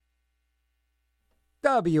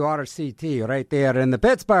WRCT right there in the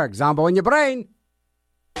Pittsburgh. Zombo in your brain.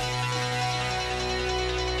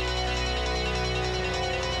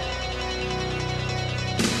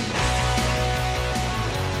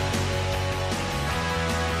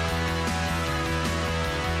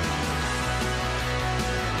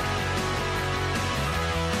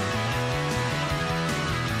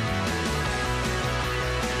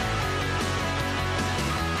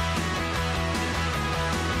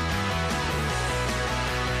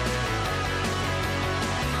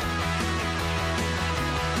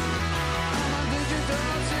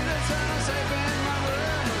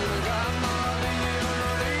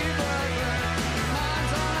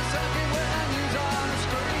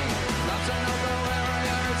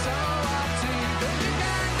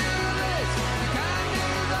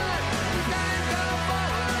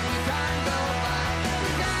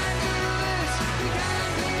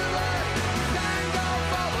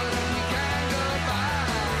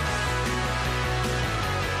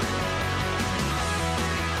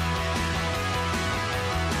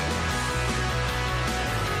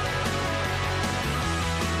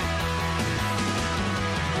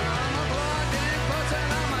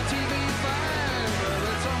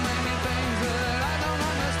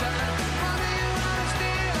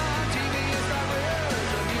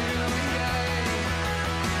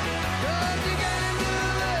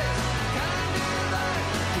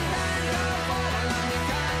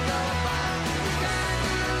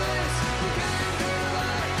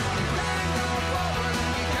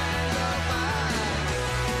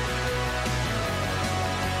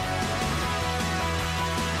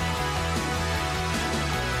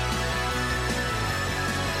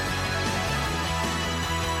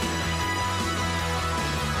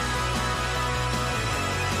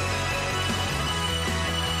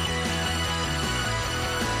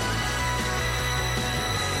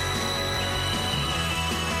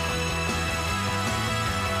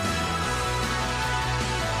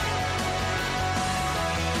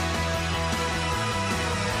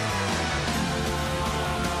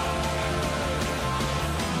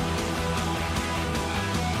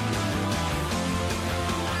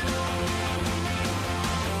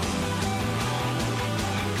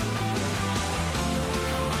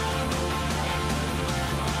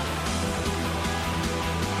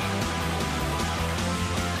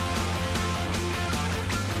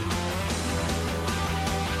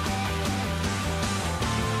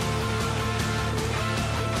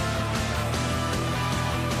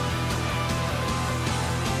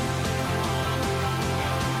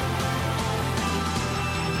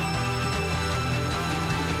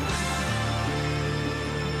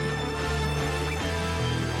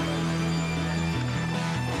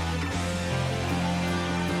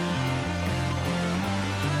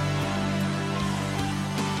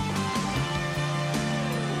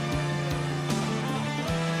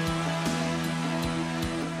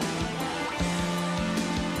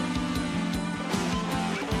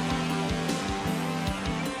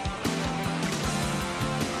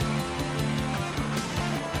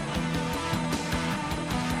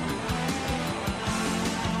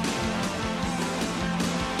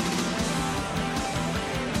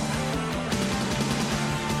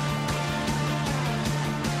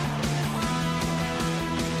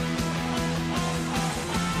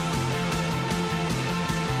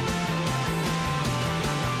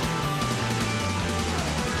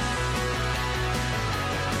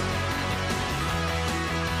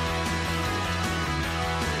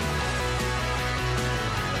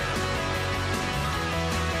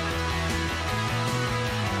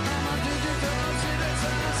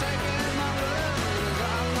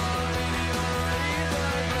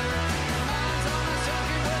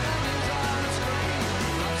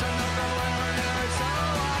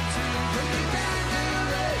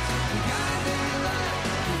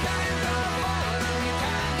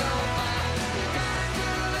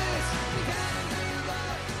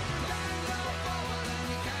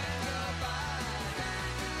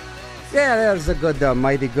 Yeah, there's a good,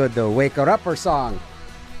 mighty good Wake Her Upper song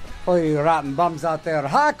for you rotten bums out there.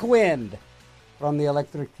 Hawkwind from the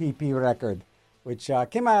Electric TP record, which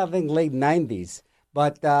came out, I think, late 90s.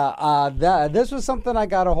 But this was something I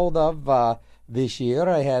got a hold of this year.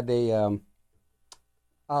 I had a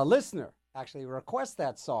listener actually request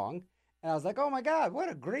that song, and I was like, oh my God,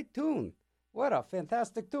 what a great tune. What a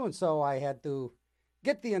fantastic tune. So I had to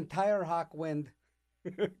get the entire Hawkwind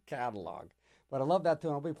catalog. But I love that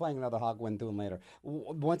tune. I'll be playing another Hawkwind tune later.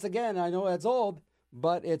 Once again, I know it's old,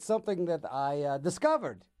 but it's something that I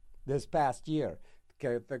discovered this past year,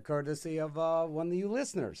 the courtesy of one of you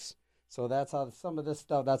listeners. So that's how some of this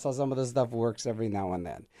stuff. That's how some of this stuff works every now and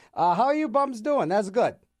then. How are you bums doing? That's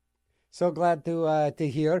good. So glad to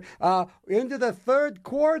hear. Into the third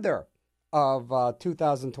quarter of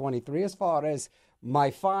 2023, as far as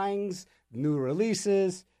my finds, new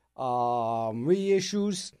releases,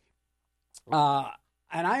 reissues,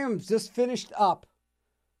 and I am just finished up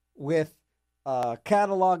with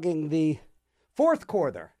cataloging the fourth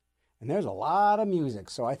quarter, and there's a lot of music.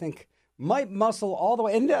 So I think might muscle all the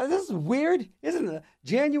way. And this is weird, isn't it?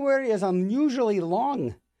 January is unusually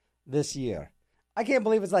long this year. I can't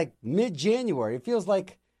believe it's like mid-January. It feels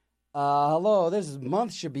like, hello, this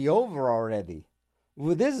month should be over already.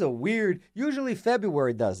 Well, this is a weird, usually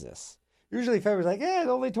February does this. Usually February's like, yeah, it's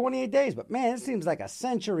only 28 days. But, man, it seems like a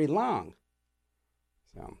century long.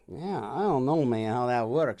 So, yeah, I don't know, man, how that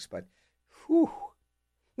works. But, whew.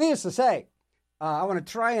 Needless to say, I want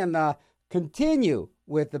to try and continue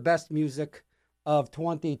with the best music of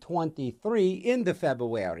 2023 into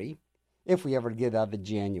February, if we ever get out of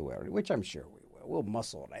January, which I'm sure we will. We'll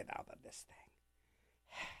muscle right out of this thing.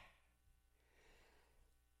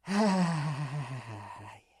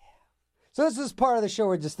 So this is part of the show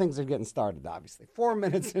where just things are getting started, obviously. 4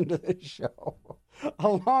 minutes into the show. A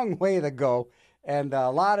long way to go. And a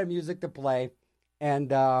lot of music to play.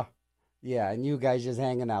 And, and you guys just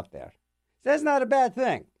hanging out there. That's not a bad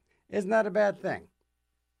thing. It's not a bad thing.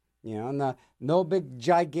 You know, no big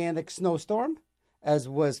gigantic snowstorm, as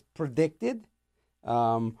was predicted.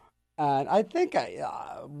 And I think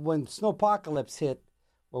when snowpocalypse hit,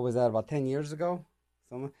 what was that, about 10 years ago?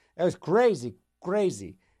 It was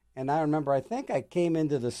crazy. And I remember, I think I came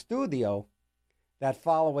into the studio that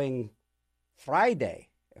following Friday.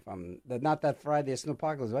 Not that Friday,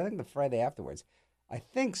 snowpocalypse, but I think the Friday afterwards. I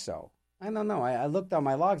think so. I don't know. I looked on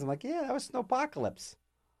my logs. I'm like, yeah, that was snowpocalypse.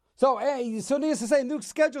 So, needless to say, new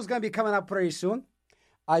schedule is going to be coming out pretty soon.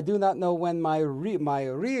 I do not know when my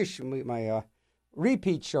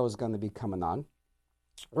repeat show is going to be coming on.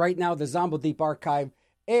 Right now, the Zombo Deep Archive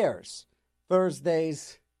airs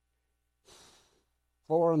Thursdays,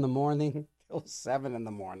 4 in the morning till 7 in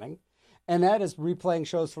the morning. And that is replaying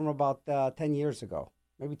shows from about 10 years ago.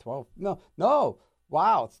 Maybe 12. No.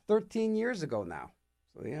 Wow, it's 13 years ago now.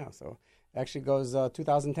 So, yeah, so actually goes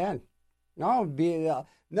 2010.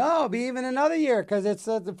 No, be even another year because it's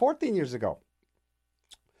 14 years ago.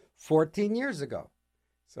 14 years ago.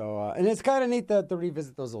 So, and it's kind of neat to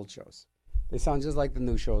revisit those old shows. They sound just like the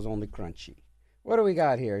new shows, only crunchy. What do we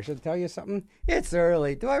got here? Should I tell you something? It's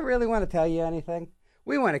early. Do I really want to tell you anything?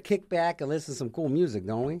 We want to kick back and listen to some cool music,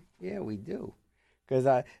 don't we? Yeah, we do. Because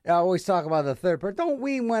I always talk about the third person. Don't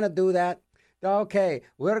we want to do that? Okay,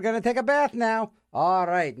 we're going to take a bath now. All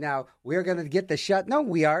right, now we're going to get the shut. No,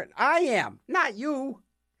 we aren't. I am, not you.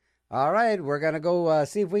 All right, we're going to go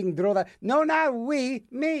see if we can drill that. No, not we,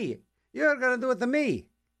 me. You're going to do it to me.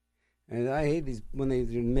 And I hate these when they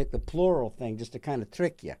make the plural thing just to kind of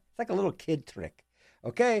trick you. It's like a little kid trick.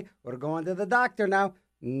 Okay, we're going to the doctor now.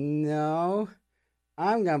 No,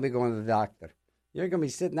 I'm going to be going to the doctor. You're going to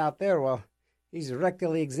be sitting out there while he's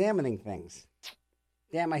rectally examining things.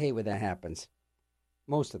 Damn, I hate when that happens.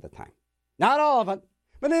 Most of the time. Not all of it.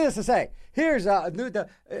 But needless to say, here's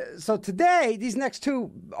so today, these next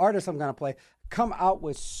two artists I'm going to play come out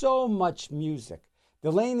with so much music.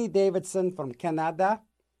 Delaney Davidson from Canada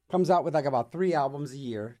comes out with like about 3 albums a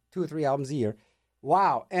year, 2 or 3 albums a year.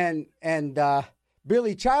 Wow. And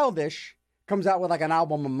Billy Childish comes out with like an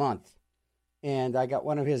album a month. And I got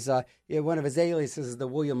one of his aliases is the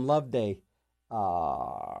William Loveday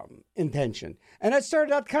intention. And it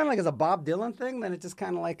started out kind of like as a Bob Dylan thing, then it just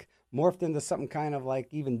kind of like morphed into something kind of like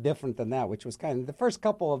even different than that, which was kind of the first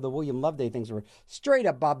couple of the William Loveday things were straight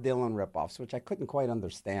up Bob Dylan ripoffs, which I couldn't quite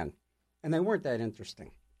understand. And they weren't that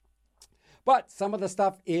interesting. But some of the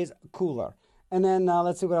stuff is cooler. And then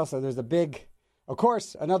let's see what else. There's a big, of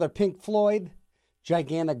course, another Pink Floyd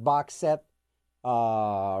gigantic box set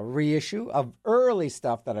reissue of early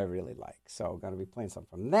stuff that I really like. So I'm going to be playing something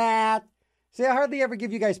from that. See, I hardly ever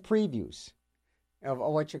give you guys previews of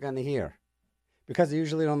what you're going to hear because I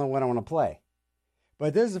usually don't know what I want to play.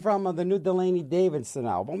 But this is from the new Delaney Davidson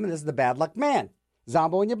album, and this is The Bad Luck Man.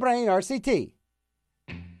 Zombo In Your Brain, RCT.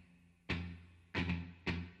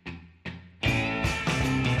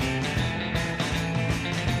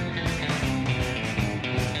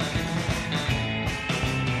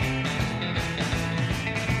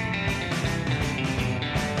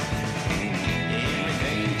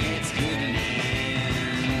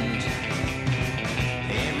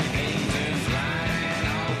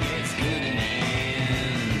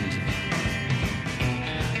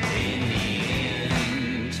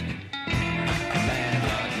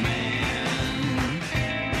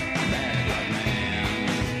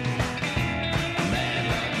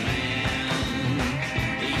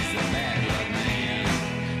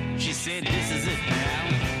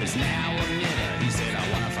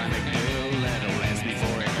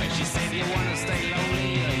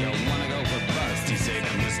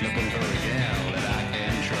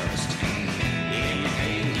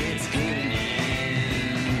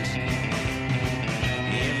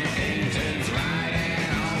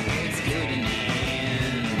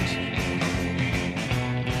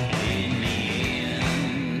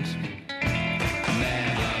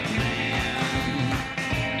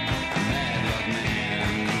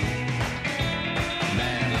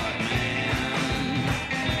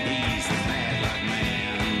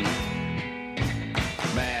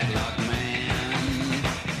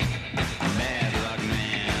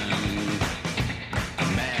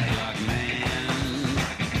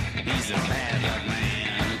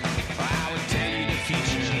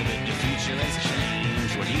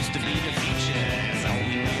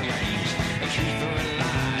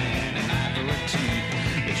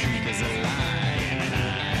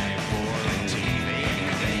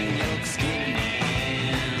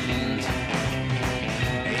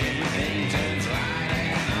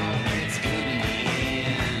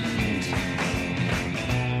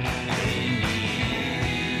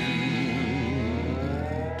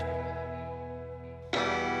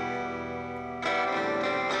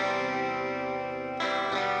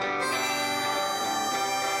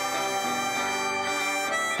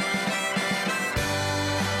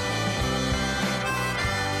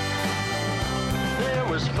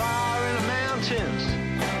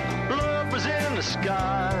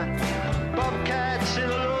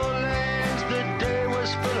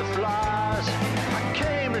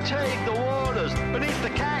 take the waters. Beneath the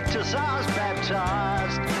cactus I was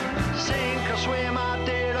baptized. Sink or swim I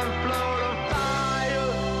did and float on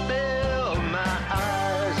fire. Fill my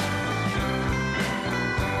eyes.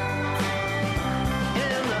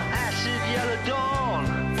 In the acid yellow dawn,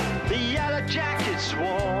 the yellow jacket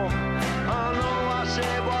swarm. I know I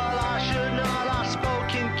said what I should not. I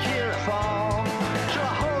spoke in cuneiform. Should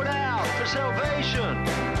I hold out for salvation?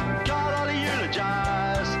 God, I'll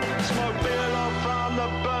eulogize. Smoke billowed from the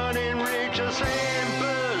burning ridges.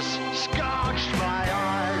 Embers scorched my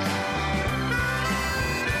eyes.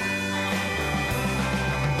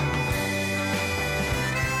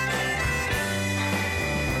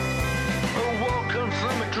 Awoken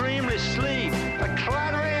from a dreamless sleep, a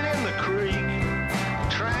clattering in the creek.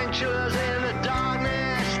 Tarantulas in the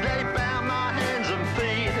darkness, they bound my hands and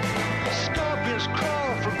feet. Scorpions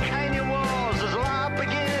crawl from canyon walls as light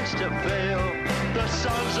begins to fail. The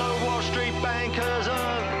sons of Wall Street bankers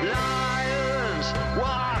and lions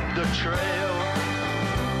walk the trail.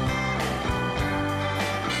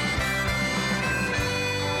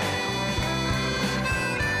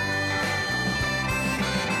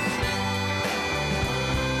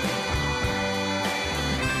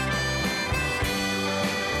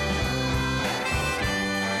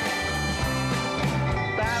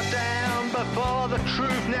 For the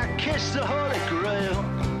truth, now kiss the Holy Grail.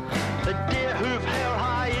 A deer hoof held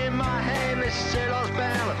high in my hand, this sailor's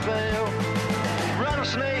bound to fail.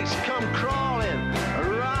 Rattlesnakes come crawling,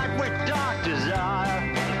 ripe with dark desire.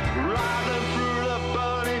 Riding through the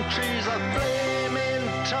burning trees, a flaming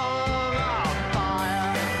tongue of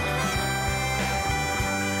fire.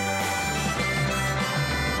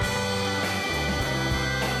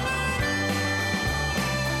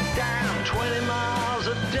 Down 20 miles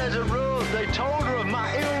of desert road, they told her of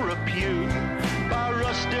my ill repute. By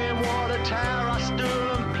rusting water tower I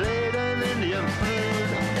stood and played an Indian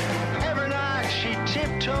flute. Every night she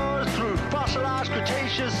tiptoes through fossilized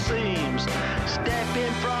Cretaceous seams,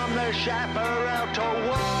 stepping from the chaparral to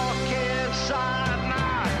walk inside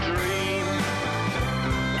my dream.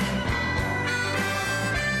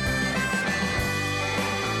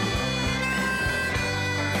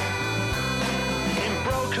 In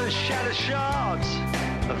broken shattered shards,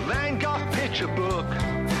 a Van Gogh picture book.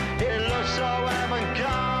 It looked so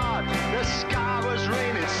avant-garde, the sky was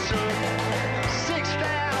raining soot.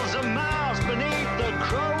 6,000 miles beneath the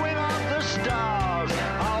crowing of the stars.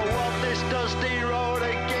 I'll walk this dusty road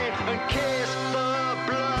again and kiss the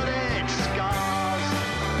bloody scars.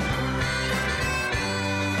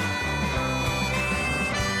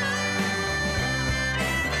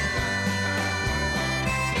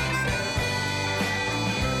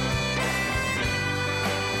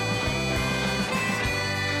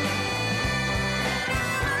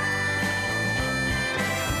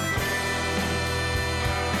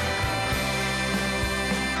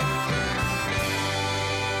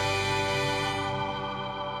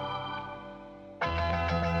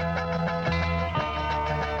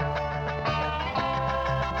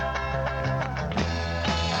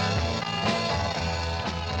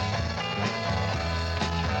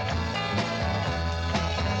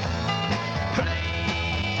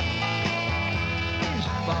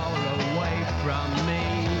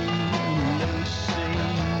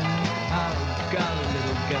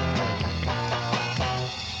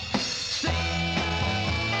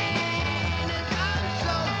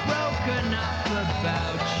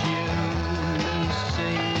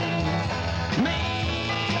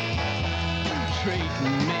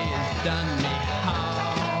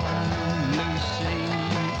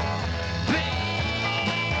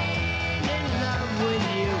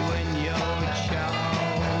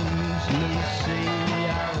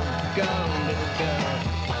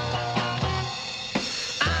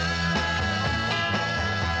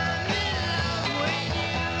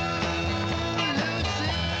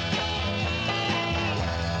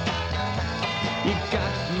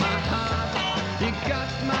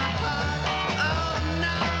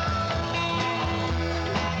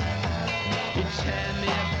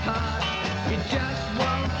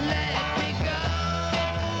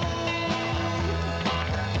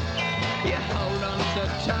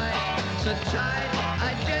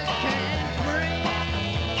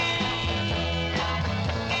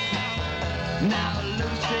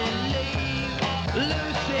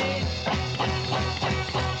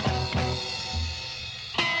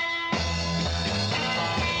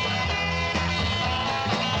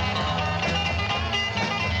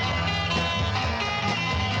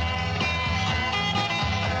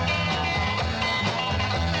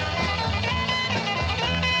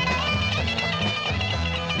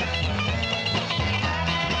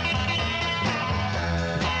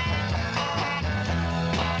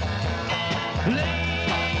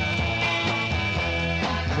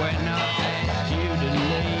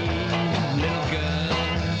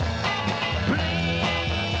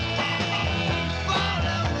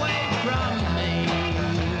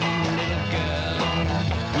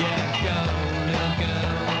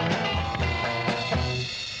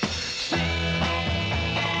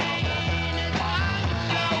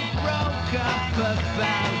 up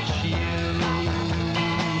about you,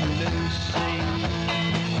 Lucy.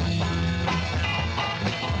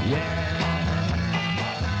 Yeah,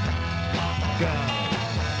 go.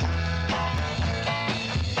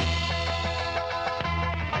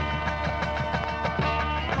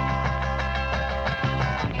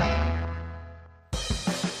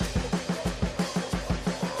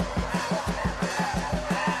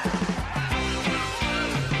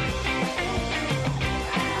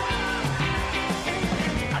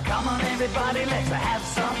 Everybody, let's have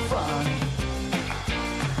some fun.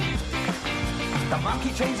 The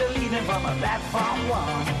monkey trains are leaving from a platform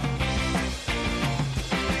one.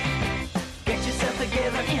 Get yourself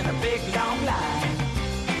together in a big long line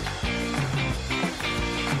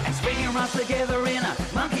and swing your arms together in a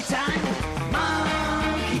monkey time.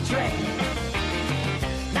 Monkey train.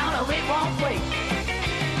 Now no, it won't wait.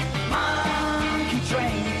 Monkey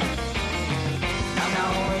train. No,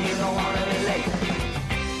 you don't want to be late.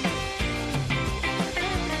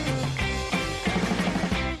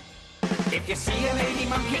 If you see a lady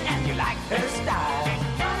monkey and you like her style,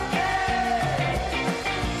 monkey,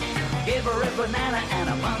 give her a banana and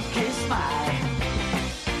a monkey smile.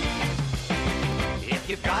 If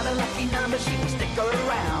you've got a lucky number, she will stick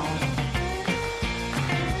around,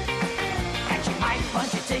 and she might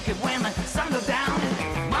punch your ticket when the sun goes down.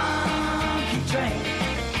 Monkey train.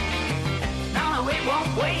 No, it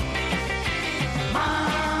won't wait.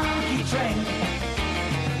 Monkey train.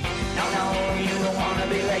 No, you don't want to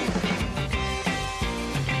be late.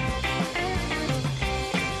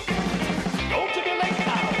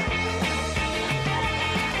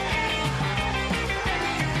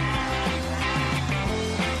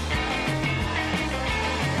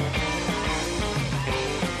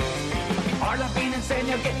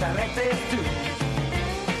 Enseño que te retes tú.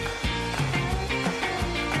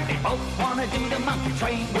 They both wanna do the monkey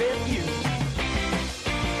train with you.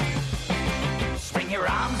 Swing your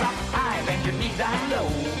arms up high, bend your knees down low.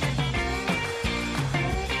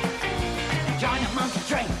 Join the monkey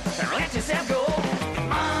train and let yourself go.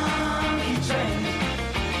 Monkey train.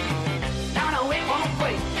 No, it won't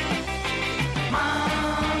wait.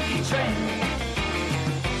 Monkey train.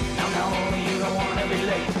 No, you don't wanna be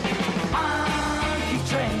late.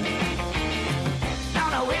 Train.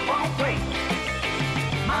 No, it won't wait.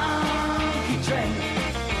 Monkey train.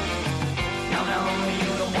 No,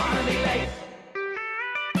 you don't want to be late.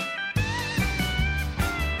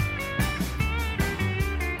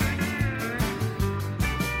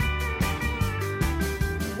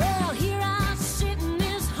 Well, here I sit in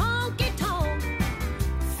this honky-tonk,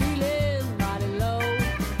 feeling mighty low,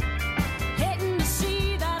 hating to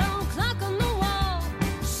see that old clock on the wall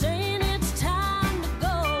saying it's time to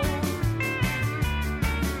go.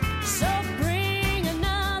 So bring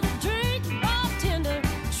another drink, bartender.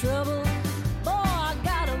 Trouble, boy, I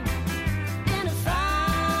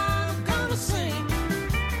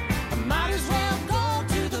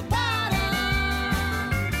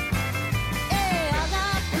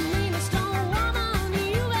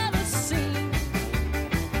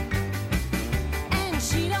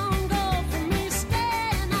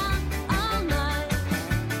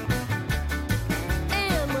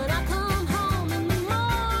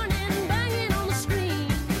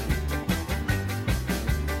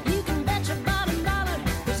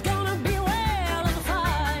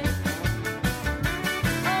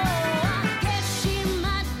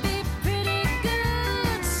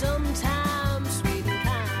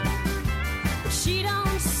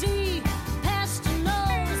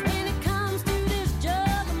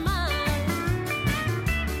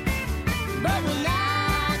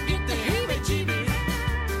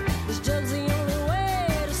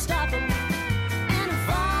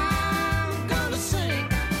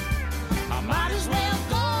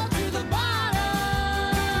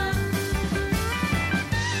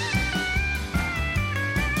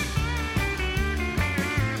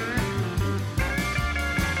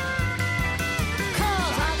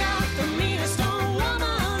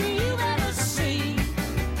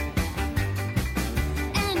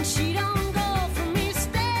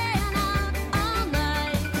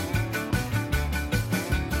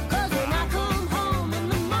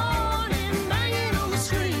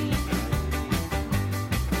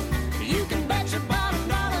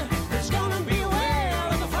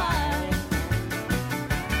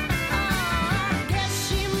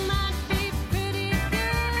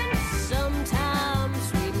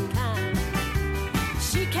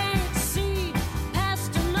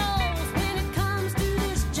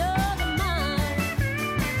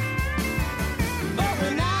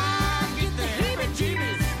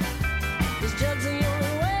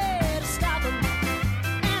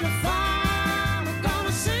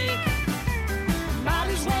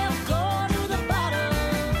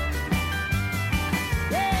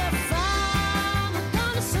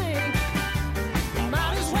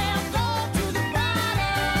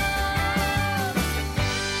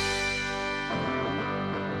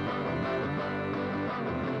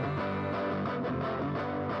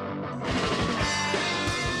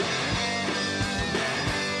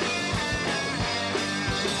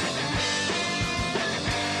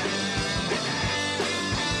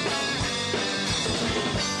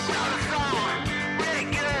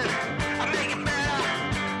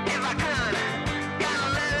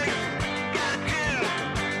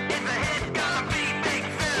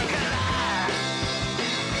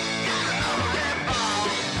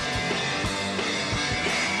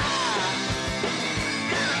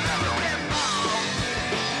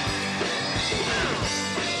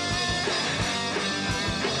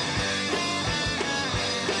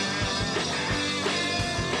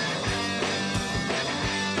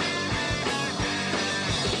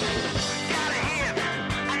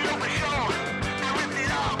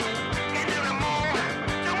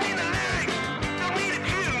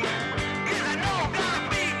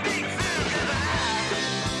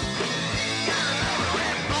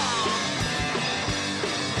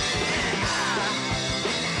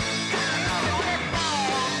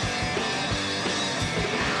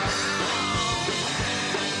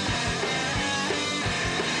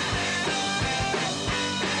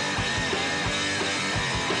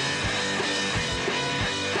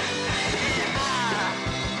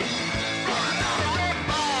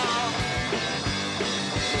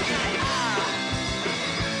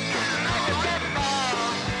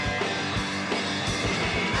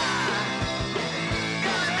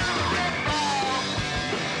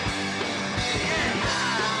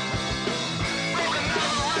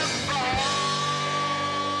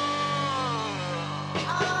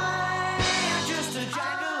I'm just a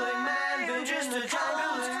juggling man, been just a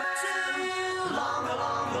juggling man too long,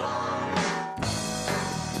 long.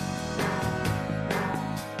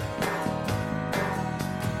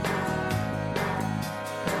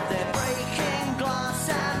 They're breaking glass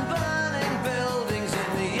and burning buildings in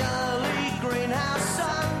the early greenhouse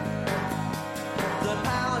sun. The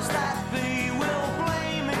powers that be will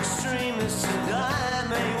blame extremists, and I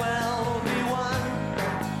may well be one.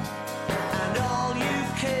 And all you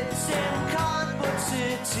kids in Cardboard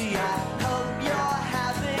City, I hope you're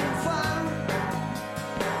having fun.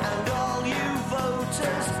 And all you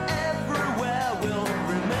voters everywhere will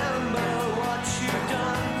remember what you've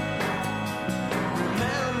done.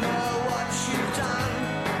 Remember what you've done.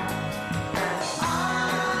 And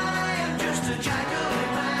I am just a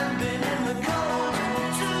juggling man, been in the cold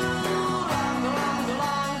too long,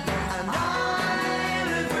 long. And I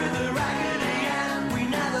live with a raggedy end. We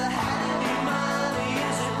never had any money,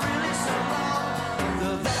 is it really so long?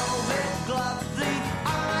 The velvet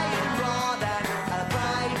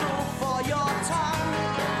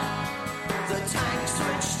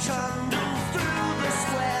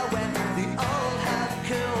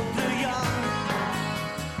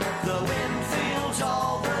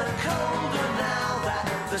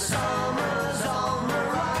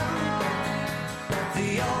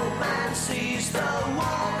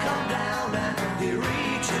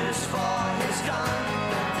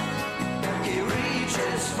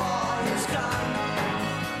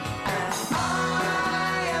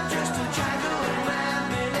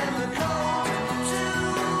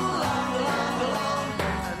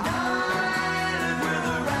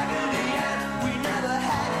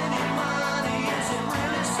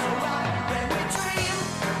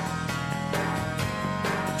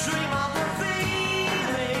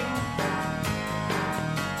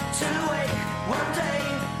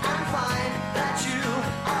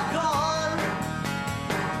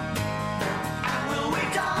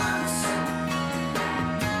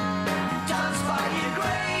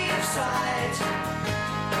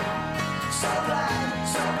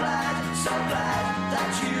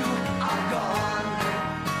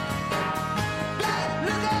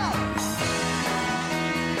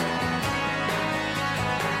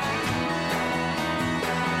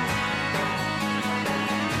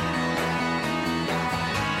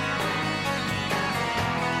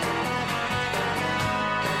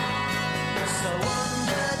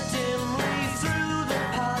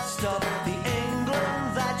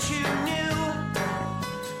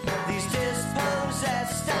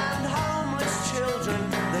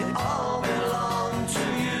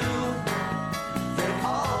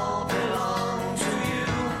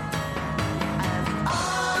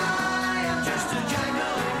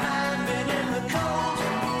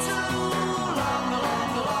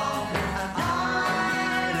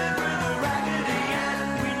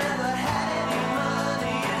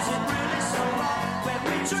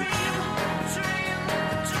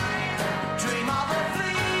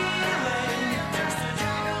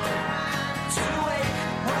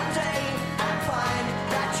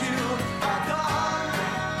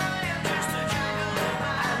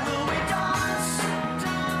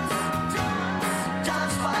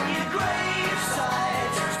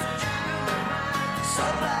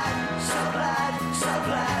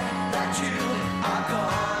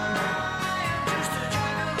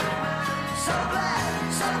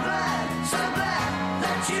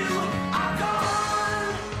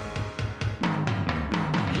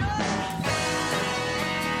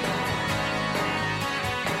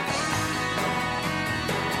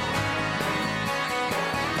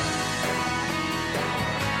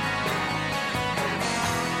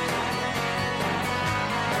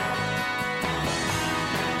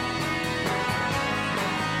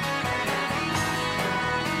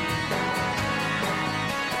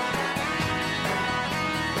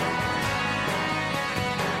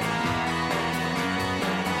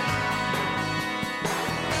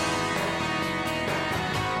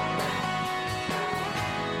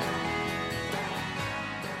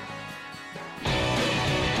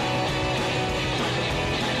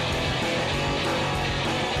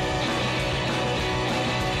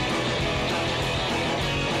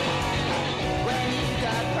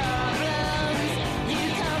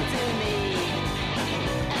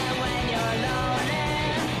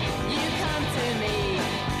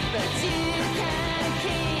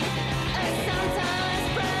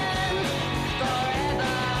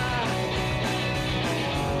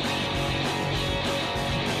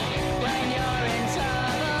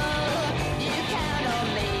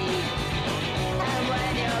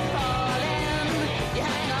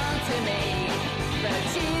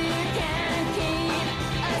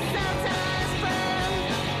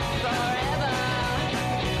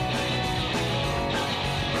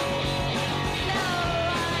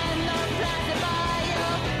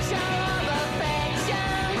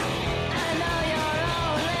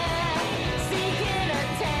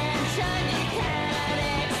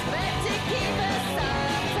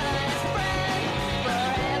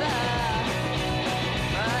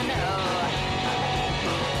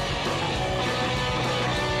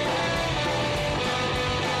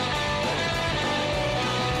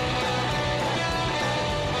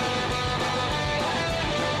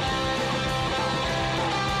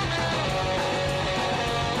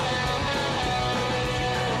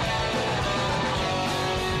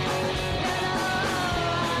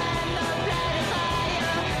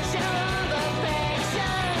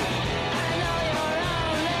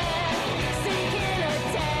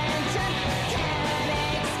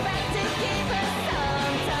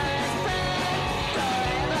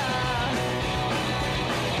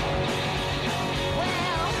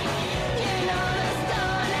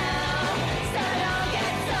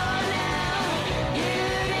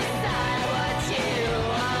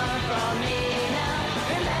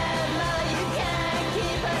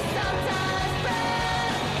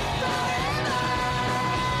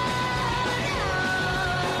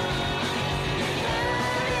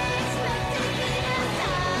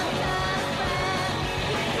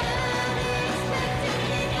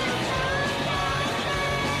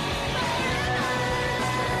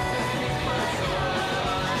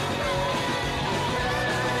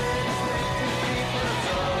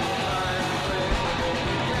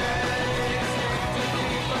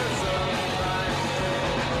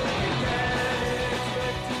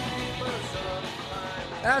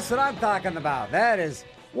That's what I'm talking about. That is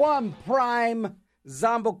one prime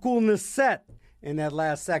Zombo coolness set in that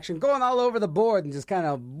last section. Going all over the board and just kind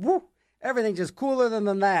of, whoop, everything just cooler than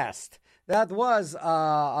the last. That was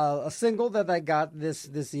a single that I got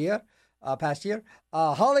this year, past year.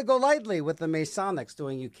 Holly Golightly with the Masonics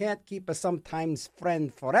doing You Can't Keep a Sometimes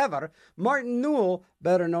Friend Forever. Martin Newell,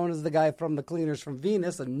 better known as the guy from The Cleaners from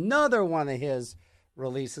Venus, another one of his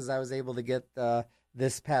releases I was able to get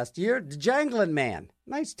this past year. The Janglin' Man,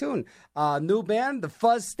 nice tune. New band, the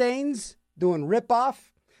Fuzz Stains, doing Rip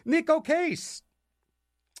Off. Nico Case,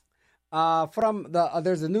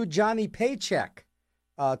 there's a new Johnny Paycheck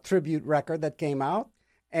tribute record that came out,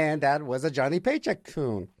 and that was a Johnny Paycheck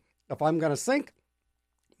tune. If I'm going to sink,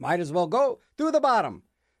 might as well go to the bottom.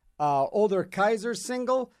 Older Kaiser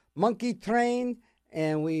single, Monkey Train,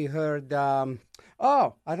 and we heard, I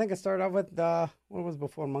think I started off with, what was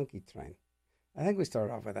before Monkey Train? I think we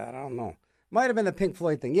started off with that. I don't know. Might have been the Pink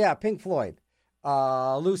Floyd thing. Yeah, Pink Floyd.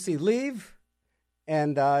 Lucy Leave.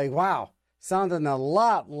 And, wow, sounding a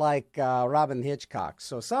lot like Robin Hitchcock.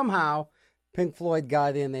 So somehow Pink Floyd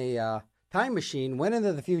got in a time machine, went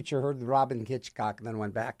into the future, heard Robin Hitchcock, and then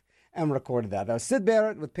went back and recorded that. That was Syd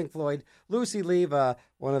Barrett with Pink Floyd. Lucy Leave,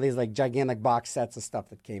 one of these like gigantic box sets of stuff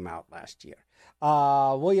that came out last year.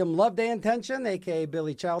 William Loveday Intention, a.k.a.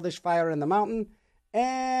 Billy Childish, Fire in the Mountain.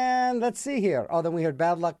 And let's see here. Oh, then we heard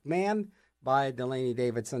Bad Luck Man by Delaney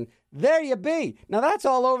Davidson. There you be. Now, that's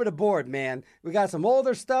all over the board, man. We got some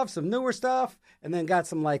older stuff, some newer stuff, and then got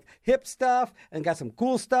some, like, hip stuff, and got some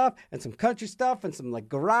cool stuff, and some country stuff, and some, like,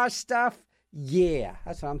 garage stuff. Yeah,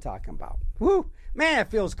 that's what I'm talking about. Woo! Man, it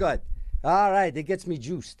feels good. All right, it gets me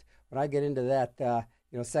juiced when I get into that,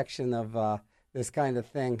 section of this kind of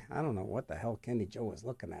thing. I don't know what the hell Kenny Joe was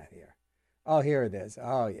looking at here. Oh, here it is.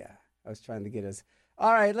 Oh, yeah. I was trying to get his...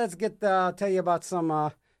 All right, let's tell you about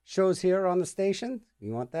some shows here on the station.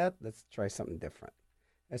 You want that? Let's try something different.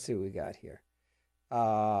 Let's see what we got here.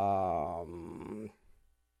 All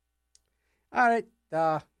right.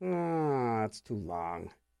 It's too long.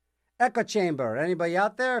 Echo Chamber. Anybody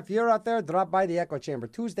out there? If you're out there, drop by the Echo Chamber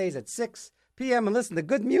Tuesdays at 6 p.m. and listen to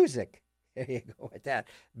good music. There you go with that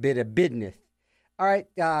bit of business. All right,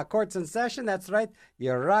 courts in session. That's right.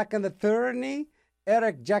 You're rocking the attorney,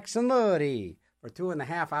 Eric Jackson Lurie, for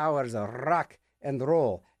 2.5 hours of rock and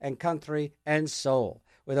roll and country and soul,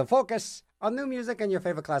 with a focus on new music and your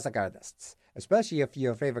favorite classic artists, especially if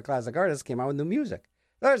your favorite classic artist came out with new music.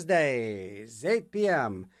 Thursdays, 8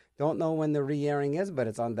 p.m. Don't know when the re-airing is, but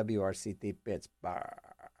it's on WRCT Pittsburgh.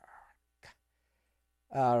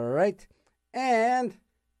 All right. And,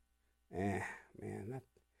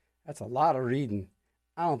 that's a lot of reading.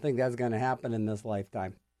 I don't think that's going to happen in this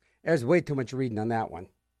lifetime. There's way too much reading on that one.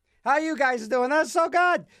 How you guys doing? That's so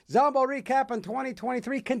good. Zombo recapping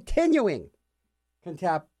 2023, continuing.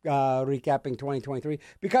 Recapping 2023.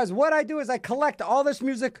 Because what I do is I collect all this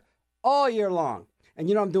music all year long. And,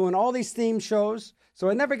 I'm doing all these theme shows,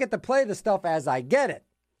 so I never get to play the stuff as I get it.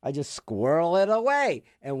 I just squirrel it away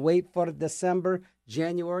and wait for December,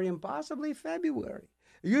 January, and possibly February.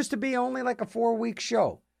 It used to be only like a 4-week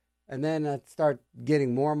show. And then I'd start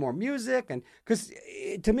getting more and more music. And because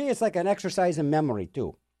to me, it's like an exercise in memory,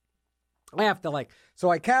 too. I have to so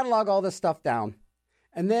I catalog all this stuff down.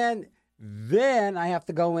 And then I have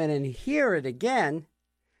to go in and hear it again,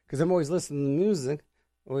 because I'm always listening to music,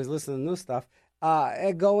 always listening to new stuff.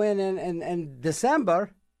 I go in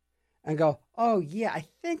December and go, oh, yeah, I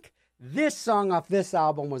think this song off this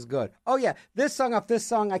album was good. Oh, yeah, this song off this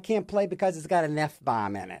song I can't play because it's got an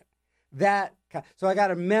F-bomb in it. So I got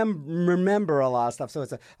to remember a lot of stuff. So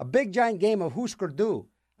it's a big, giant game of Husker Du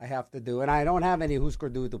I have to do, and I don't have any Husker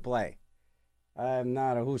Du to play. I'm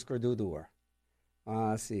not a Husker Du doer.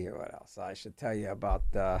 Let's see here, what else I should tell you about.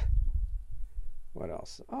 What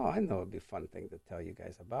else? Oh, I know it'd be a fun thing to tell you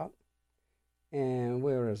guys about. And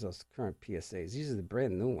where is those current PSAs? These are the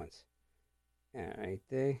brand new ones. All right,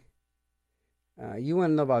 you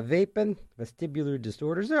want to know about vaping, vestibular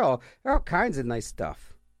disorders? There are all kinds of nice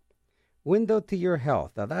stuff. Window to your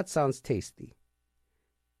health. Now, that sounds tasty.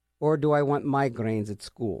 Or do I want my grains at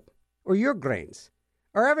school? Or your grains?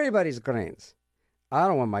 Or everybody's grains? I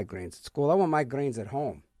don't want my grains at school. I want my grains at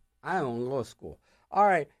home. I don't go to school. All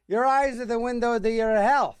right, your eyes are the window to your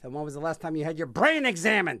health. And when was the last time you had your brain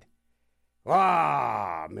examined?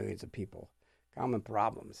 Millions of people. Common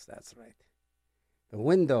problems, that's right. The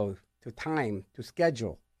window to time, to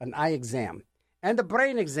schedule an eye exam and a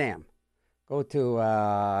brain exam. Go to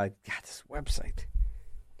this website.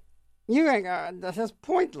 This is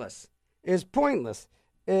pointless. It's pointless.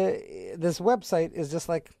 This website is just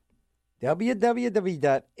like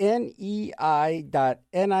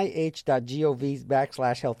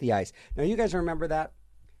www.nei.nih.gov/healthy eyes. Now, you guys remember that?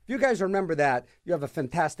 If you guys remember that, you have a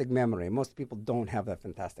fantastic memory. Most people don't have that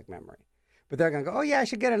fantastic memory. But they're going to go, oh, yeah, I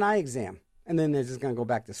should get an eye exam. And then they're just going to go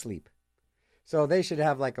back to sleep. So they should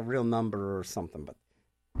have like a real number or something. But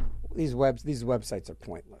these websites are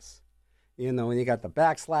pointless. You know, when you got the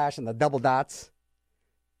backslash and the double dots,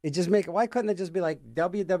 why couldn't it just be like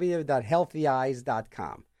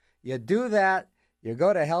www.healthyeyes.com? You do that, you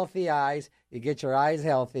go to Healthy Eyes, you get your eyes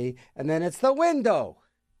healthy, and then it's the window.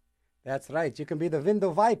 That's right. You can be the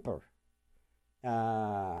window viper.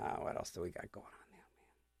 What else do we got going on there,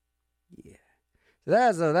 man? Yeah.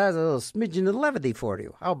 So that's a little smidgen of levity for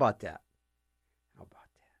you. How about that?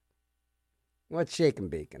 What's shaking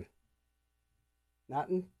bacon?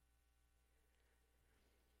 Nothing?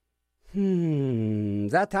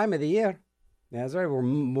 That time of the year. That's right.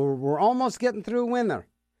 We're almost getting through winter.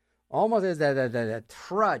 Almost is that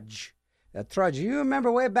trudge. That trudge. You remember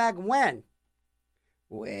way back when?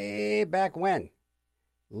 Way back when?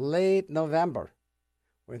 Late November.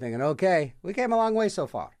 We're thinking, okay, we came a long way so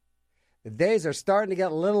far. The days are starting to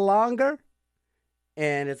get a little longer,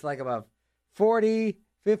 and it's like about 40,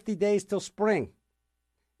 50 days till spring.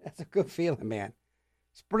 That's a good feeling, man.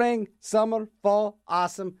 Spring, summer, fall,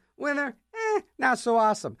 awesome. Winter, not so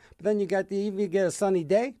awesome. But then you get a sunny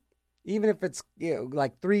day, even if it's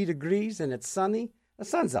like 3 degrees and it's sunny, the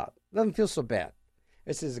sun's out. It doesn't feel so bad.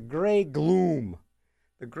 It's this gray gloom.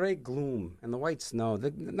 The gray gloom and the white snow.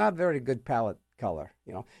 Not very good palette color.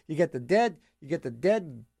 You know, you get the dead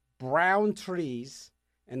brown trees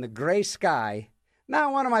and the gray sky.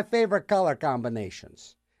 Not one of my favorite color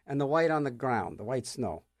combinations. And the white on the ground, the white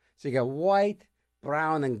snow. So you got white,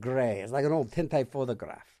 brown, and gray. It's like an old tintype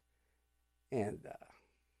photograph. And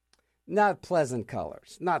not pleasant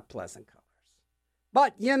colors. Not pleasant colors.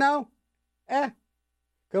 But,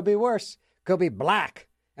 could be worse. Could be black,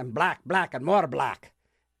 and black, and more black.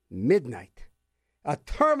 Midnight. A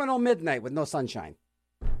terminal midnight with no sunshine.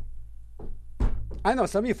 I know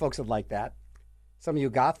some of you folks would like that. Some of you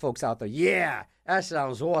goth folks out there, yeah, that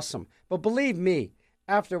sounds awesome. But believe me,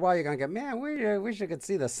 after a while you're going to get, man, we wish I could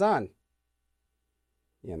see the sun.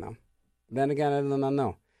 You know. Then again, I don't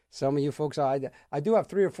know. Some of you folks, I do have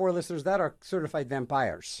 3 or 4 listeners that are certified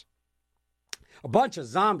vampires. A bunch of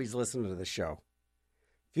zombies listen to the show.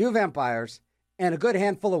 Few vampires, and a good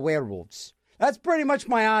handful of werewolves. That's pretty much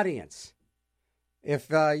my audience. If,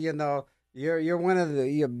 you're one of the,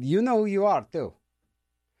 you know who you are, too.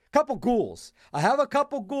 Couple ghouls. I have a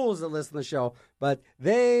couple ghouls that listen to the show, but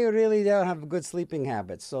they really don't have good sleeping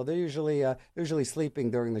habits. So they're usually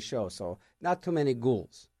sleeping during the show. So not too many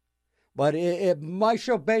ghouls. But my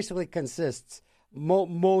show basically consists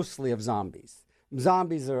mostly of zombies.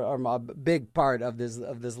 Zombies are a big part of this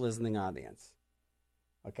listening audience.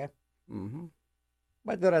 Okay? Mm-hmm.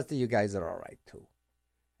 But the rest of you guys are all right, too.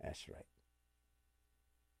 That's right.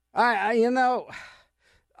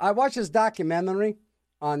 I watched this documentary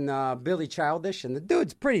on Billy Childish, and the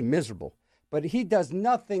dude's pretty miserable. But he does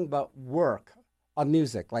nothing but work on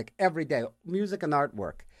music, like every day. Music and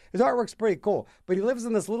artwork. His artwork's pretty cool. But he lives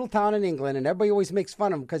in this little town in England, and everybody always makes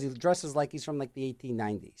fun of him because he dresses like he's from like the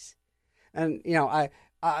 1890s. And,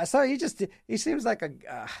 so he seems like a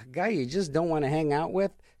guy you just don't want to hang out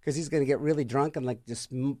with because he's going to get really drunk and like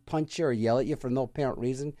just punch you or yell at you for no apparent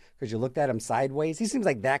reason because you looked at him sideways. He seems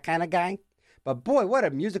like that kind of guy. But boy, what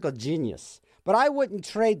a musical genius. But I wouldn't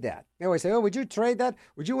trade that. They always say, oh, would you trade that?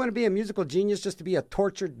 Would you want to be a musical genius just to be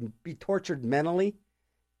tortured mentally?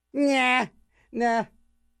 Nah.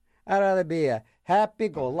 I'd rather be a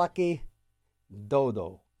happy-go-lucky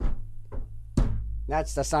dodo.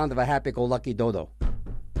 That's the sound of a happy-go-lucky dodo.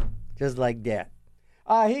 Just like that.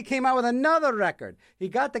 He came out with another record. He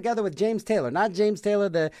got together with James Taylor. Not James Taylor,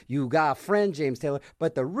 the you got a friend James Taylor,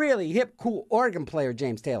 but the really hip, cool organ player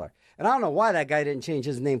James Taylor. And I don't know why that guy didn't change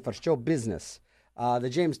his name for show business. The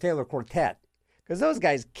James Taylor Quartet. Because those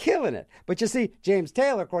guys killing it. But you see, James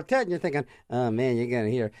Taylor Quartet, and you're thinking, oh, man, you're going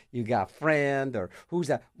to hear You Got a Friend, or who's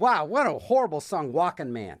that? Wow, what a horrible song,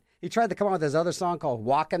 Walkin' Man. He tried to come out with this other song called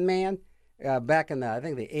Walkin' Man back in the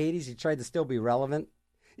 80s. He tried to still be relevant.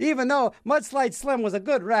 Even though Mudslide Slim was a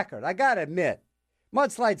good record, I got to admit.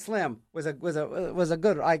 Mudslide Slim was a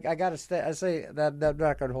good, I got to say that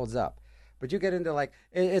record holds up. But you get into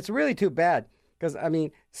it's really too bad. Because,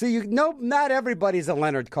 not everybody's a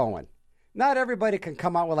Leonard Cohen. Not everybody can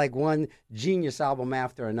come out with one genius album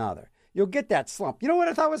after another. You'll get that slump. You know what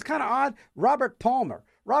I thought was kind of odd? Robert Palmer.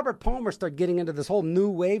 Robert Palmer started getting into this whole new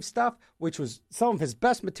wave stuff, which was some of his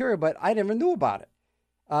best material, but I never knew about it.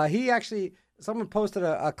 He actually someone posted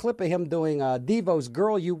a clip of him doing Devo's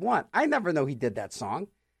Girl You Want. I never know he did that song.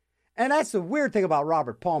 And that's the weird thing about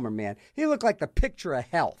Robert Palmer, man. He looked like the picture of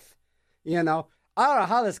health. You know, I don't know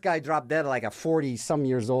how this guy dropped dead at like a 40-some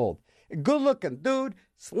years old. Good-looking dude,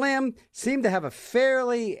 slim, seemed to have a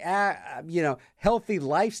fairly, healthy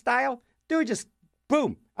lifestyle. Dude just,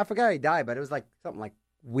 boom. I forgot how he died, but it was like something like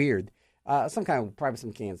weird. Some kind of, probably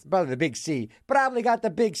some cancer. Probably the big C. Probably got the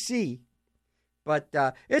big C. But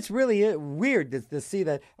it's really weird to see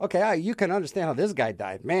that, okay, you can understand how this guy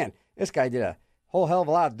died. Man, this guy did a whole hell of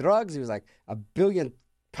a lot of drugs. He was like 1 billion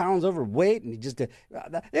pounds overweight. And he just did.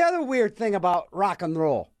 The other weird thing about rock and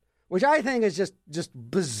roll, which I think is just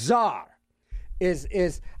bizarre,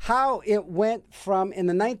 is how it went from, in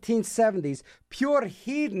the 1970s, pure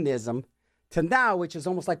hedonism to now, which is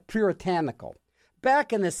almost like puritanical.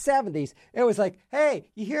 Back in the 70s, it was like,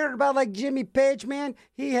 hey, you hear about like Jimmy Page, man?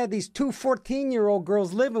 He had these 2 14-year-old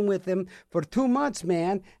girls living with him for 2 months,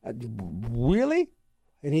 man. Really?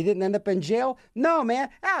 And he didn't end up in jail? No, man,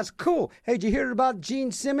 that's cool. Hey, did you hear about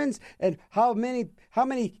Gene Simmons and how many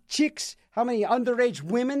chicks, how many underage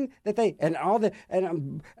women that they, and all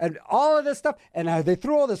of this stuff, and they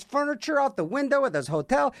threw all this furniture out the window at this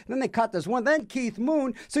hotel, and then they caught this one, then Keith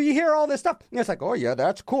Moon. So you hear all this stuff, and it's like, oh yeah,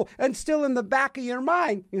 that's cool. And still in the back of your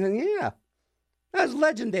mind, you think, yeah, that's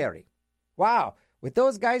legendary. Wow, what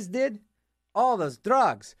those guys did, all those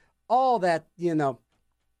drugs, all that,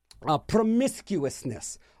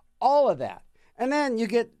 promiscuousness, all of that. And then you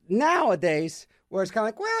get nowadays where it's kind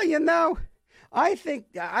of like, well, I think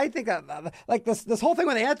like this whole thing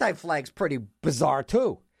with the anti-flag's pretty bizarre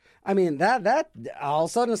too. I mean, that all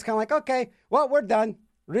of a sudden it's kind of like, okay, well, we're done.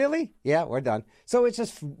 Really? Yeah, we're done. So it's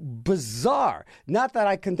just bizarre. Not that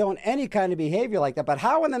I condone any kind of behavior like that, but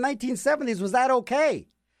how in the 1970s was that okay?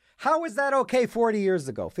 How was that okay 40 years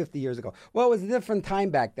ago, 50 years ago? Well, it was a different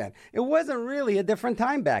time back then. It wasn't really a different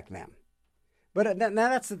time back then. But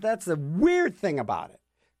that's the weird thing about it.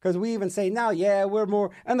 Because we even say now, yeah, we're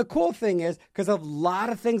more. And the cool thing is, because a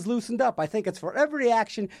lot of things loosened up, I think it's for every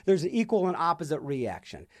action, there's an equal and opposite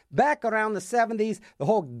reaction. Back around the 70s, the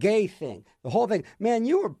whole gay thing, the whole thing, man,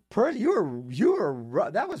 that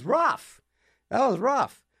was rough. That was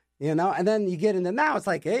rough. And then you get into now, it's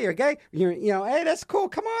like, hey, you're gay. Hey, that's cool.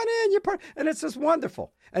 Come on in. And it's just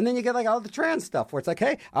wonderful. And then you get like all the trans stuff where it's like,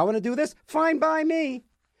 hey, I want to do this. Fine by me.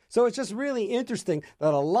 So it's just really interesting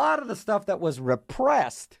that a lot of the stuff that was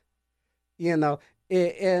repressed, in the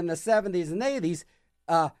 70s and 80s,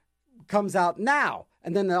 comes out now.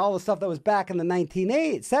 And then all the stuff that was back in the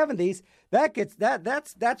 1970s,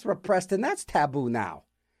 that's repressed and that's taboo now.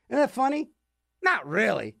 Isn't that funny? Not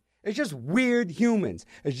really. It's just weird humans.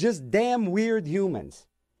 It's just damn weird humans.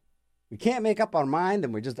 We can't make up our mind,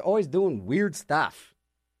 and we're just always doing weird stuff.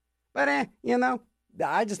 But, I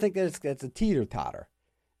just think that it's a teeter-totter.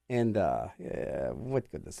 And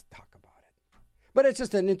what good does talk about it? But it's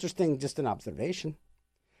just an observation.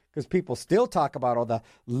 Because people still talk about all the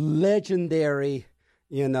legendary,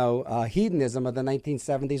 hedonism of the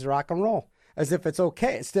 1970s rock and roll. As if it's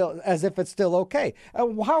okay, as if it's still okay.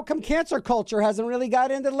 How come cancer culture hasn't really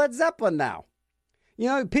got into Led Zeppelin now?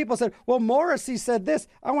 People said, well, Morrissey said this.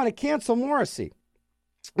 I want to cancel Morrissey.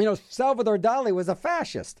 Salvador Dali was a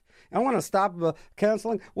fascist. I want to stop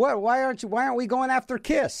canceling. Why aren't we going after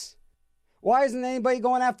Kiss? Why isn't anybody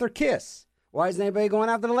going after Kiss? Why isn't anybody going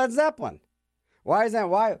after Led Zeppelin? Where's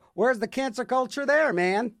the cancer culture there,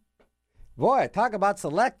 man? Boy, talk about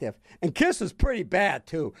selective. And Kiss was pretty bad,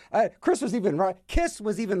 too. Kiss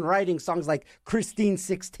was even writing songs like Christine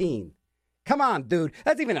 16. Come on, dude.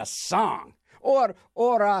 That's even a song. Or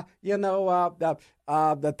the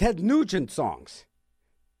Ted Nugent songs.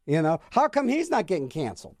 How come he's not getting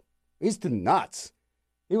canceled? He's too nuts.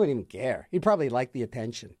 He wouldn't even care. He'd probably like the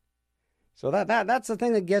attention. So that's the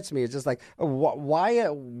thing that gets me. It's just like,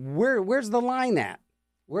 where's the line at?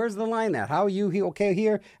 Where's the line at? How are you okay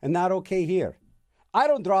here and not okay here? I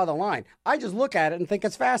don't draw the line. I just look at it and think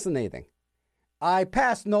it's fascinating. I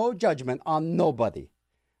pass no judgment on nobody.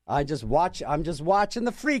 I'm just watching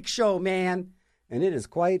the freak show, man. And it is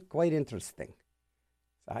quite interesting.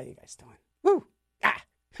 So how you guys doing? Woo!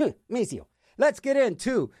 Mizio. Let's get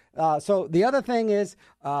into, so the other thing is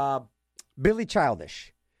Billy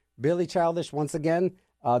Childish. Billy Childish, once again,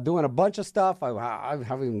 doing a bunch of stuff. I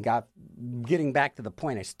haven't even getting back to the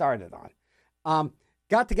point I started on.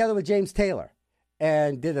 Got together with James Taylor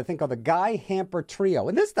and did a thing called the Guy Hamper Trio.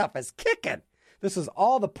 And this stuff is kicking. This is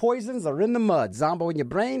all the poisons are in the mud. Zombo in Your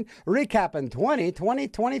Brain, recapping 2020,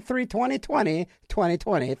 23, 2020,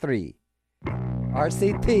 2023.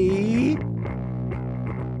 RCT.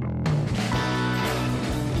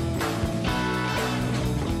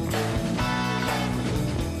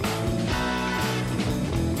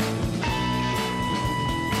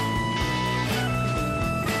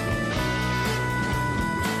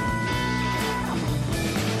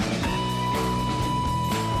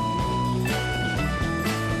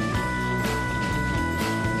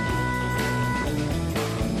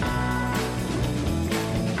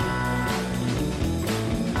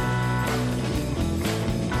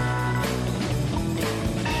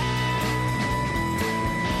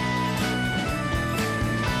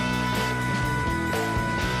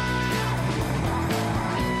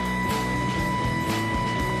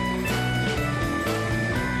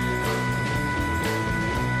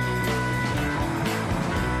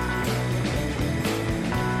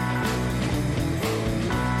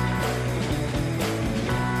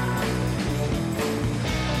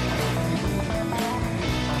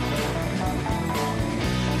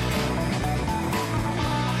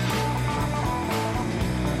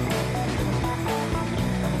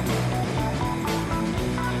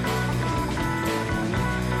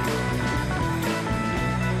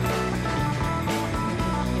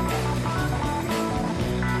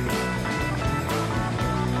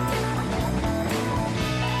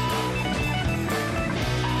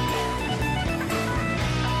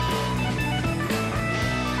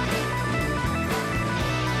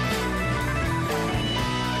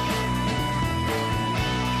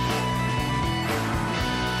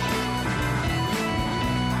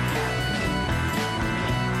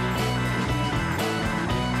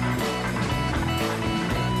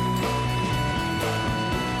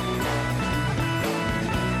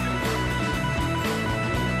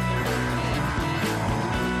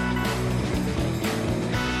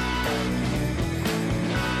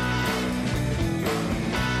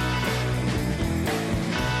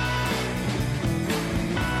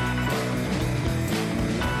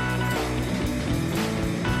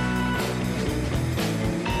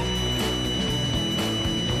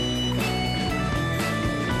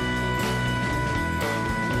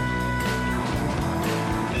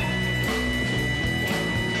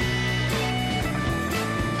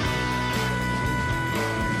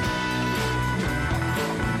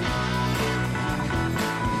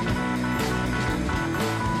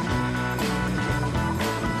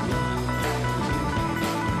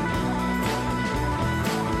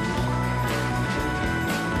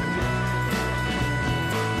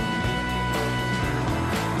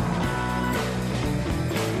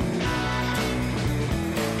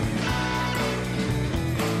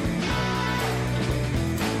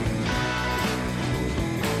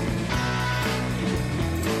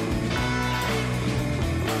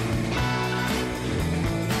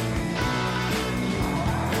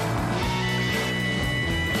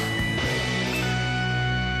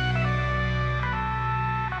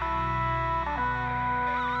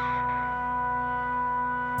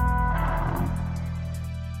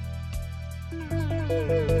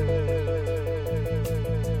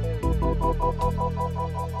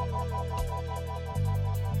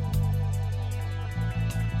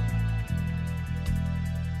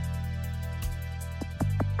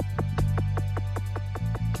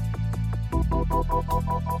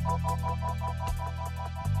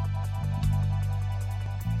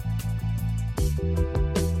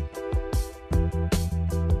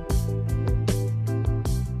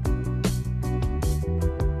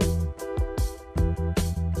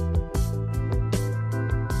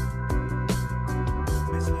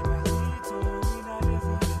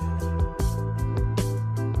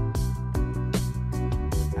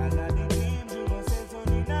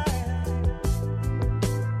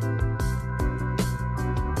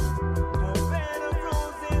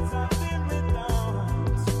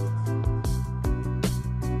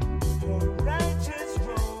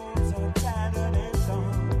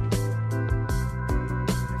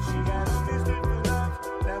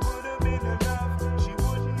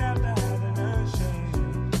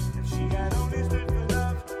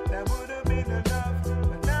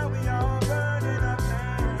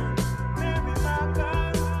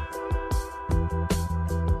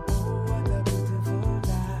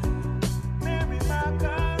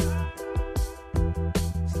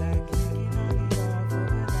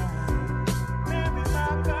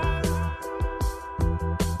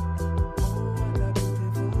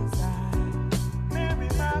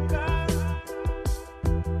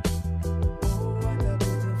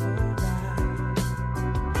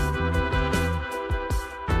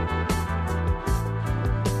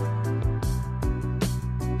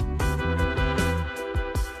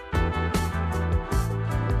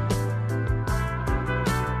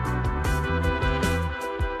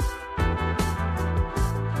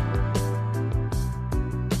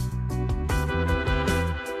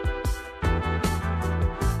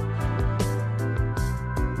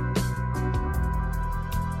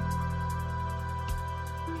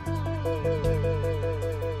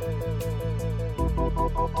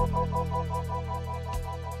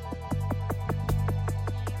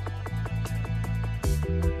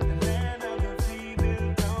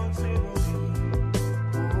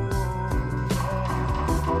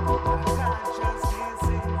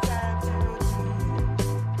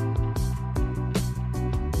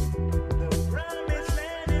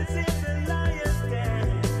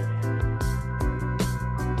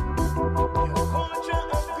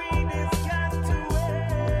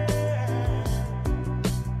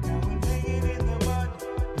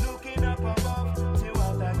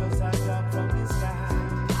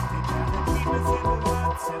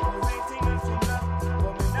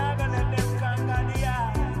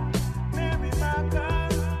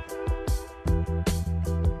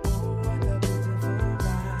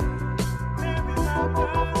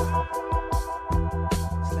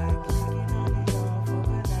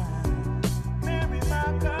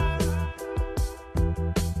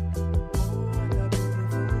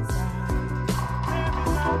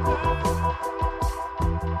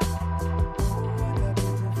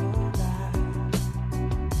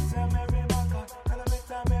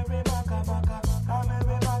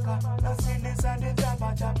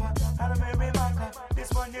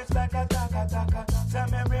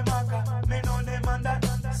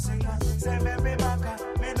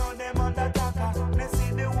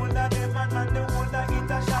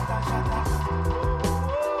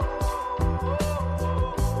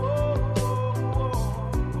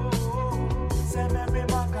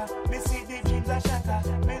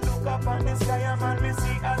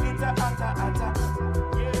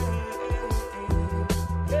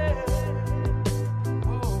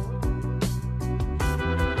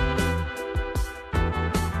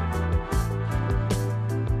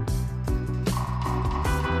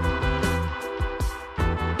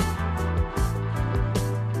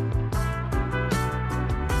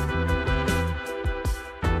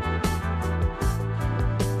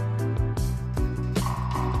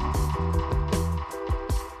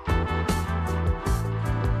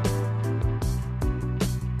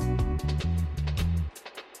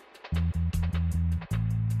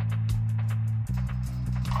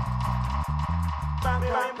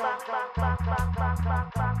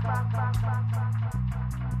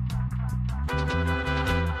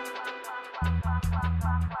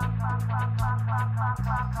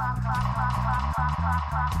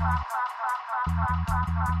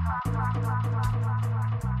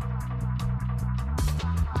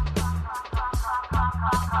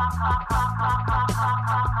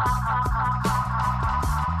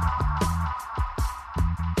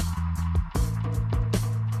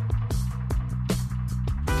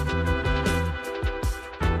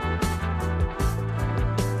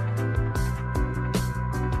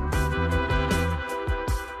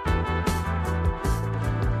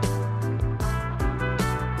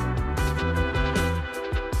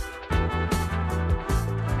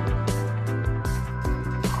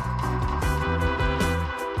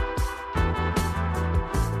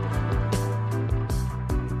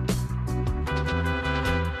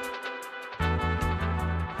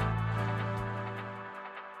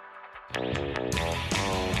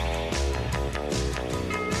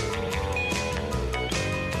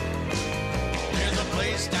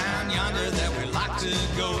 to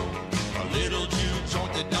go. A little juke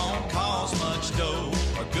joint that don't cost much dough.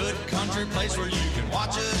 A good country place where you can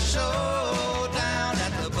watch a show down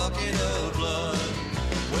at the Bucket of Blood.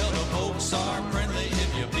 Well, the folks are friendly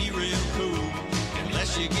if you be real cool.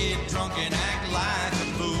 Unless you get drunk and act like a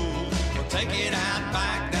fool. Well, take it out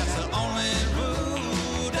back, that's the only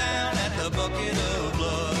rule down at the Bucket of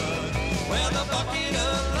Blood. Well, the Bucket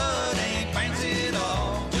of Blood ain't fancy at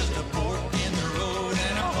all. Just a fork in the road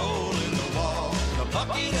and a hole in the wall. The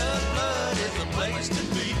Bucket of Blood is the place to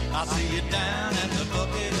be. I'll see you down at the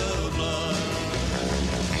Bucket of Blood.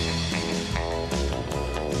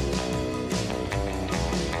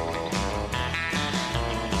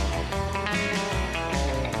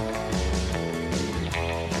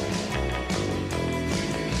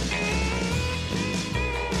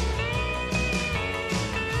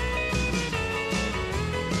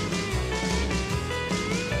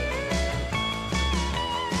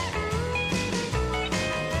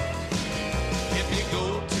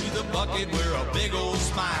 We're a big old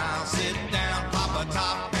smile. Sit down, pop a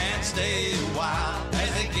top, and stay a while.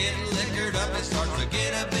 As they get liquored up, it starts to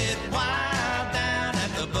get a bit wild down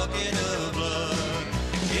at the Bucket of Blood.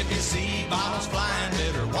 If you see bottles flying,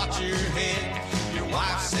 better watch your head. Your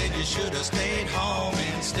wife said you should have stayed home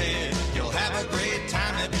instead. You'll have a great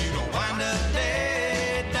time if you don't wind up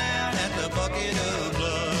dead down at the Bucket of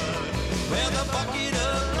Blood. Well, the Bucket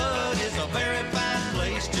of Blood is a very fine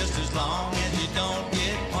place, just as long as you don't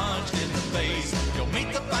get punched in the face. You'll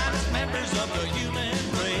meet the finest members of the human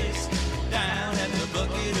race down at the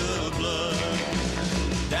Bucket of Blood.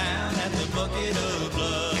 Down at the Bucket of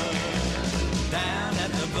Blood. Down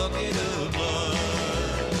at the Bucket of Blood.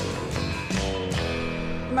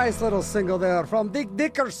 Nice little single there from Dick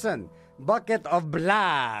Dickerson, Bucket of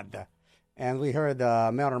Blood. And we heard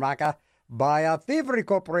Meramaka by Thievery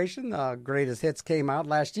Corporation. Greatest Hits came out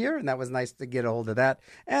last year, and that was nice to get a hold of that.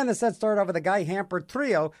 And the set started off with a Guy Hamper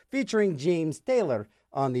Trio featuring James Taylor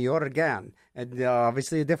on the organ. And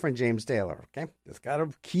obviously a different James Taylor, okay? Just got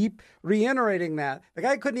to keep reiterating that. The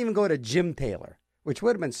guy couldn't even go to Jim Taylor, which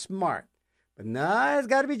would have been smart. But no, it's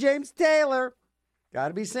got to be James Taylor. Got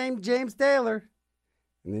to be same James Taylor.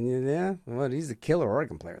 And then, yeah, well, he's a killer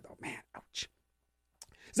organ player, though. Man, ouch.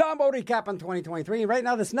 Zombo recap on 2023. Right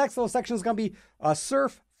now, this next little section is going to be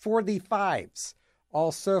Surf 45s.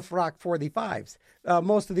 All surf rock 45s.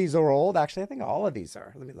 Most of these are old. Actually, I think all of these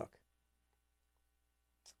are. Let me look.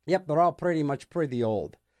 Yep, they're all pretty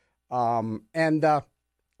old. Well,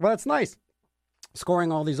 it's nice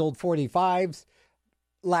scoring all these old 45s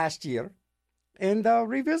last year and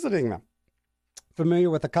revisiting them.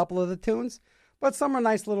 Familiar with a couple of the tunes, but some are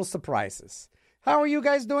nice little surprises. How are you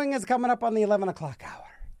guys doing? It's coming up on the 11 o'clock hour.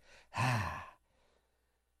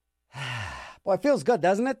 Boy, it feels good,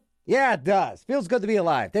 doesn't it? Yeah, it does. Feels good to be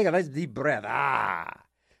alive. Take a nice deep breath.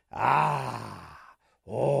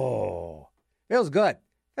 Oh. Feels good.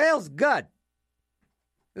 Feels good.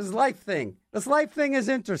 This life thing. This life thing is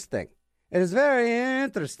interesting. It is very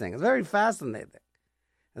interesting. It's very fascinating.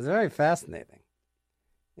 It's very fascinating.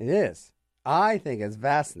 It is. I think it's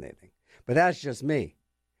fascinating. But that's just me.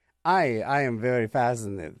 I am very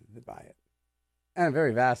fascinated by it. And I'm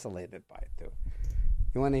very vacillated by it, too.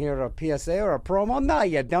 You want to hear a PSA or a promo? No,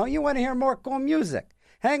 you don't. You want to hear more cool music.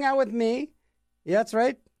 Hang out with me. Yeah, that's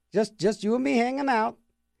right. Just you and me hanging out.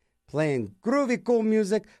 Playing groovy, cool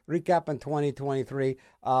music. Recapping 2023.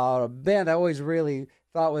 A band I always really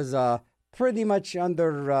thought was pretty much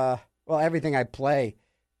under... everything I play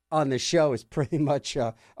on the show is pretty much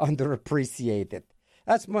underappreciated.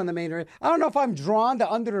 That's one of the main reasons. I don't know if I'm drawn to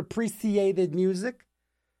underappreciated music.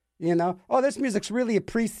 You know, this music's really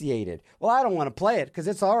appreciated. Well, I don't want to play it because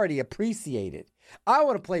it's already appreciated. I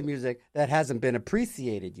want to play music that hasn't been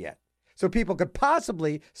appreciated yet. So people could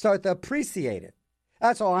possibly start to appreciate it.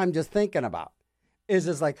 That's all I'm just thinking about. Is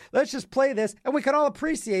just like, let's just play this and we can all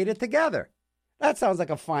appreciate it together. That sounds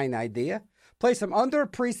like a fine idea. Play some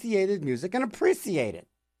underappreciated music and appreciate it.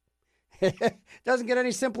 Doesn't get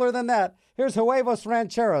any simpler than that. Here's Huevos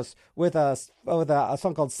Rancheros with a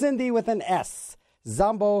song called Cindy with an S.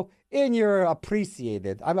 Zombo in your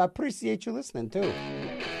appreciated. I appreciate you listening too.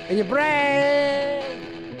 In your brain.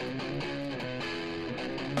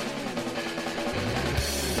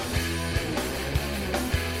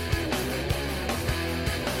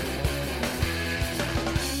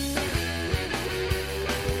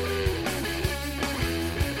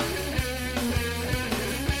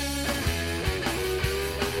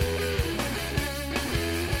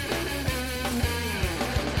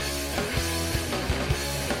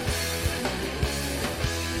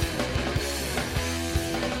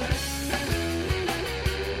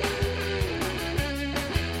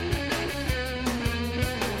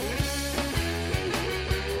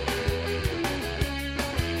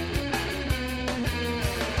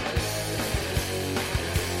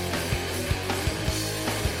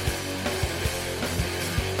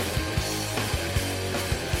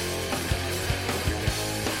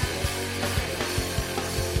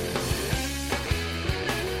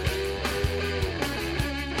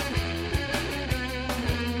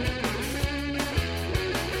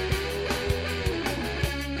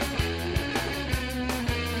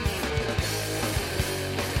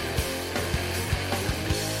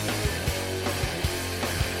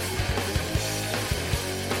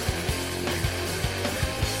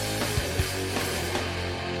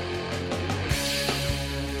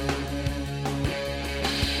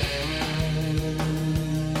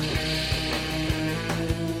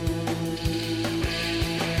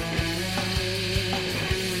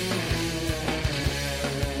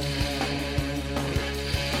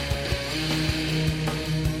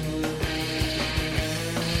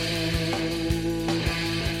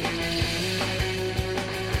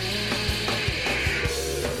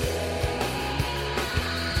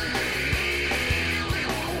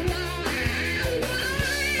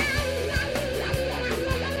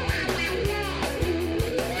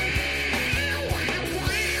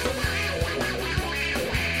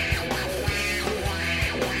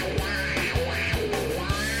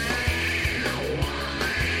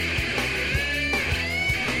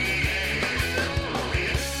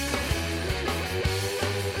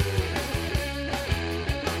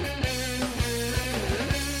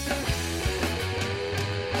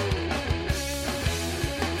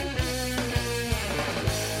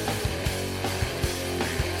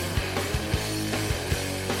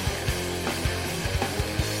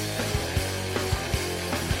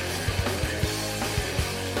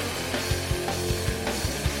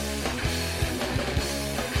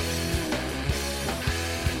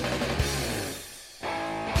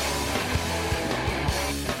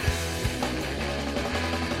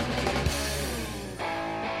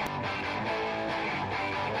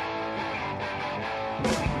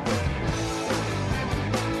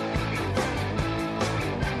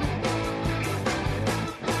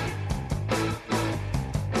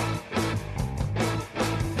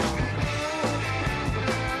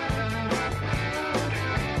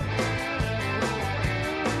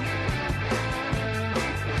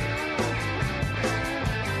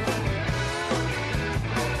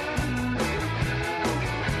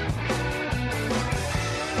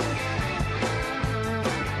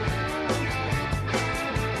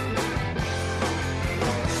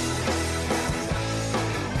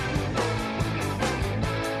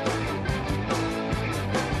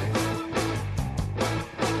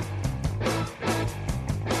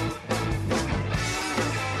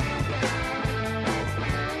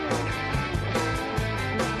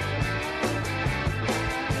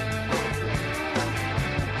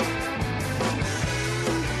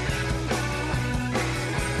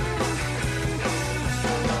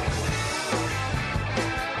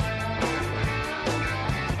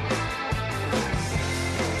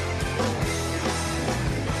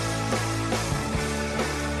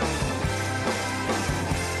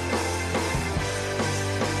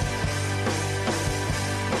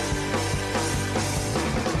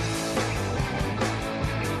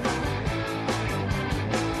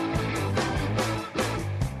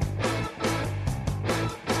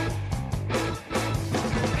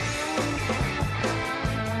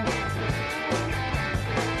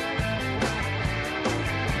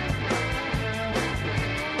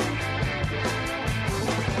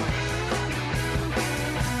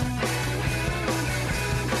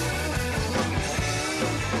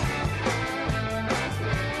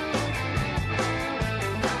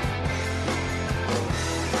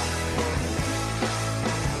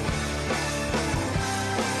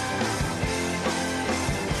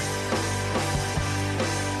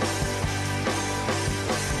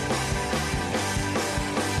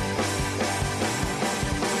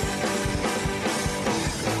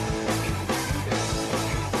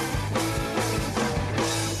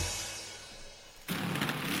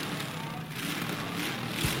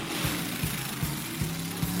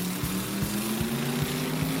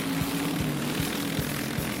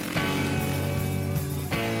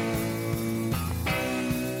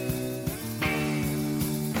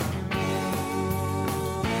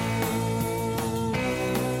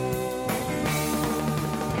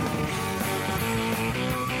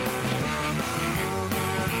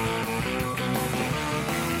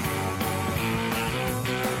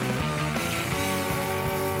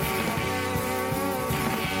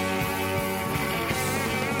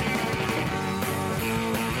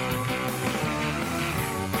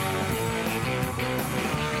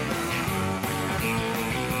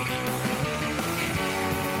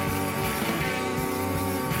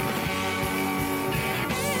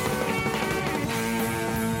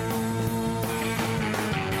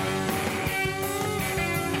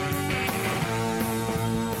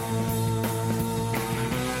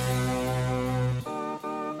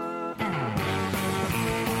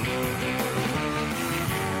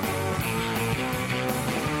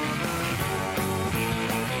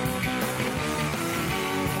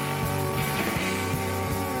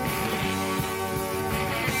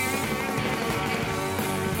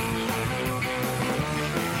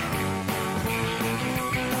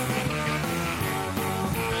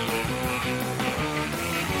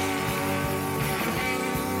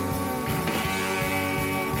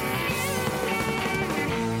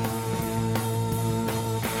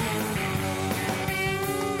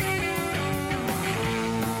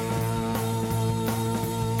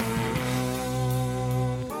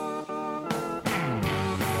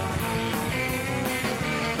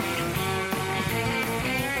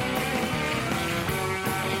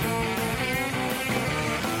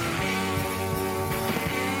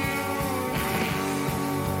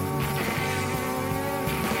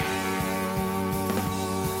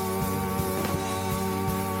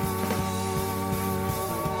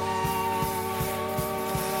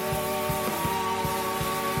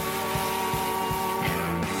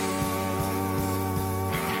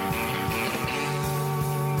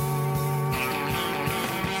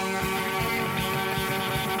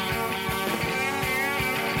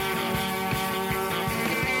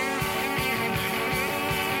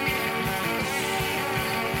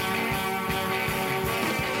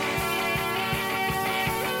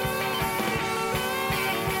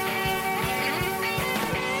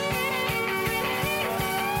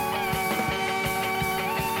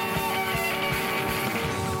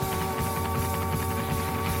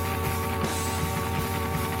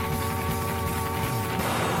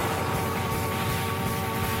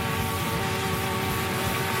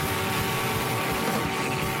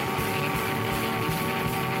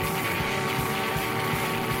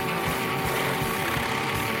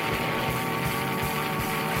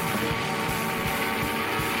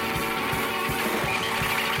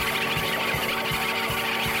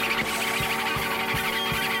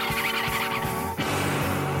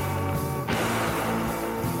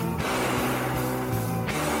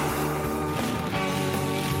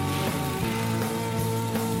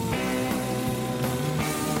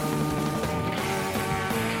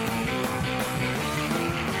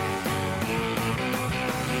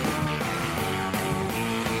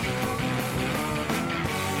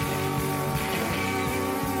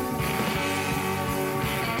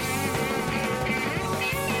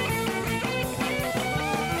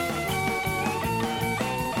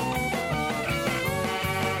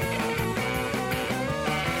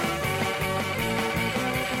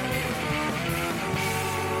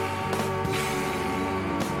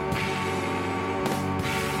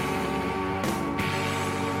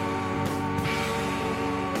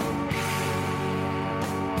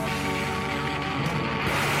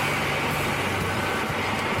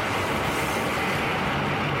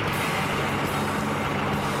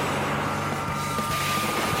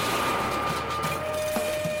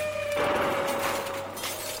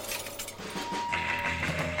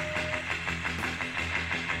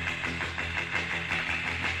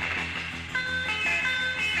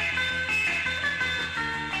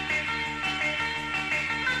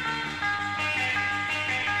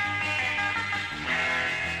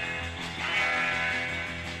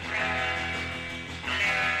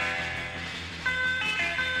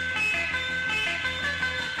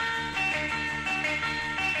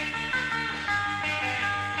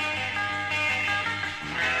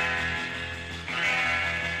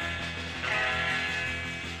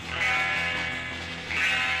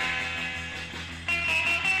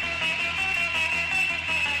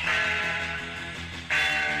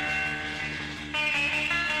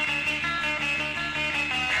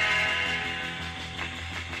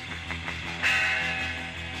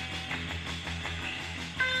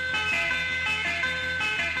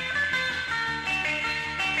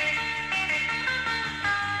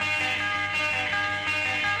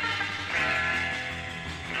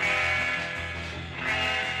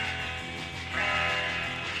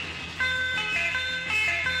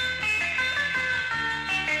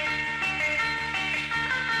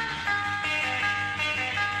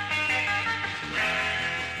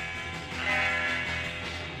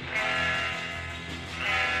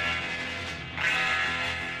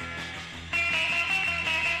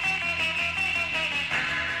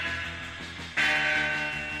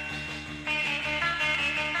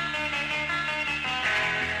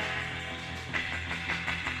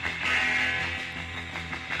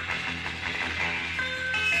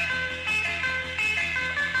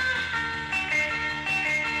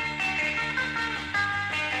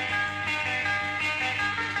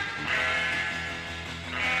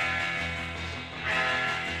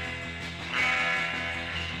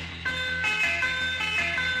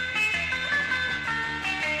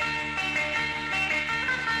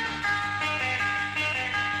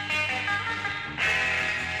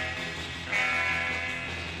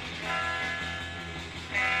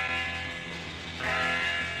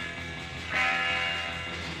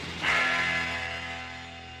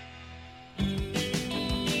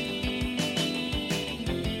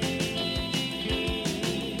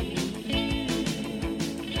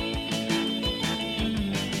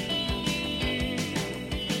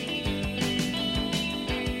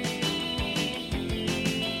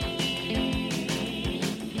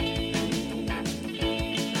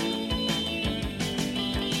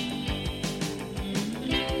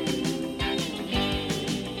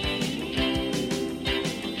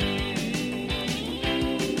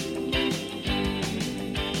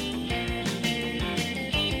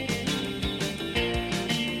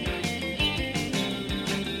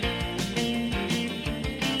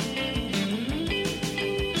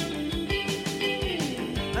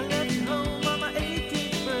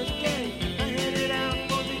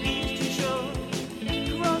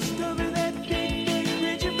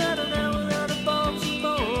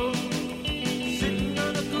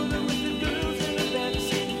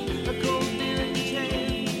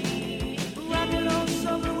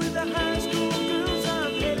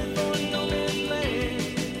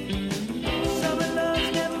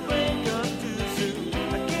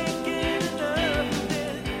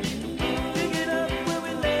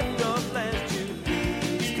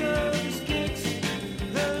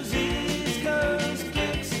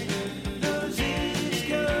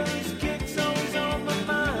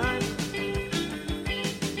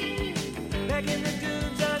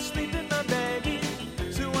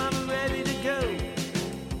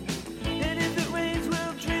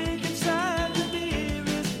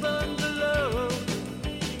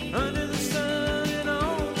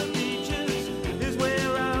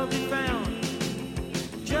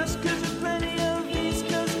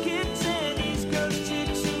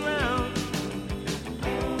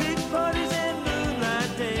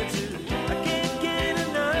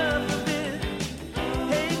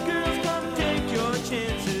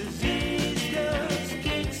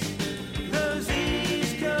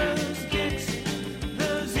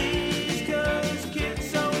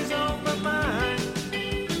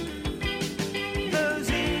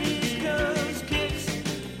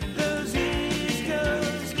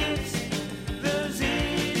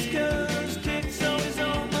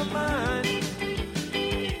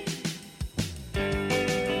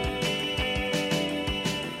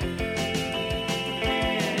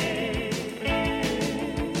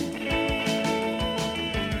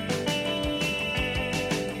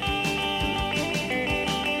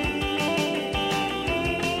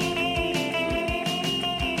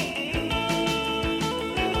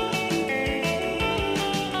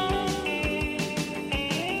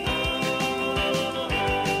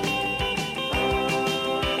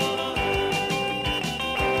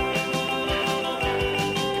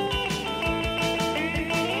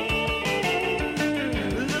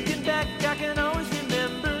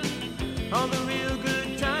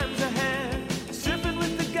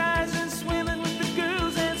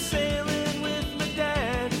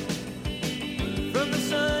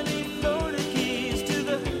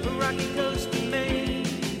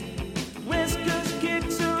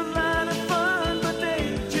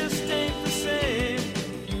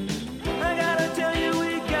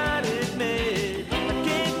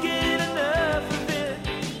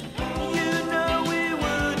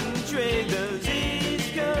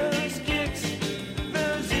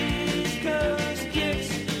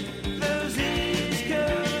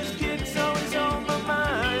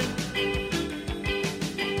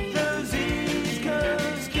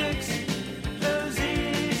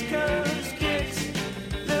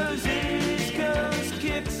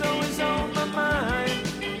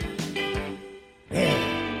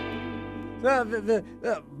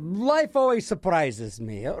 life always surprises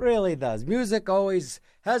me. It really does. Music always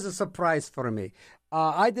has a surprise for me.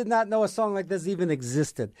 I did not know a song like this even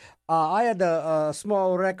existed. I had a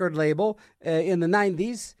small record label in the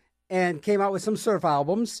 90s and came out with some surf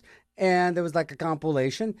albums, and there was like a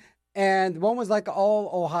compilation. And one was like all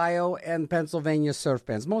Ohio and Pennsylvania surf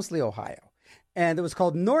bands, mostly Ohio. And it was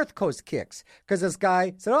called North Coast Kicks, because this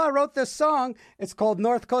guy said, I wrote this song. It's called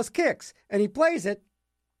North Coast Kicks. And he plays it.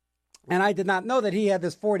 And I did not know that he had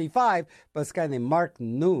this 45, but this guy named Mark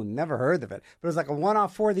Noon, never heard of it. But it was like a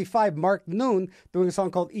one-off 45, Mark Noon, doing a song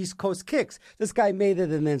called East Coast Kicks. This guy made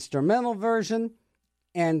it an instrumental version.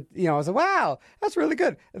 And, I was like, wow, that's really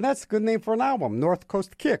good. And that's a good name for an album, North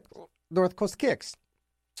Coast Kicks.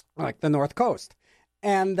 Like the North Coast.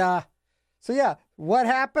 And so, yeah, what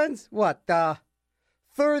happens?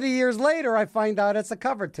 30 years later, I find out it's a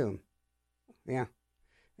cover tune. Yeah.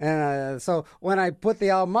 And so when I put the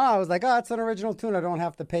album on, I was like, it's an original tune. I don't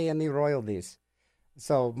have to pay any royalties.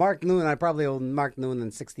 So Mark Noon, I probably owe Mark Noon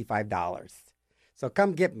 $65. So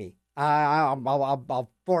come get me. I'll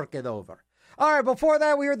fork it over. All right, before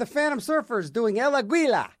that, we heard the Phantom Surfers doing El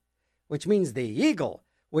Aguila, which means the eagle,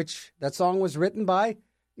 which that song was written by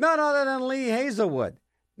none other than Lee Hazelwood.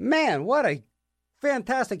 Man, what a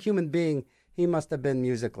fantastic human being he must have been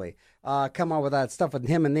musically. Come on with that stuff with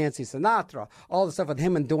him and Nancy Sinatra, all the stuff with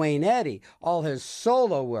him and Duane Eddy, all his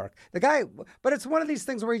solo work. The guy, but it's one of these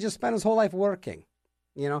things where he just spent his whole life working.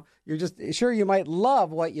 You're just sure you might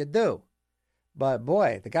love what you do. But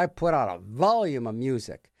boy, the guy put out a volume of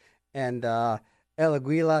music. And El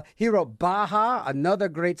Aguila, he wrote Baja, another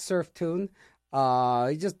great surf tune. He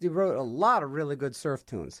wrote a lot of really good surf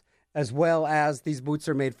tunes, as well as These Boots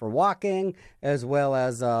Are Made for Walking, as well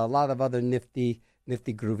as a lot of other nifty,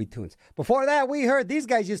 groovy tunes. Before that, we heard these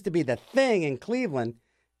guys used to be the thing in Cleveland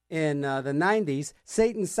in the 90s,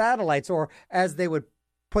 Satan's Satellites, or as they would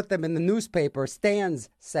put them in the newspaper, Stan's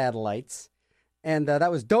Satellites. And that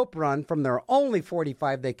was Dope Run from their only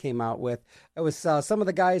 45 they came out with. It was some of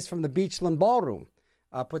the guys from the Beachland Ballroom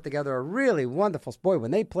put together a really wonderful... Boy,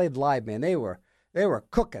 when they played live, man, they were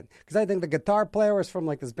cooking. Because I think the guitar player was from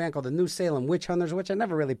like this band called the New Salem Witch Hunters, which I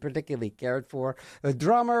never really particularly cared for. The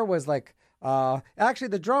drummer was like...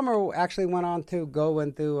 the drummer actually went on to go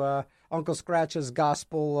into Uncle Scratch's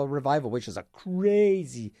Gospel Revival, which is a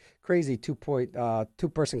crazy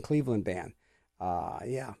two-person Cleveland band.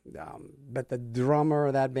 But the drummer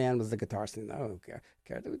of that band was the guitarist. I don't care.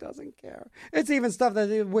 Who doesn't care? It's even stuff that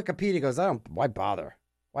Wikipedia goes, why bother?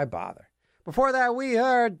 Before that, we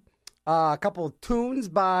heard a couple of tunes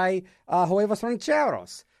by Huevos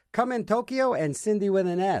Rancheros, Come in Tokyo, and Cindy with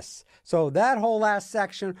an S. So that whole last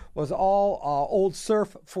section was all old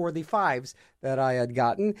surf 45s that I had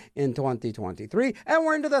gotten in 2023. And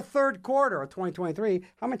we're into the third quarter of 2023.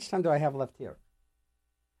 How much time do I have left here?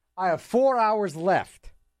 I have 4 hours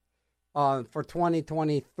left for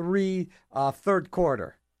 2023 third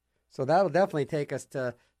quarter. So that'll definitely take us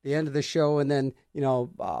to the end of the show, and then,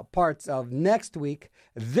 parts of next week.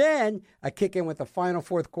 Then I kick in with the final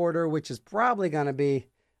fourth quarter, which is probably going to be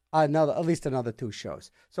at least another 2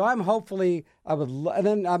 shows. So I'm hopefully, and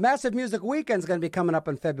then Massive Music Weekend is going to be coming up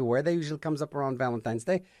in February. They usually comes up around Valentine's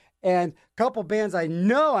Day. And a couple bands I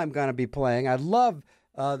know I'm going to be playing. I love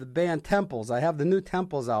the band Temples. I have the new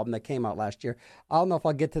Temples album that came out last year. I don't know if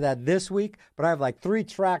I'll get to that this week, but I have like 3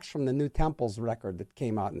 tracks from the new Temples record that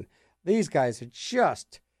came out. And these guys are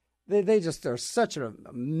just, they just are such an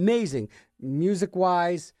amazing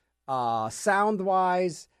music-wise,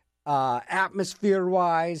 sound-wise,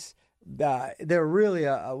 atmosphere-wise. They're really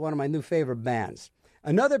one of my new favorite bands.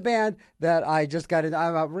 Another band that I just got in,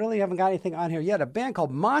 I really haven't got anything on here yet, a band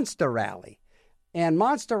called Monster Rally. And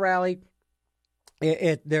Monster Rally...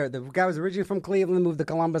 the guy was originally from Cleveland, moved to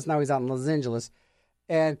Columbus, now he's out in Los Angeles.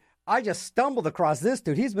 And I just stumbled across this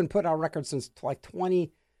dude. He's been putting out records since like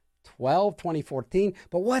 2012, 2014.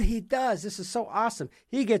 But what he does, this is so awesome.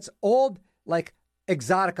 He gets old, like,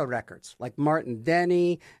 exotica records, like Martin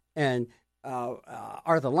Denny and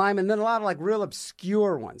Arthur Lyman, and then a lot of like real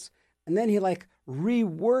obscure ones. And then he like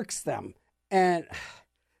reworks them. And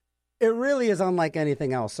it really is unlike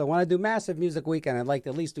anything else. So when I do Massive Music Weekend, I'd like to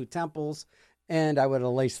at least do Temples, and I would at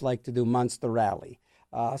least like to do Monster Rally.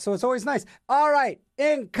 So it's always nice. All right,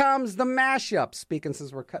 in comes the mashup. Speaking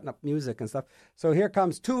since we're cutting up music and stuff. So here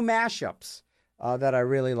comes 2 mashups that I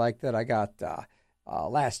really like that I got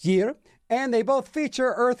last year. And they both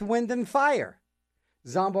feature Earth, Wind, and Fire.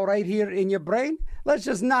 Zombo right here in your brain. Let's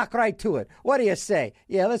just knock right to it. What do you say?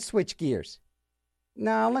 Yeah, let's switch gears.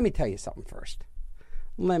 Now, let me tell you something first.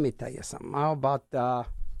 How about...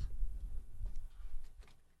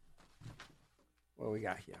 what we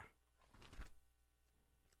got here?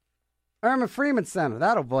 Irma Freeman Center.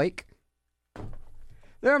 That'll boik.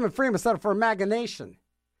 The Irma Freeman Center for Imagination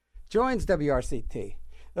joins WRCT.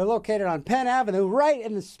 They're located on Penn Avenue, right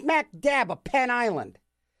in the smack dab of Penn Island,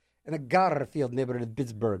 in the Garfield neighborhood of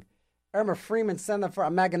Pittsburgh. Irma Freeman Center for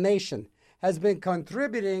Imagination has been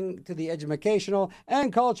contributing to the educational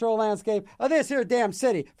and cultural landscape of this here damn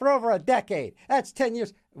city for over a decade. That's 10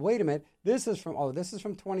 years. Wait a minute. This is from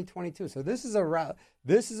 2022. So this is a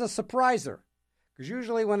surpriser. Because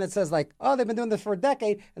usually when it says like, oh, they've been doing this for a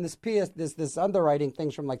decade, and this underwriting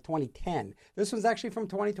thing's from like 2010. This one's actually from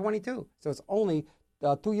 2022. So it's only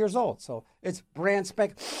 2 years old. So it's brand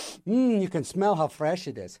spec. You can smell how fresh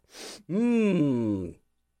it is. And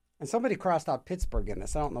somebody crossed out Pittsburgh in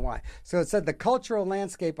this. I don't know why. So it said the cultural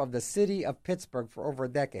landscape of the city of Pittsburgh for over a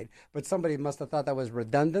decade. But somebody must have thought that was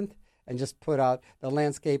redundant and just put out the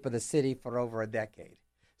landscape of the city for over a decade.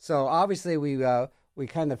 So obviously we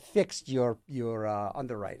kind of fixed your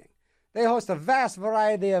underwriting. They host a vast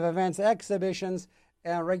variety of events, exhibitions,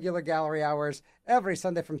 and regular gallery hours every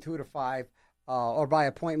Sunday from 2 to 5 or by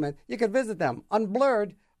appointment. You can visit them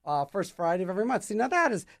unblurred first Friday of every month. See, now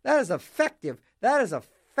that is effective. That is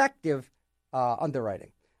effective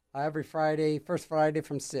underwriting. Every Friday, first Friday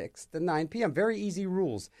from 6 to 9 p.m. Very easy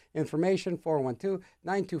rules. Information,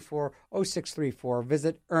 412-924-0634.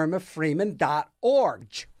 Visit irmafreeman.org.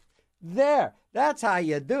 There. That's how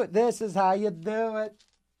you do it. This is how you do it.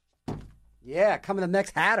 Yeah, coming to the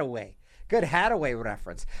next Hathaway. Good Hathaway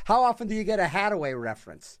reference. How often do you get a Hathaway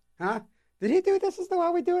reference? Huh? Did he do This Is the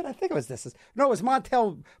How We Do It? I think it was No, it was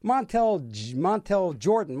Montel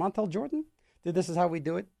Jordan. Montel Jordan? Did This Is How We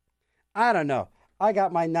Do It? I don't know. I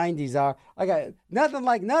got my 90s. I got nothing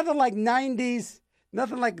like 90s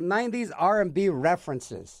R&B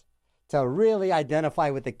references to really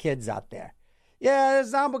identify with the kids out there. Yeah, the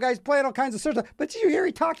Zombo guy's playing all kinds of stuff. But did you hear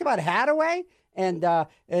he talked about Hathaway and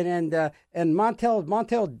Montel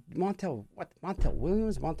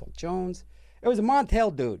Williams, Montel Jones? It was a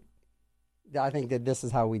Montel dude. I think that This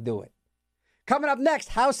Is How We Do It. Coming up next,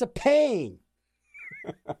 House of Pain.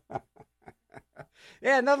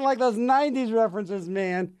 Yeah, nothing like those 90s references,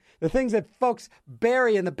 man. The things that folks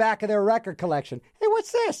bury in the back of their record collection. Hey,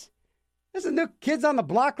 what's this? This is a new Kids on the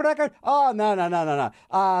Block record? Oh, no. That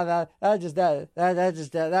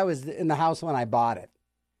was in the house when I bought it.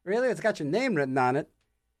 Really? It's got your name written on it.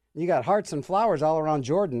 You got hearts and flowers all around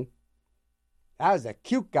Jordan. That was a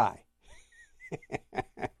cute guy.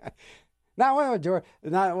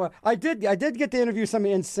 I did get to interview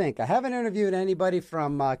somebody in sync. I haven't interviewed anybody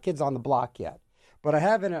from Kids on the Block yet. But I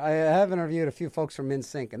have interviewed a few folks from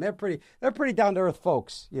NSYNC, and they're pretty down to earth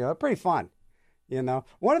folks. You know, they're pretty fun. You know,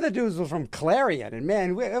 one of the dudes was from Clarion, and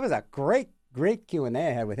man, it was a great Q&A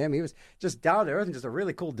I had with him. He was just down to earth and just a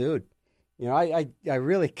really cool dude. You know, I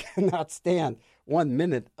really cannot stand 1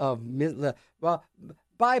 minute of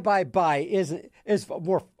bye is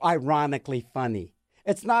more ironically funny.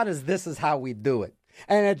 It's not as This Is How We Do It,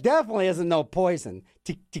 and it definitely isn't No Poison.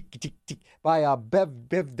 Tick tick tick tick by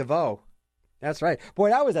Biv DeVoe. That's right. Boy,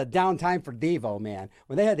 that was a downtime for Devo, man.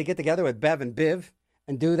 When they had to get together with Bev and Biv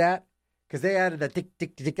and do that, because they added a tick,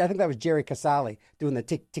 tick, tick, tick. I think that was Jerry Casale doing the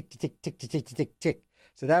tick, tick, tick, tick, tick, tick, tick, tick.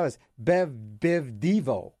 So that was Bev, Biv,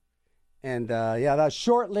 Devo. And, that was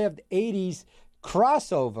short-lived 80s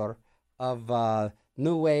crossover of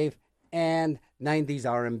New Wave and 90s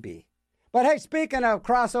R&B. But hey, speaking of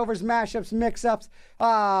crossovers, mashups, mix-ups,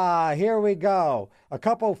 here we go. A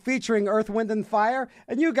couple featuring Earth, Wind, and Fire,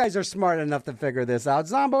 and you guys are smart enough to figure this out.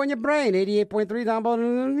 Zombo in Your Brain, 88.3 Zombo.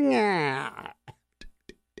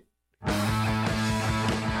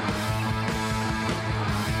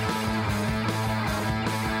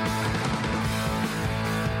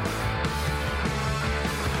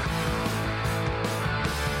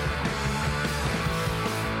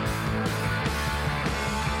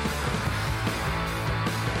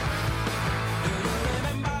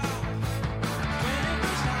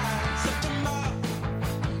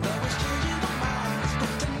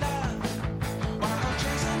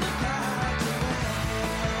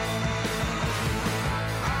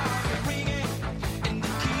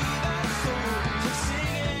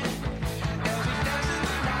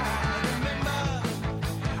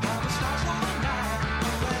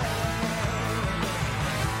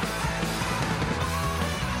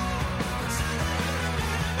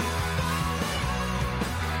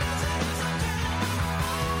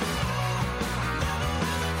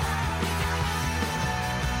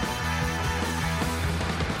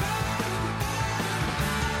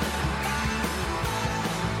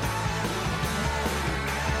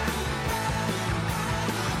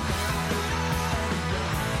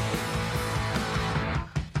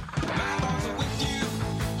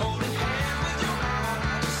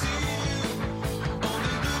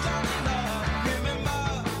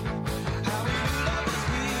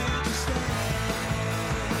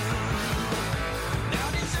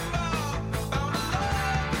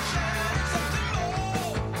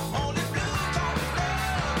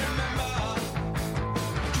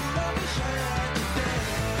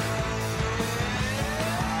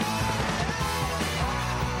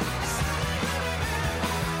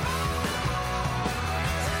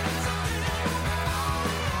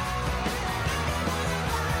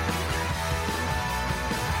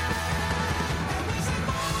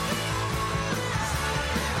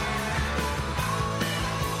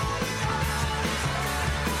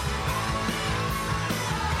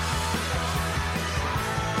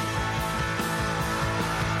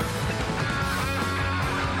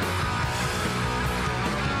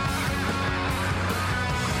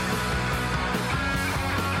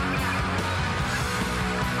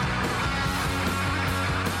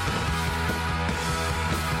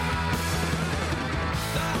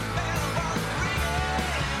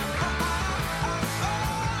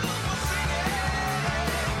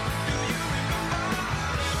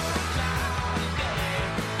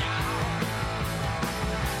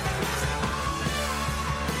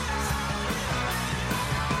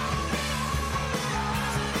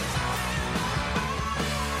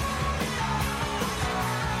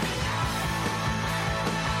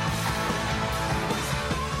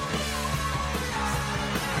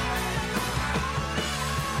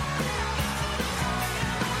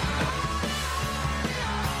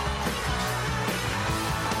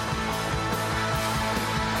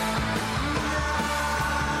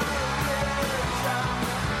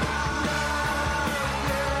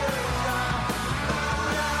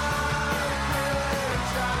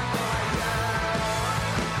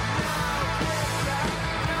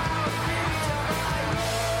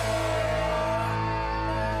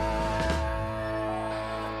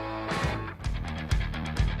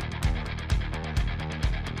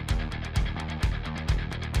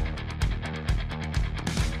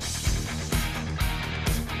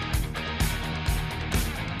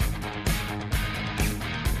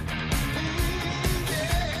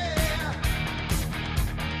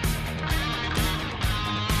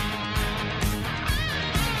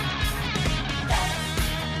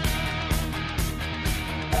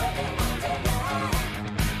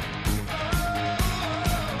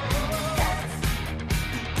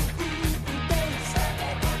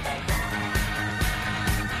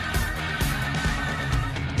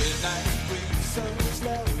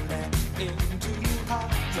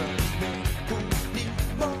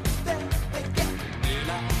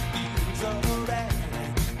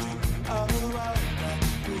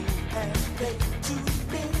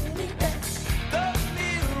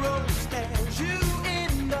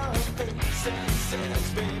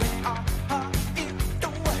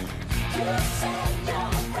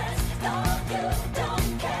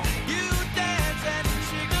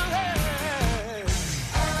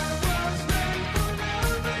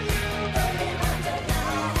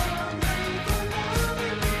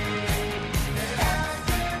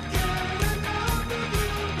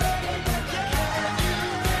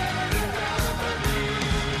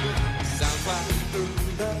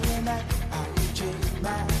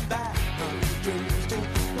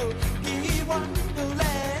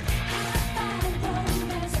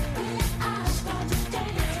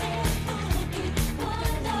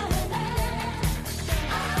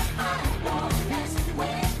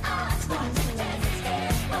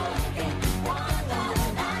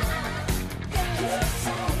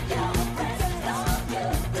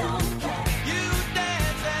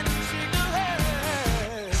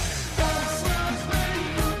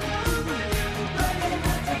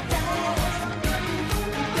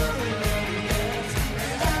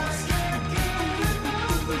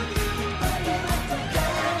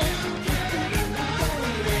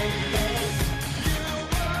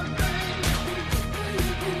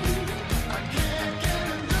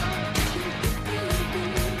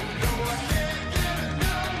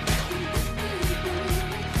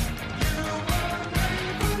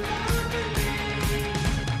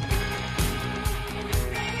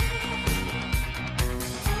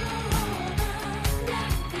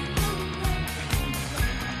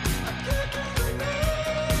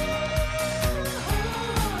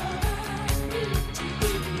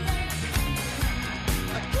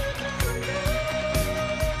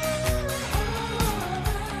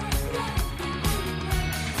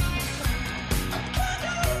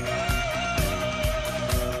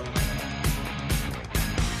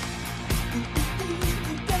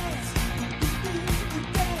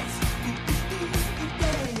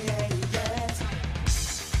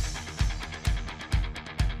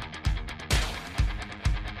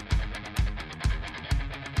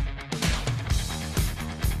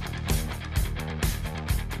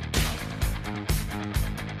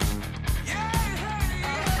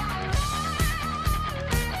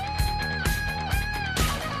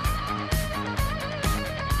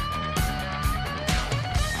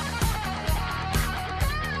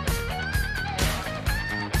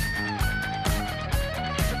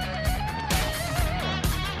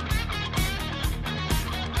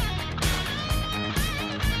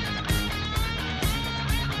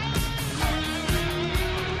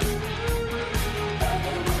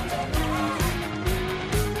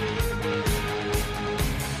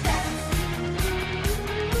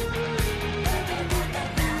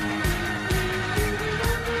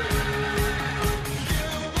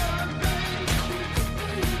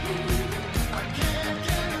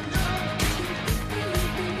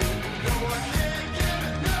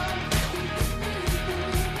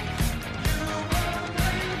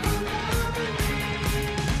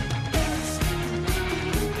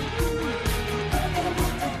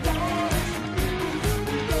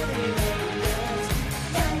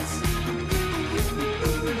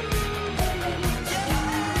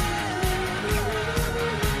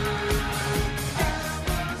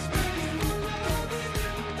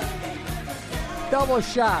 double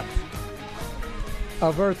shot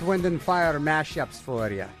of Earth, Wind, and Fire mashups for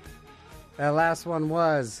you. That last one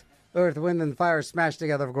was Earth, Wind, and Fire smashed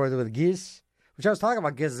together, of course, with Giz, which I was talking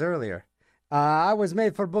about Giz earlier. I Was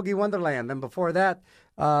Made for Boogie Wonderland. And before that,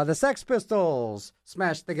 the Sex Pistols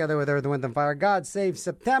smashed together with Earth, Wind, and Fire. God Save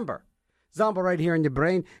September. Zombo right here in your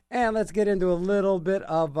brain. And let's get into a little bit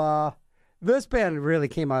of... this band really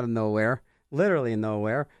came out of nowhere. Literally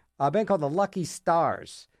nowhere. A band called the Lucky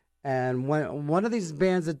Stars. And one of these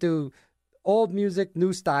bands that do old music,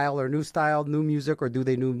 new style, or new style, new music, or do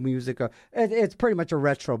they new music? It's pretty much a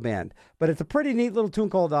retro band. But it's a pretty neat little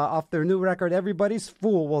tune called, off their new record, Everybody's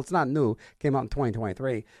Fool. Well, it's not new. Came out in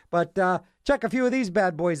 2023. But check a few of these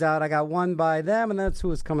bad boys out. I got one by them, and that's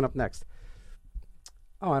who is coming up next.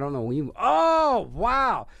 Oh, I don't know. Oh,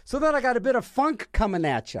 wow. So then I got a bit of funk coming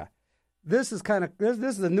at you. This is this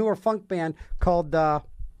is a newer funk band called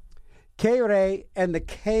K-Ray and the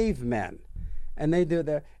Cavemen. And they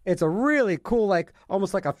do it's a really cool, like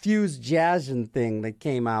almost like a fused jazzing thing that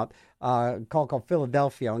came out called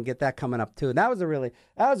Philadelphia, and get that coming up too. That was a really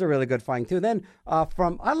good find too. Then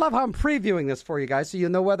I love how I'm previewing this for you guys, so you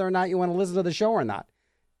know whether or not you want to listen to the show or not.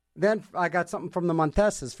 Then I got something from the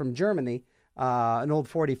Montesses from Germany, an old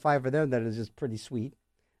 45 of them that is just pretty sweet.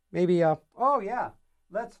 Maybe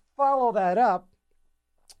let's follow that up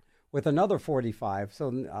with another 45.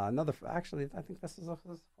 So actually, I think this is a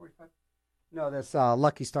 45. No, this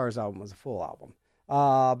Lucky Stars album was a full album.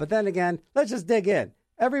 But then again, let's just dig in.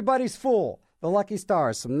 Everybody's Fool, the Lucky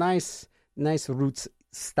Stars, some nice roots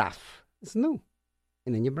stuff. It's new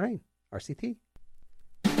and in your brain. RCT.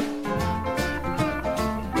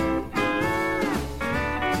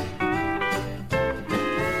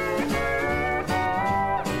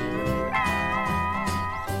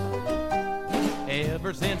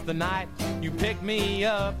 Ever since the night you picked me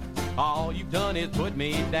up, all you've done is put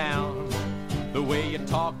me down. The way you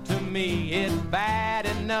talk to me is bad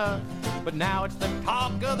enough, but now it's the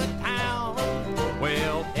talk of the town.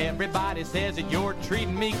 Well, everybody says that you're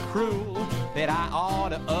treating me cruel, that I ought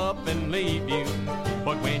to up and leave you.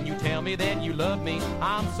 But when you tell me that you love me,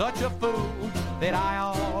 I'm such a fool that I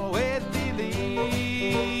always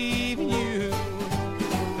believe you.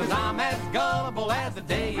 'Cause I'm as gullible as the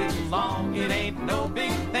day is long. It ain't no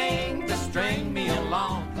big thing to string me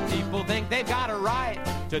along. People think they've got a right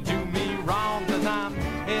to do me wrong, 'cause I'm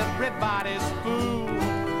everybody's fool.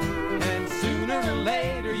 And sooner or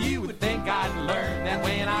later you would think I'd learn that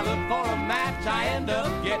when I look for a match I end up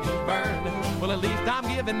getting burned. Well, at least I'm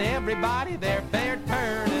giving everybody their fair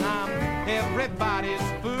turn, and I'm everybody's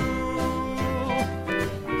fool.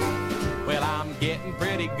 Well, I'm getting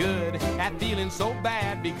pretty good at feeling so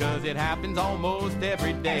bad, because it happens almost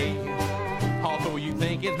every day. Although you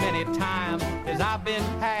think as many times as I've been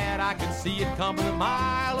had, I could see it coming a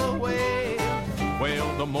mile away.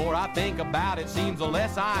 Well, the more I think about it, seems the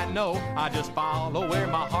less I know. I just follow where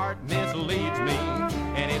my heart misleads me.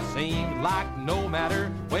 And it seems like no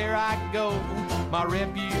matter where I go, my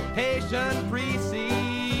reputation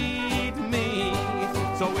precedes me.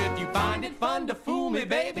 So if you find it fun to fool me,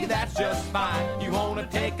 baby, that's just fine. You wanna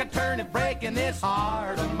take a turn at breaking this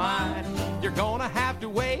heart of mine, you're gonna have to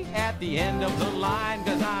wait at the end of the line,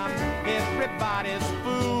 'cause I'm everybody's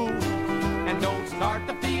fool. And don't start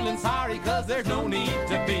to feeling sorry, 'cause there's no need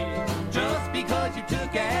to be, just because you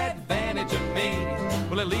took advantage of me.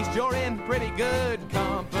 Well, at least you're in pretty good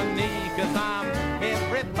company, 'cause I'm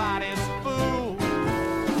everybody's fool.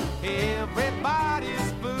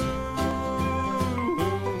 Everybody's fool.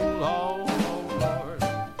 Oh, Lord.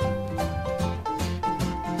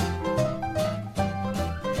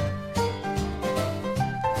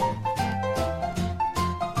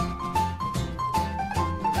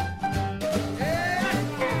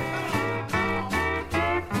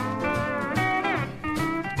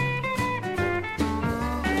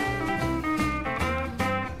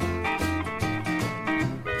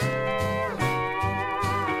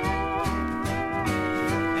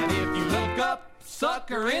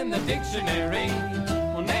 Sucker in the dictionary,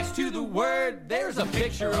 well, next to the word there's a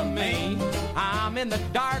picture of me. I'm in the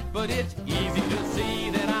dark, but it's easy to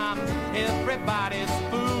see that I'm everybody's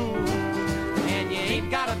fool. And you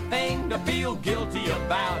ain't got a thing to feel guilty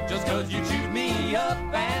about, just 'cause you chewed me up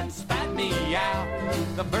and spat me out.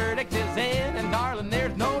 The verdict is in, and darling,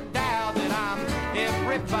 there's no doubt that I'm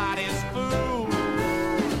everybody's fool.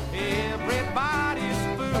 Everybody's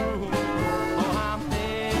fool. Oh, I'm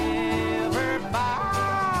everybody's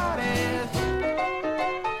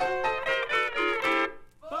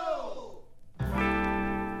fool.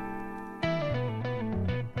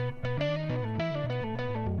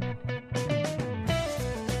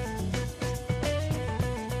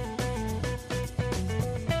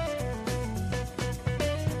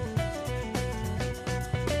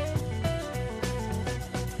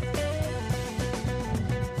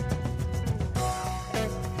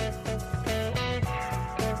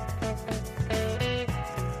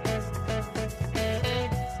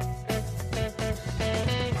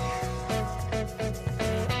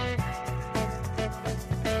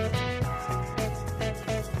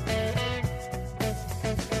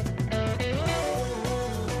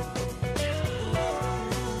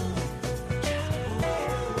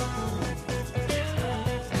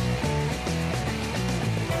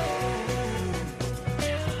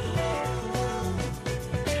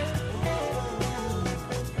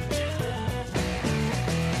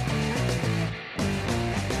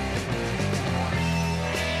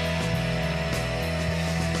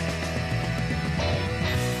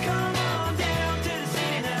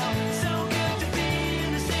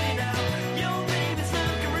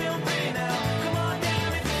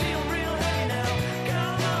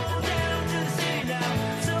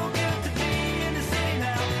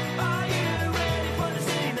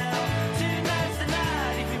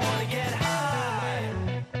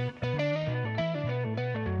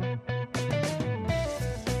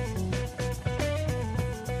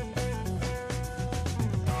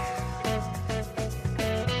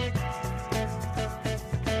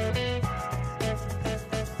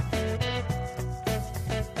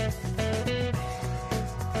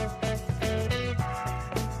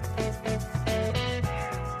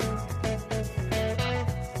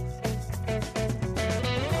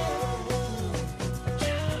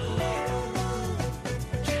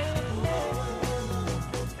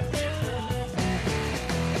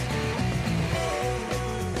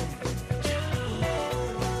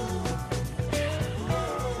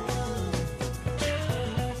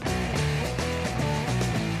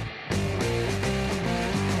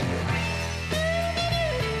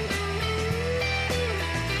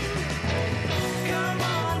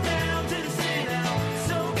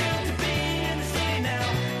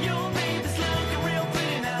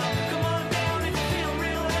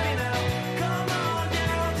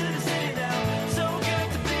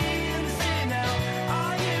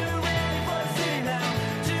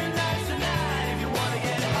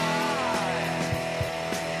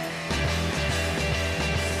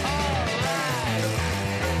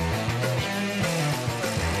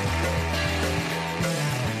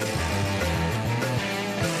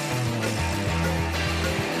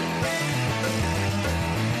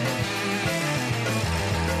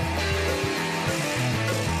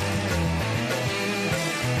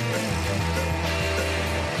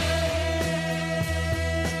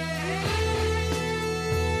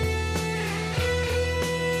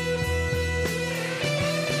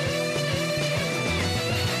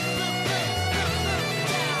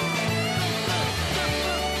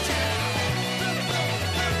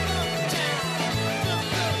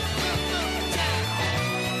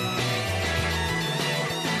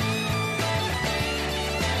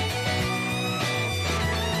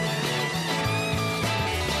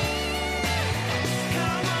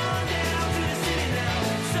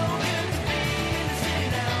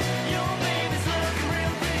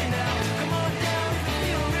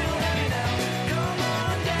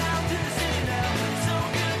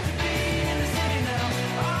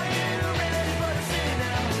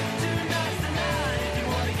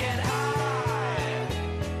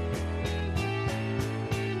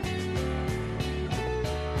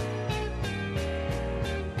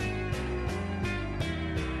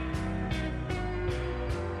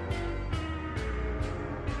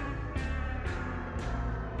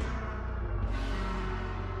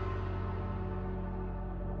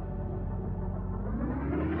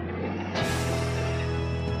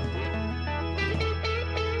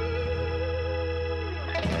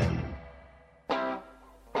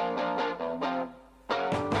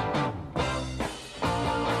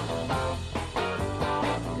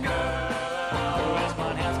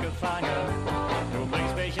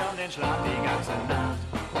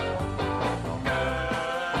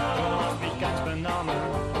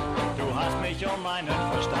 meinen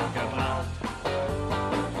Verstand gebracht.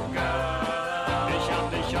 Girl, ich hab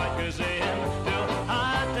dich heute gesehen, du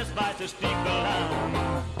hattest weiße Stiefel an.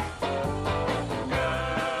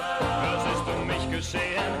 Girl, was ist um mich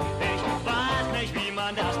geschehen? Ich weiß nicht, wie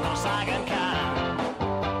man das noch sagen kann.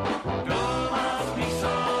 Du machst mich so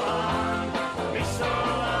an, mich so an.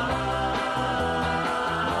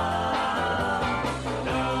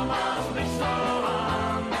 Du machst mich so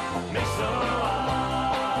an, mich so an.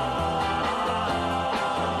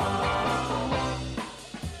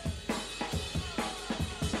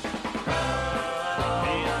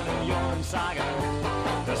 Die anderen Jungen sagen,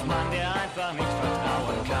 dass man dir einfach nicht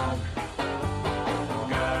vertrauen kann.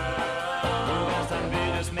 Du wärst ein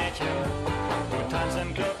wildes Mädchen, du tanzt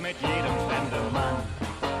im Club mit jedem fremden Mann.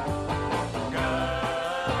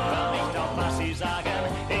 Hör nicht auf, was sie sagen,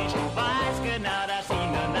 ich weiß genau, dass sie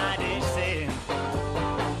nur neidisch sind.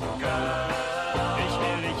 Ich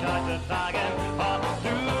will dich heute fragen, ob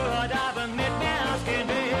du heute Abend mit mir ausgehen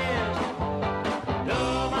willst. Du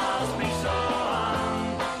machst mich so an,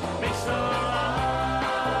 mich so an.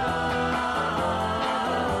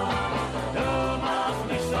 Du machst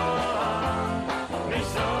mich so an, mich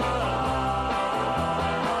so an.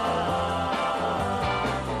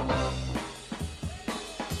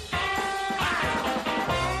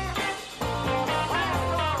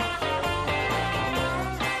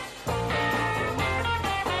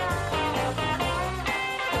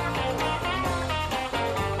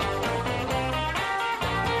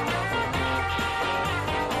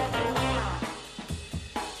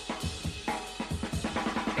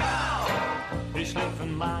 Ich schlüpfe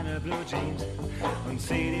in meine Blue Jeans und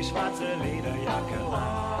zieh die schwarze Lederjacke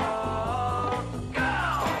an.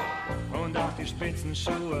 Und auch die spitzen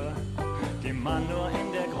Schuhe, die man nur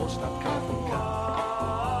in der Großstadt kaufen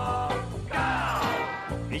kann.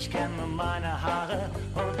 Ich kämme meine Haare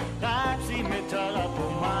und reib sie mit teurer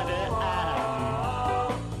Pomade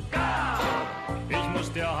an. Ich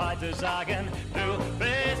muss dir heute sagen, du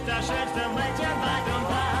bist das schönste Mädchen weit und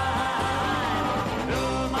breit. Du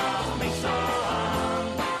machst mich so an,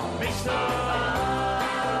 mich so an.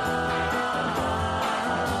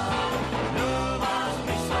 Du machst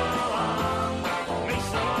mich so an, mich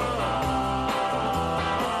so an.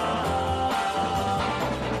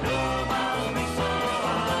 Du machst mich so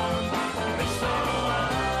an, mich so an.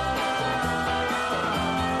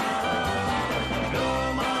 Du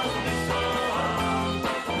machst mich so an,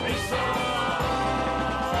 mich so an.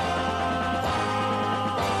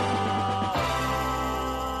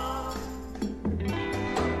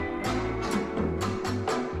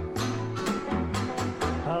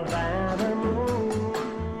 Havana moon.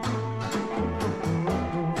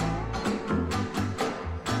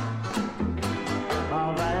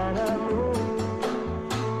 Havana moon.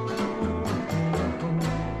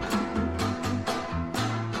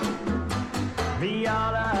 Me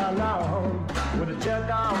all alone with a jug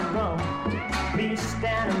of rum. Me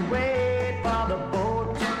stand and wait for the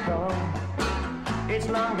boat to come. It's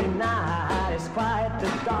long night, it's quite the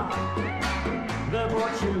dark. The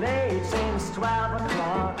boat she laid since 12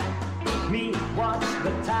 o'clock. Me watch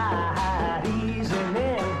the tide easing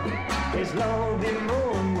in. It's lonely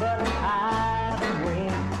moon, but I the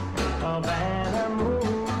wind. Havana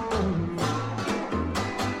moon,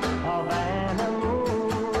 Havana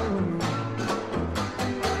moon.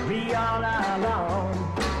 Me all alone,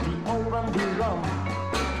 me open the rum.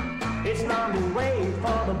 It's long to wait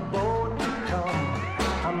for the boat to come.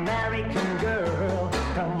 American girl,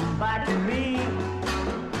 come back to me.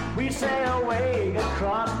 We sail away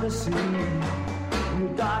across the sea. New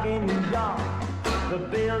dog in New York, the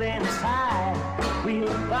building's high. We'll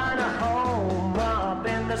find a home up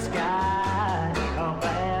in the sky.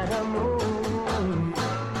 Havana moon,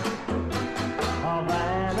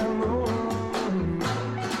 Havana moon.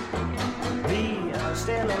 Me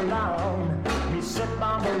still alone, me sip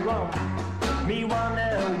on the rum. Me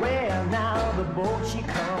wonder where now the boat she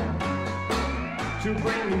come. To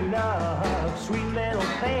bring me love, sweet little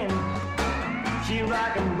thing. She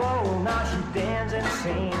rock and roll, now she dance and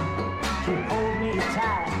sing. She hold me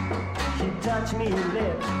tight, she touch me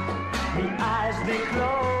lips. Me eyes they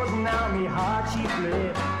close, now me heart she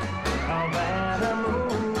flip. Havana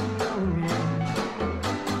moon,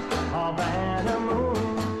 Havana moon.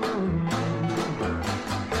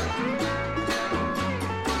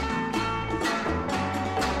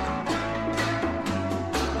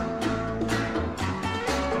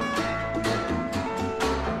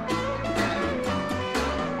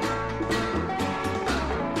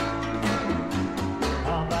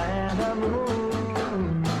 Havana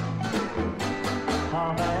moon,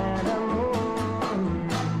 Havana moon.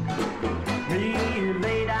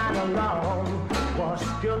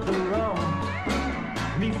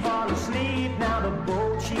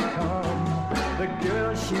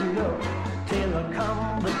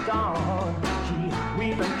 from the dawn. She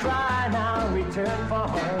weep and cry now, return for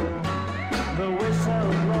home. The whistle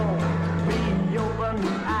blown, we opened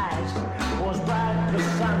the eyes. Was bright the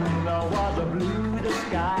sun, was a blue the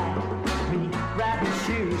sky. Me grab his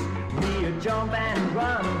shoes, me a jump and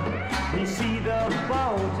run. We see the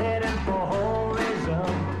boat heading for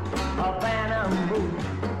horizon. A phantom moon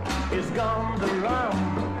is gone to run.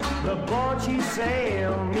 The boat she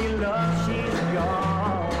sailed, me love she's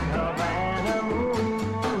gone. A phantom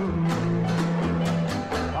moon,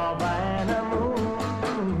 a phantom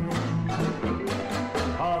moon,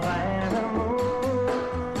 a phantom moon.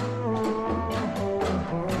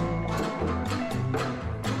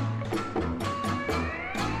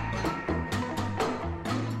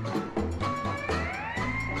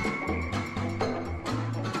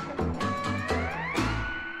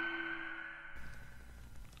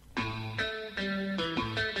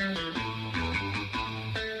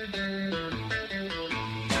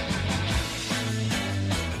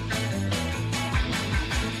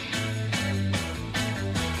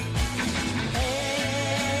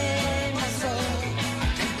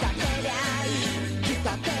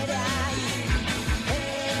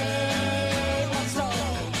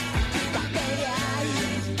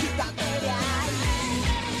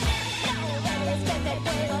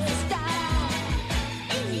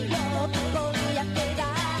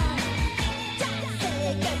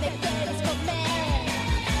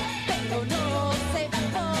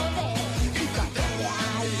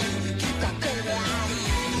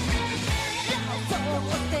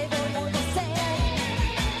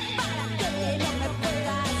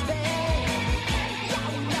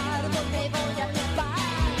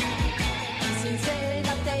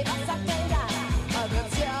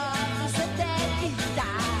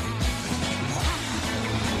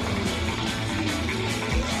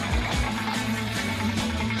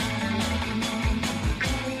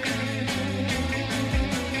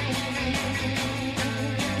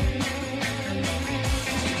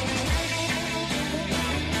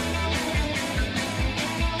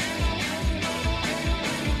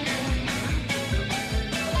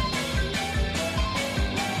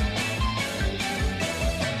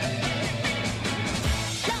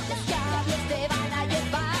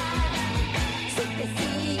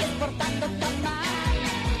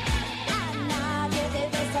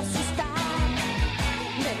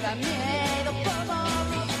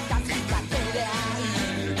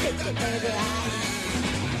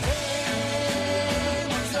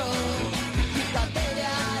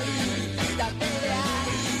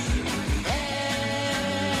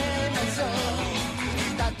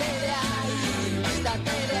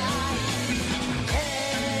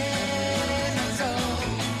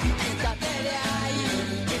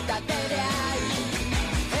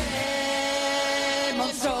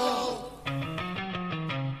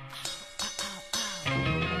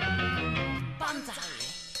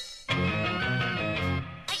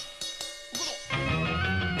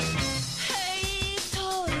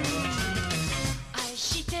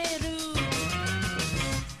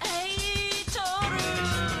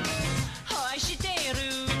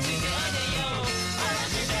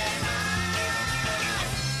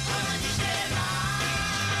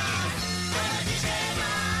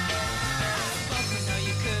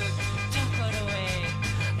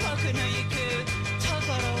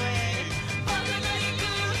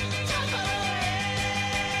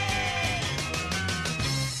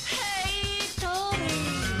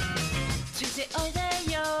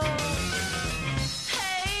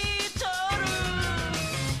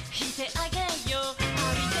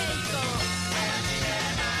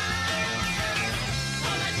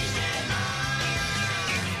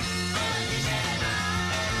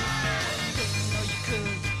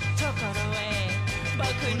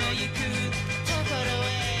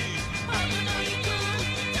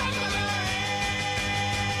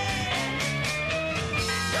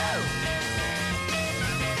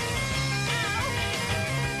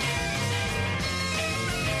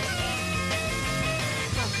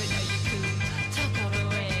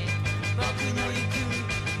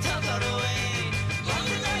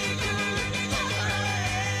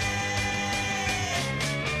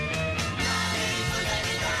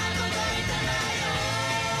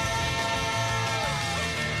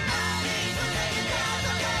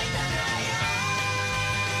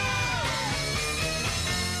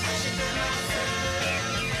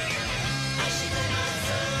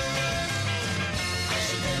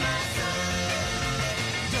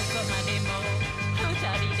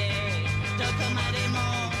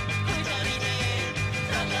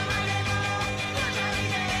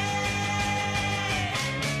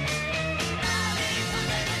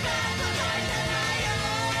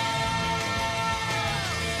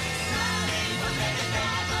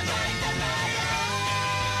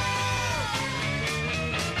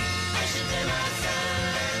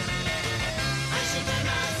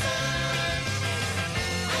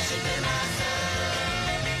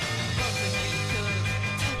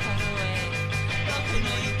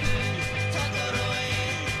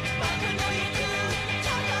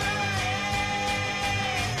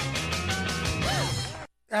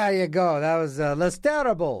 There you go. That was Les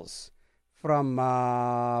Terribles from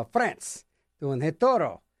France doing Hey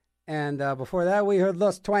Toro. And before that, we heard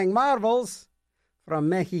Los Twang Marvels from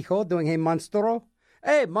Mexico doing Hey Monstro.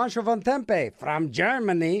 Hey, Mancho von Tempe from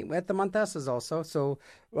Germany. We had the Montesas also. So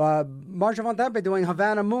Mancho von Tempe doing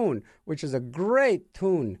Havana Moon, which is a great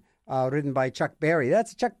tune written by Chuck Berry.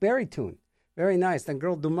 That's a Chuck Berry tune. Very nice. Then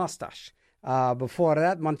Girl Du Mustache. Before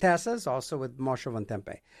that, Montesas, also with Mancho von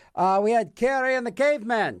Tempe. We had Carrie and the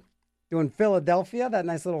Cavemen doing Philadelphia, that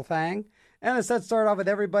nice little thing. And the set started off with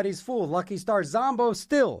Everybody's Fool. Lucky Star Zombo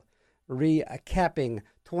still recapping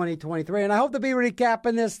 2023. And I hope to be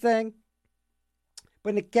recapping this thing,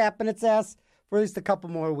 putting a cap in its ass for at least a couple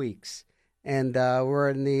more weeks. And we're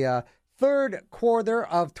in the third quarter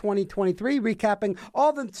of 2023, recapping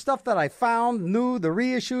all the stuff that I found, new, the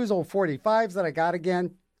reissues, old 45s that I got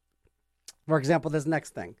again. For example, this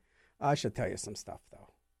next thing. I should tell you some stuff, though.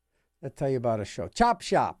 Let's tell you about a show. Chop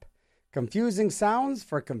Shop. Confusing sounds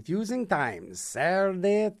for confusing times.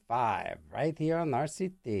 Saturday at 5, right here on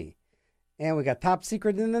RCT. And we got Top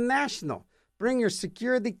Secret International. Bring your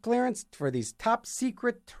security clearance for these top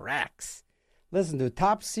secret tracks. Listen to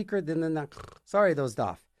Top Secret International. Sorry, those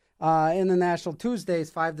off. International Tuesdays,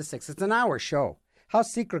 5 to 6. It's an hour show. How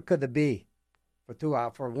secret could it be for 2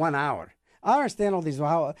 hours, for 1 hour? I understand all these.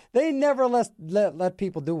 They never let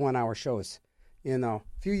people do 1 hour shows. You know,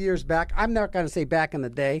 a few years back. I'm not going to say back in the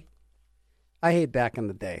day. I hate back in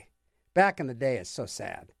the day. Back in the day is so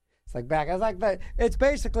sad. It's like back. It's like that. It's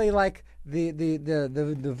basically like the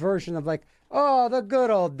version of like, oh, the good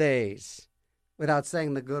old days, without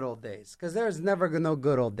saying the good old days, because there's never no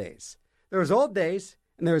good old days. There was old days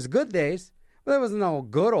and there was good days, but there was no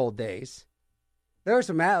good old days. There were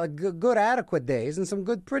some good adequate days and some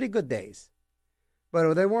pretty good days,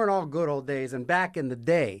 but they weren't all good old days. And back in the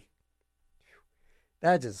day,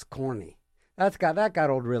 that's just corny. That got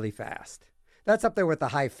old really fast. That's up there with the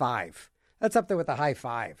high five. That's up there with the high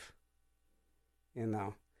five. You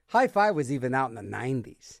know, high five was even out in the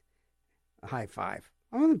 90s. A high five.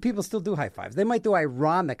 I don't think people still do high fives. They might do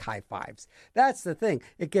ironic high fives. That's the thing.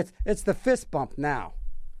 It's the fist bump now.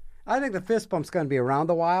 I think the fist bump's going to be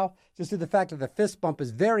around a while, just due to the fact that the fist bump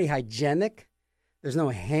is very hygienic. There's no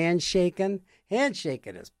handshaking.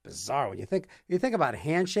 Handshaking is bizarre. When you think about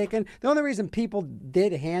handshaking, the only reason people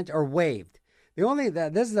did waved.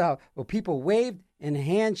 This is how people waved and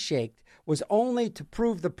handshaked was only to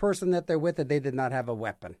prove the person that they're with that they did not have a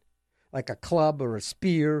weapon, like a club or a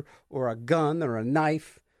spear or a gun or a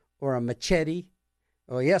knife or a machete.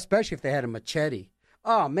 Oh yeah, especially if they had a machete.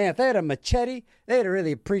 Oh man, if they had a machete, they'd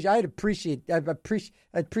really appreciate. I'd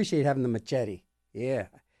appreciate having the machete. Yeah.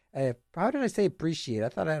 How did I say appreciate? I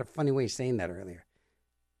thought I had a funny way of saying that earlier.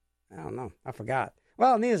 I don't know. I forgot.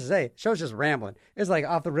 Well, needless to say, show's just rambling. It's like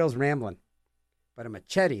off the rails rambling. But a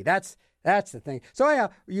machete, that's the thing. So yeah,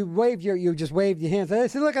 you just waved your hands. Hey,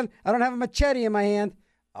 see, look, I don't have a machete in my hand.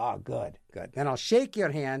 Oh, good. Then I'll shake your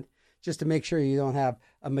hand just to make sure you don't have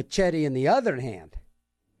a machete in the other hand.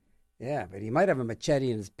 Yeah, but he might have a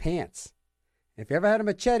machete in his pants. If you ever had a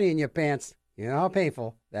machete in your pants, you know how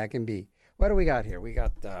painful that can be. What do we got here? We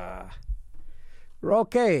got,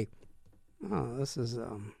 okay. Oh, this is,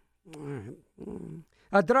 all right.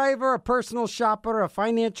 A driver, a personal shopper, a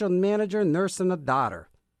financial manager, nurse, and a daughter.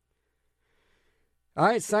 All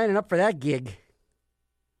right, signing up for that gig.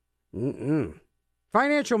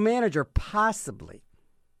 Financial manager, possibly.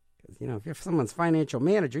 Because, you know, if you're someone's financial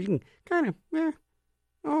manager, you can kind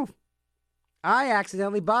of, I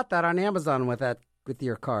accidentally bought that on Amazon with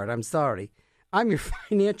your card. I'm sorry. I'm your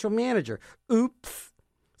financial manager. Oops.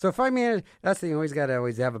 So if I manage, that's the thing. You always got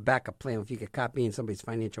to have a backup plan if you get caught being somebody's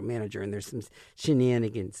financial manager and there's some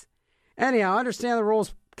shenanigans. Anyhow, understand the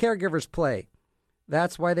roles caregivers play.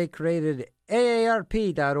 That's why they created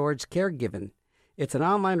AARP.org's Caregiving. It's an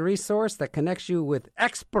online resource that connects you with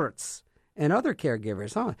experts and other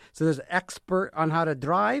caregivers. So there's an expert on how to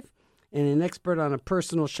drive and an expert on a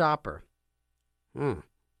personal shopper.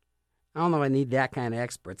 I don't know if I need that kind of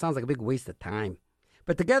expert. It sounds like a big waste of time.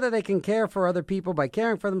 But together they can care for other people by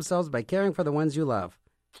caring for themselves, by caring for the ones you love.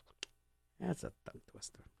 That's a tongue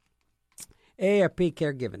twister. AARP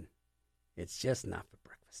Caregiving. It's just not for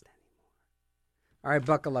breakfast anymore. All right,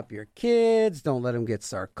 buckle up your kids. Don't let them get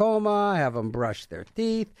sarcoma. Have them brush their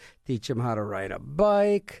teeth. Teach them how to ride a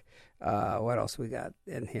bike. What else we got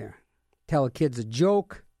in here? Tell kids a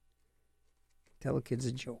joke. Tell kids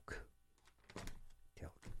a joke.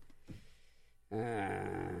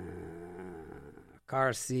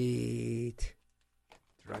 Car seat,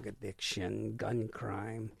 drug addiction, gun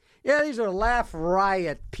crime. Yeah, these are laugh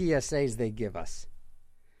riot PSAs they give us.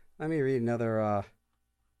 Let me read another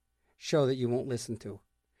show that you won't listen to.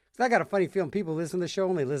 I got a funny feeling people listen to the show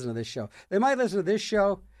only listen to this show. They might listen to this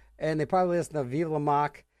show, and they probably listen to Viva La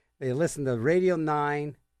Mock. They listen to Radio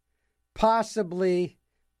 9, possibly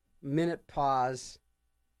Minute Pause.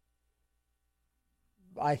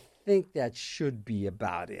 I think that should be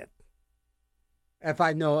about it. If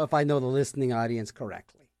I know the listening audience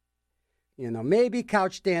correctly. You know, maybe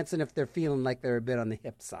couch dancing if they're feeling like they're a bit on the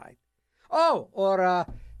hip side. Oh, or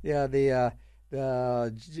the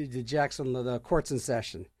Jackson, the Courts in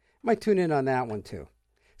Session. Might tune in on that one too,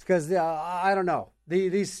 because I don't know.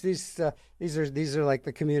 These are like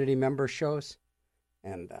the community member shows,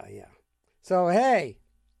 and yeah. So hey,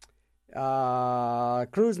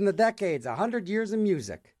 cruising the decades, 100 years of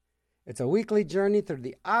music. It's a weekly journey through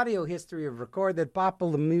the audio history of recorded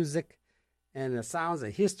popular music and the sounds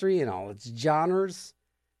of history in all its genres,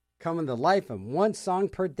 coming to life in one song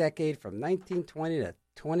per decade from 1920 to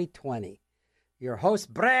 2020. Your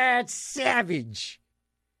host, Brad Savage.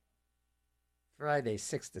 Friday,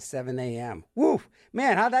 6 to 7 a.m. Woo!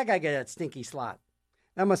 Man, how'd that guy get that stinky slot?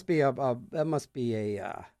 That must be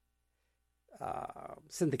a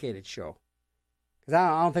syndicated show. Because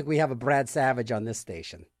I don't think we have a Brad Savage on this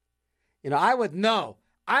station. You know, I would know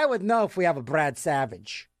if we have a Brad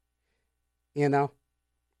Savage. You know,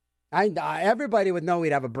 everybody would know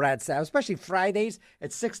we'd have a Brad Savage, especially Fridays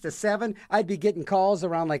at 6 to 7. I'd be getting calls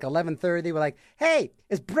around like 11:30. We're like, "Hey,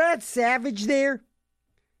 is Brad Savage there?"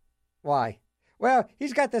 Why? Well,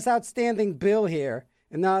 he's got this outstanding bill here,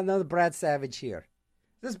 and now another Brad Savage here.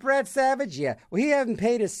 Is this Brad Savage? Yeah. Well, he hasn't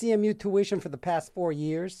paid his CMU tuition for the past 4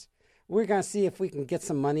 years. We're going to see if we can get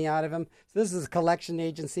some money out of him. So this is a collection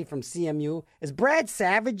agency from CMU. Is Brad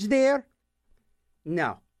Savage there?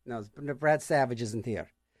 No, Brad Savage isn't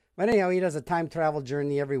here. But anyhow, he does a time travel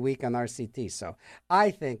journey every week on RCT. So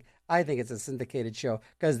I think it's a syndicated show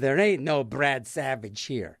because there ain't no Brad Savage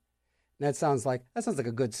here. And that sounds like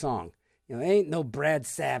a good song. You know, there ain't no Brad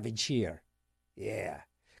Savage here. Yeah.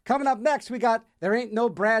 Coming up next, we got There Ain't No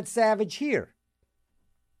Brad Savage Here.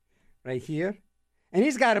 Right here. And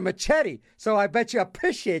he's got a machete, so I bet you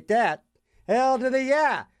appreciate that. Hell to the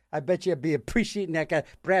yeah. I bet you'd be appreciating that guy,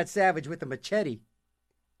 Brad Savage with the machete.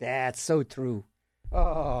 That's so true.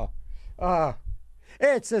 Oh.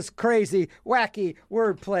 It's this crazy, wacky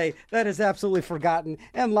wordplay that is absolutely forgotten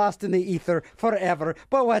and lost in the ether forever.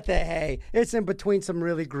 But what the hey? It's in between some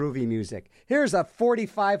really groovy music. Here's a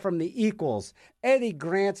 45 from the Equals, Eddie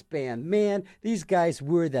Grant's band. Man, these guys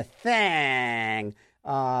were the thing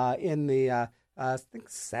in the, I think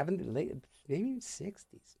 70s, late, maybe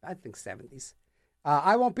 60s. I think 70s.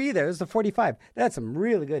 I Won't Be There. This is the 45. That's some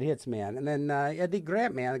really good hits, man. And then Eddie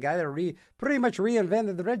Grant, man, the guy that pretty much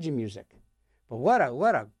reinvented the Reggae music. But what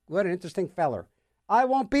an interesting feller. I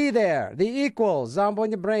Won't Be There. The Equals. Zombo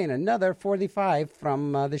In Your Brain. Another 45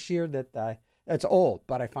 from this year that's old,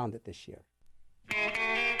 but I found it this year.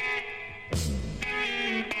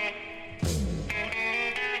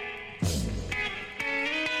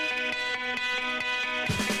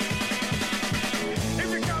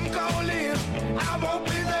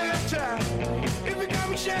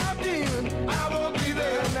 Shouting, I won't be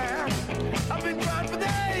there now. I've been trying for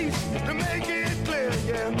days to make it clear,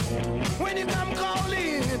 yeah. When you come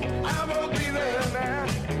calling, I won't be there now.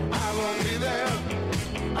 I won't be there.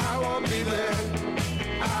 I won't be there.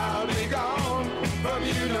 I'll be gone from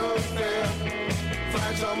you, no fair.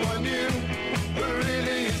 Find someone new who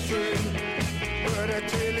really is true. But I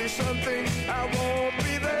tell you something, I won't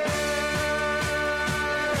be there.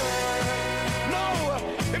 No,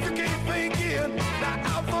 if you keep thinking that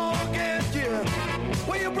I'll forget you,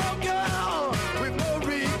 when you broke your heart with no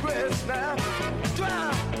regrets now.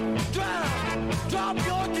 Drop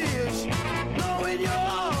your tears, knowing your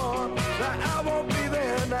heart that I won't be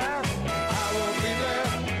there now. I won't be there,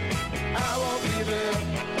 I won't be there.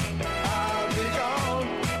 I'll be gone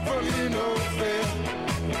from you, no fair.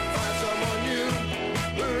 Find someone new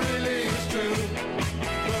who really is true.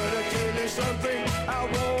 But I tell you something, I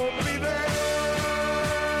won't be there.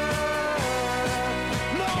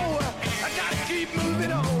 No, I gotta keep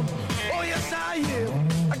moving on. Oh yes, I am.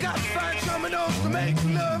 I gotta find someone else to make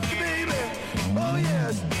love to, baby. Oh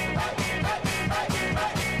yes.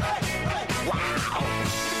 Wow.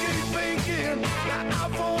 You keep thinking that I'll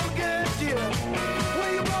forget you. When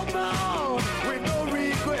you broke my heart with no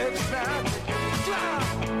regrets now.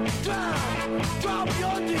 Drop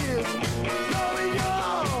your tears. Knowing your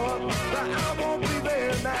heart that I won't be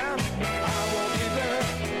there now. I won't be there.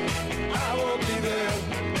 I won't be there.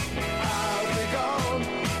 I'll be gone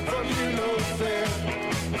from you, no fair.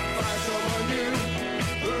 Find someone new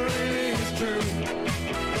who really is true.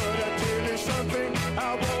 But I tell you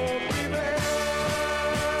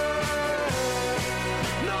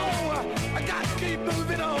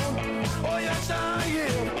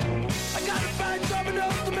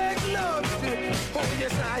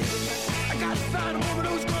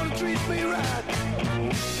treat me right.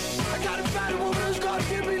 I gotta find a woman who's gonna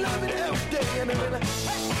give me love every day. And then,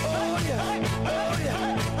 oh yeah, oh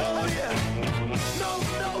yeah, oh yeah. No,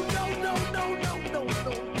 no, no, no, no, no, no,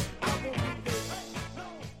 no. I won't be there. No, no.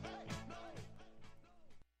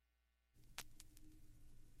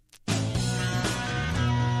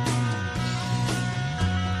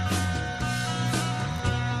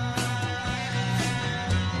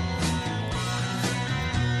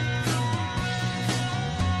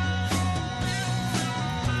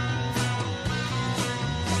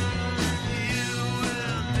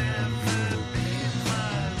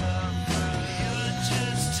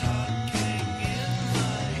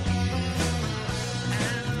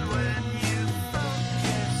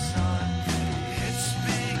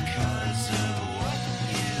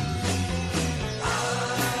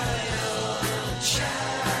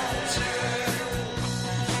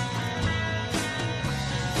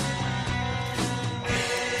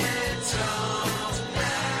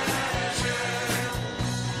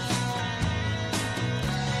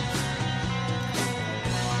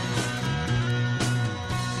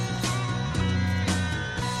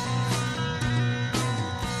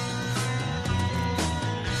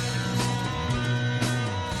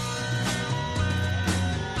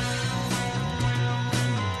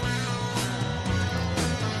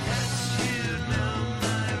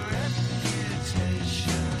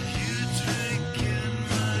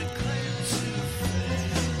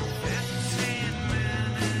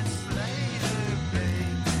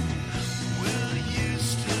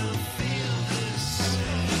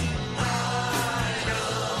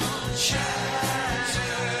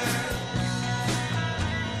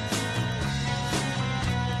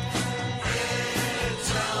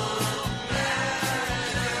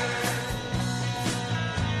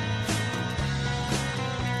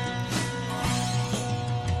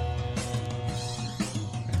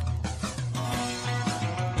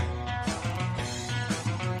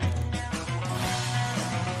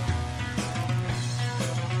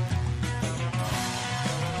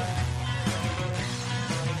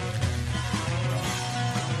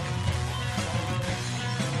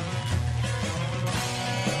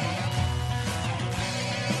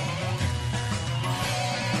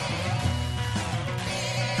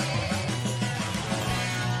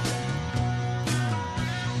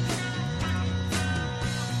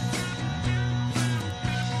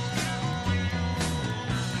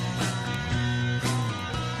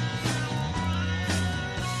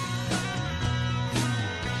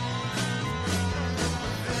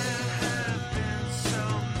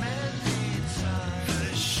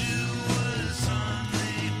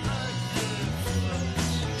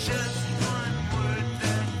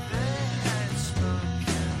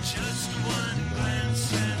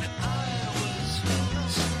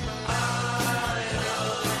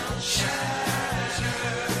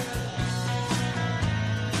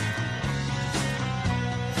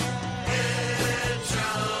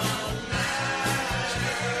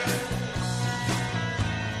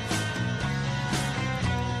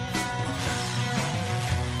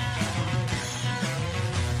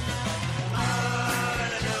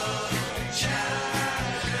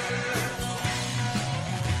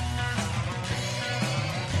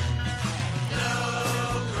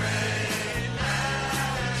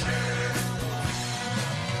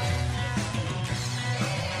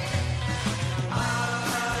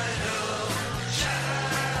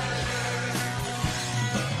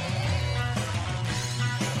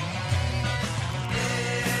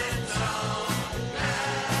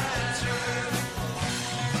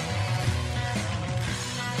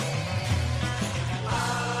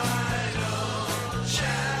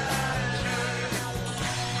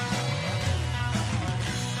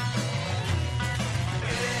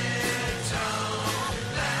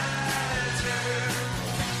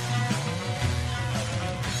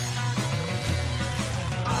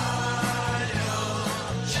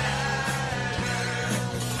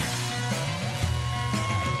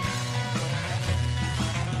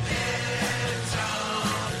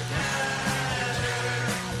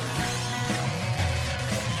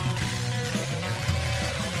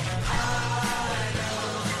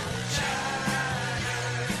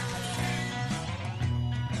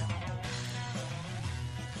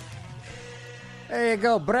 There you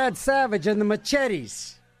go, Brad Savage and the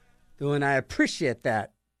Machetes. Doing, I appreciate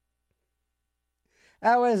that.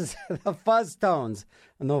 That was the Fuzz Tones.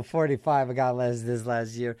 I know 45 I got this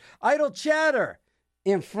last year. Idle Chatter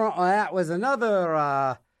in front. That was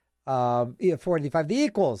another 45. The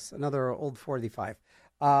Equals, another old 45.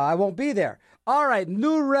 I won't be there. All right,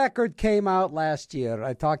 new record came out last year.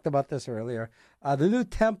 I talked about this earlier. The new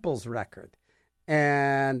Temples record.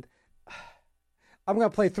 And I'm going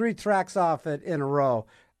to play 3 tracks off it in a row.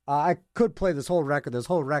 I could play this whole record. This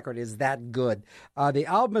whole record is that good. The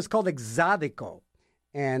album is called Exotico,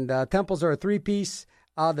 and Temples are a 3-piece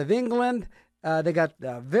out of England. They got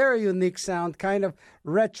a very unique sound, kind of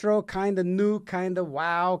retro, kind of new, kind of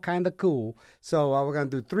wow, kind of cool. So we're going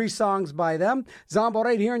to do 3 songs by them. Zombo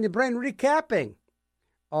right here in your brain, recapping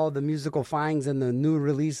all the musical finds and the new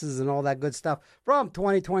releases and all that good stuff from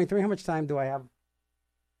 2023. How much time do I have?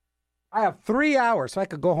 I have 3 hours, so I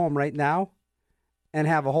could go home right now and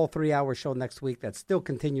have a whole 3-hour show next week that still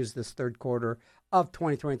continues this third quarter of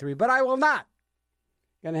 2023. But I will not.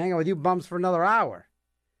 Going to hang out with you bums for another hour.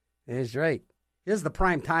 That's right. This is the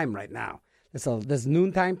prime time right now. This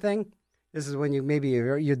noontime thing. This is when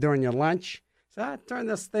you're during your lunch. So I turn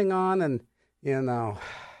this thing on and,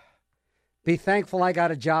 be thankful I got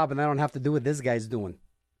a job and I don't have to do what this guy's doing.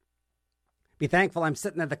 Be thankful I'm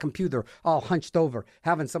sitting at the computer all hunched over,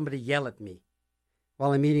 having somebody yell at me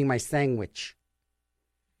while I'm eating my sandwich.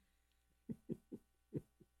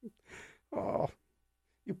 Oh,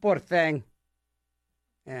 you poor thing.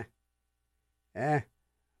 Well,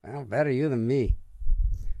 better you than me.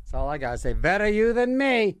 That's all I got to say. Better you than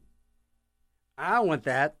me. I don't want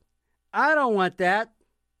that. I don't want that.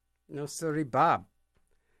 No, sorry, Bob.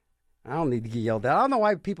 I don't need to get yelled at. I don't know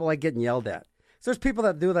why people like getting yelled at. So there's people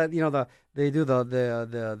that do that, they do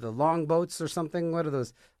the long boats or something. What are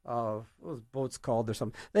those boats called or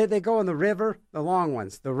something? They go in the river, the long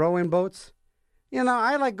ones, the rowing boats.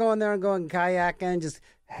 I like going there and going kayaking, just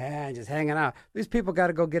hanging out. These people got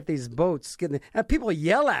to go get these boats. And people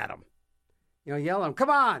yell at them. Yell at them, come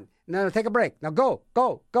on. Now take a break. Now go.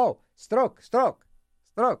 Stroke.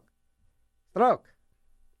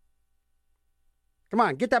 Come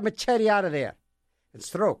on, get that machete out of there and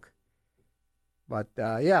stroke. But,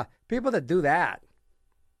 people that do that,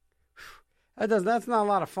 that's not a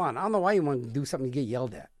lot of fun. I don't know why you want to do something to get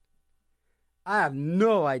yelled at. I have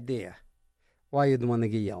no idea why you'd want to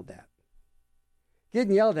get yelled at.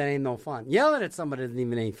 Getting yelled at ain't no fun. Yelling at somebody isn't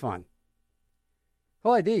even any fun. The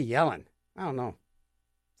whole idea of yelling, I don't know.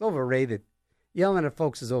 It's overrated. Yelling at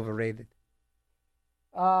folks is overrated.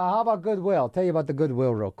 How about Goodwill? I'll tell you about the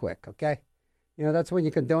Goodwill real quick, okay? That's when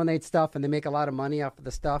you can donate stuff and they make a lot of money off of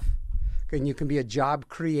the stuff. And you can be a job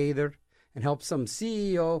creator and help some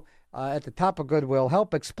CEO at the top of Goodwill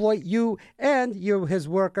help exploit you and his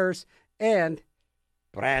workers and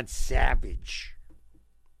Brad Savage.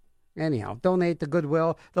 Anyhow, donate to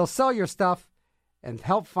Goodwill. They'll sell your stuff and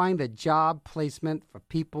help find a job placement for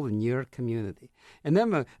people in your community. And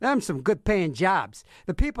them some good paying jobs.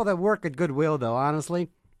 The people that work at Goodwill, though, honestly,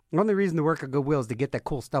 the only reason to work at Goodwill is to get that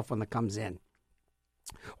cool stuff when it comes in.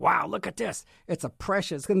 Wow, look at this. It's a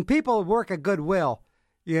precious. And people who work at Goodwill,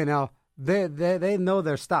 they know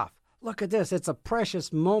their stuff. Look at this. It's a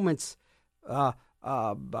precious moments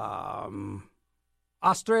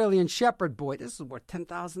Australian Shepherd boy. This is worth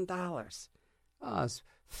 $10,000.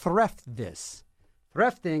 Thrift this.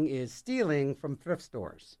 Thrifting is stealing from thrift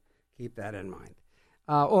stores. Keep that in mind.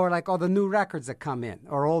 Or like all the new records that come in,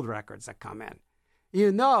 or old records that come in.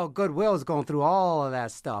 Goodwill is going through all of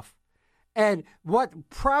that stuff. And what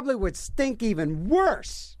probably would stink even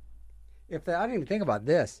worse, I didn't even think about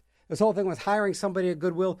this. This whole thing was hiring somebody at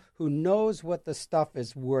Goodwill who knows what the stuff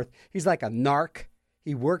is worth. He's like a narc.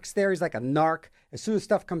 He works there. He's like a narc. As soon as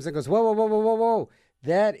stuff comes in, goes, whoa.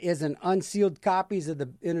 That is an unsealed copies of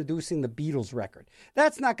introducing the Beatles record.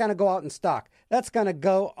 That's not going to go out in stock. That's going to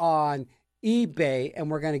go on eBay, and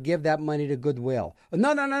we're going to give that money to Goodwill.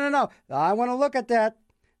 No. I want to look at that.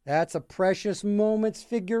 That's a precious moments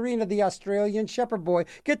figurine of the Australian Shepherd boy.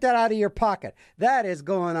 Get that out of your pocket. That is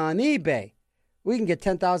going on eBay. We can get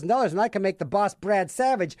 $10,000, and I can make the boss, Brad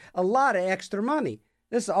Savage, a lot of extra money.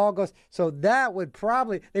 This all goes, so that would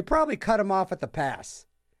they probably cut him off at the pass.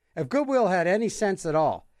 If Goodwill had any sense at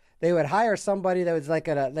all, they would hire somebody that was like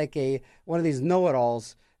one of these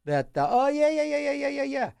know-it-alls that,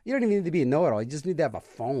 yeah. You don't even need to be a know-it-all. You just need to have a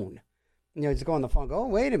phone. Just go on the phone and go, oh,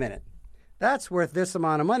 wait a minute. That's worth this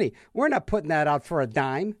amount of money. We're not putting that out for a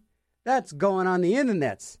dime. That's going on the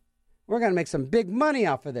internets. We're going to make some big money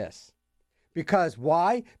off of this. Because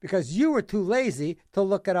why? Because you were too lazy to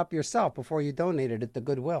look it up yourself before you donated it to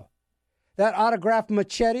Goodwill. That autographed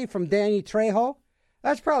machete from Danny Trejo,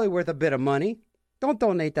 that's probably worth a bit of money. Don't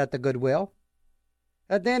donate that to Goodwill.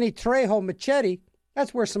 That Danny Trejo machete,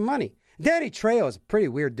 that's worth some money. Danny Trejo is a pretty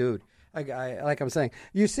weird dude. Like I'm saying,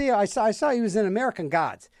 you see, I saw he was in American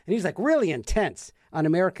Gods, and he's like really intense on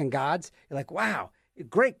American Gods. You're like, wow,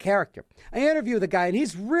 great character. I interviewed the guy, and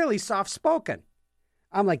he's really soft-spoken.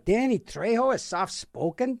 I'm like, Danny Trejo is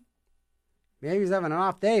soft-spoken? Maybe he's having an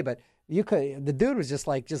off day, but the dude was just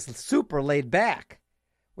super laid back.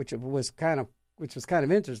 which was kind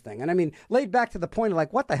of interesting. And I mean, laid back to the point of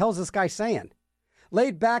like, what the hell's this guy saying?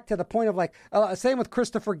 Laid back to the point of like, same with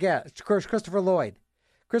Christopher Lloyd.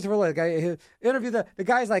 Christopher Lloyd, the guy who interviewed the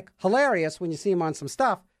guy's like hilarious when you see him on some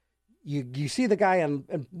stuff. You see the guy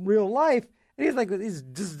in real life, and he's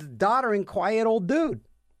just doddering, quiet old dude.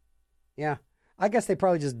 Yeah, I guess they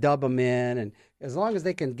probably just dub him in, and as long as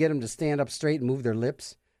they can get him to stand up straight and move their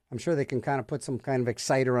lips, I'm sure they can kind of put some kind of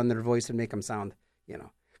exciter on their voice and make them sound,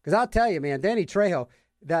 Because I'll tell you, man, Danny Trejo,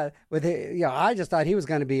 I just thought he was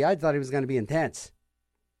going to be. I thought he was going to be intense,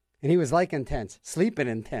 and he was like intense, sleeping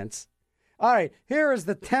intense. All right, here is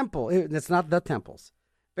the Temple. It's not the Temples.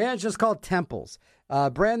 Band's just called Temples.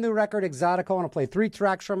 Brand new record, Exotico. I want to play 3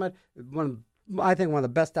 tracks from it. I think one of the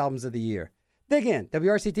best albums of the year. Dig in.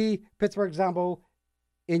 WRCT, Pittsburgh Zombo,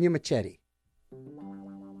 In Your Machete.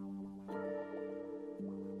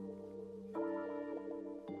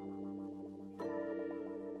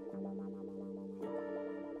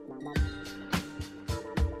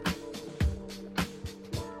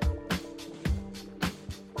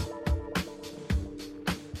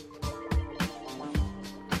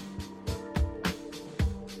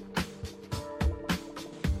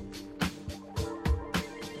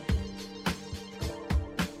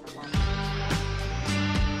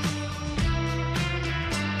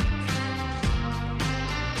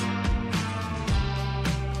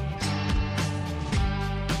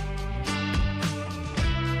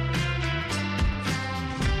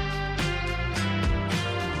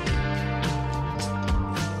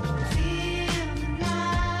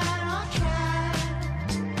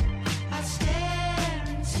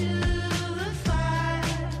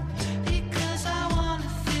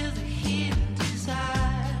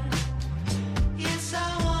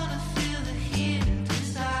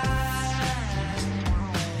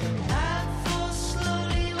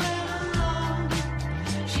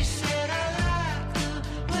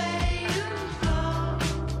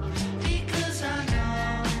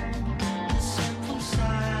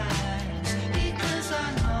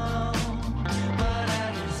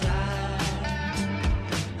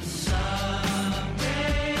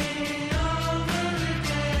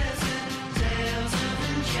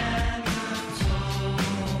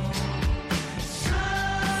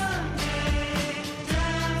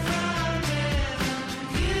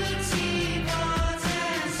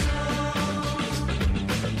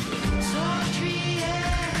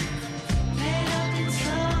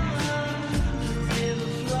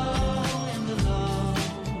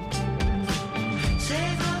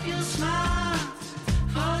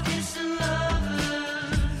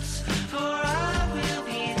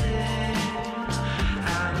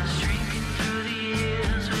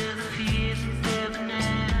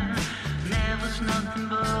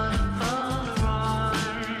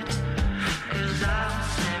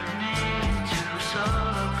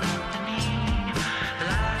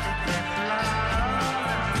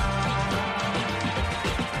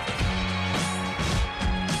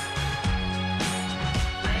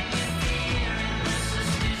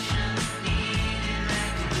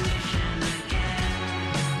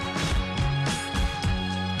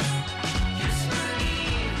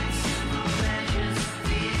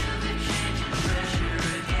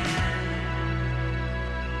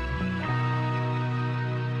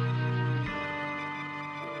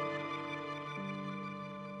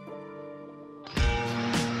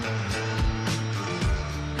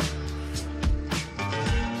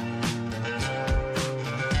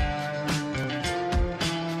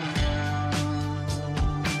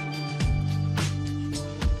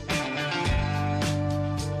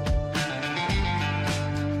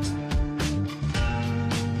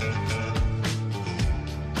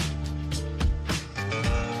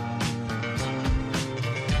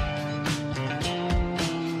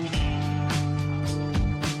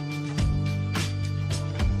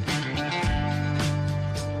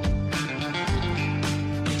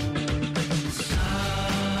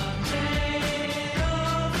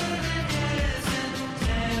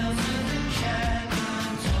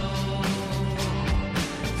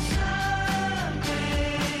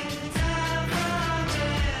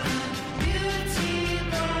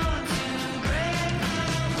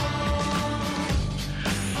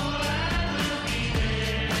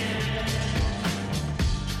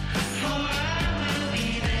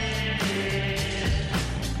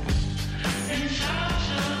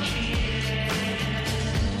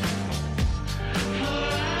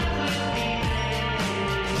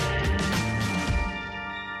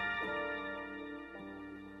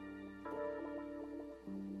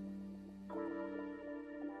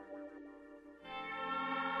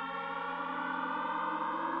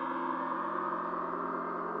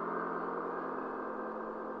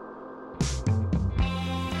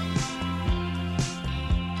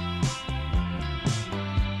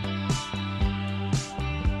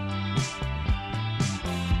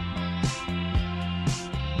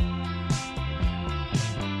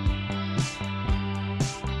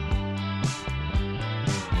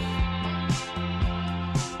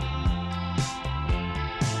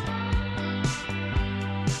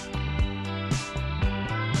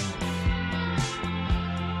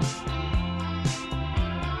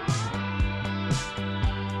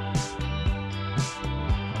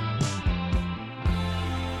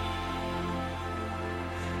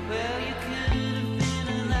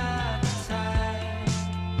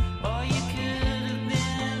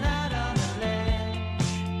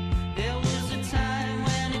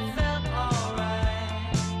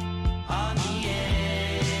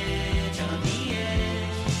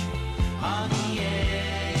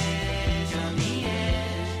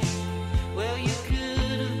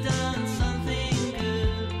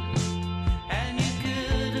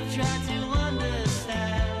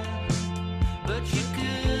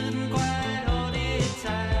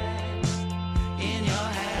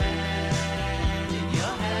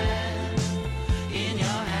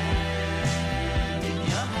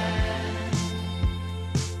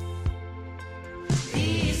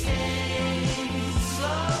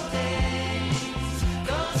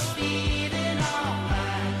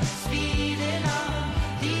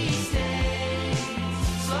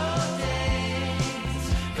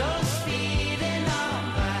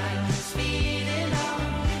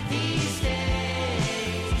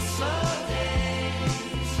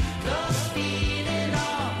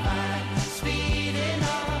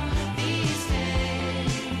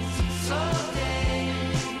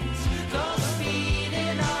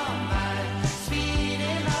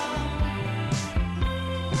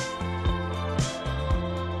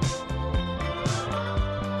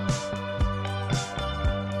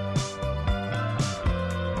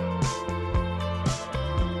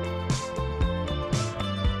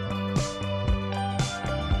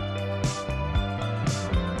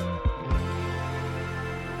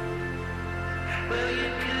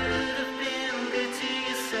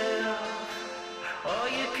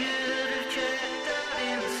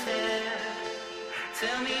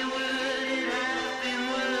 Tell me, would it have been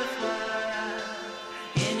worthwhile?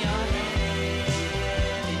 In your head,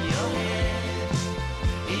 in your head,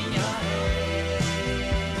 in your head,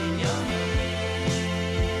 in your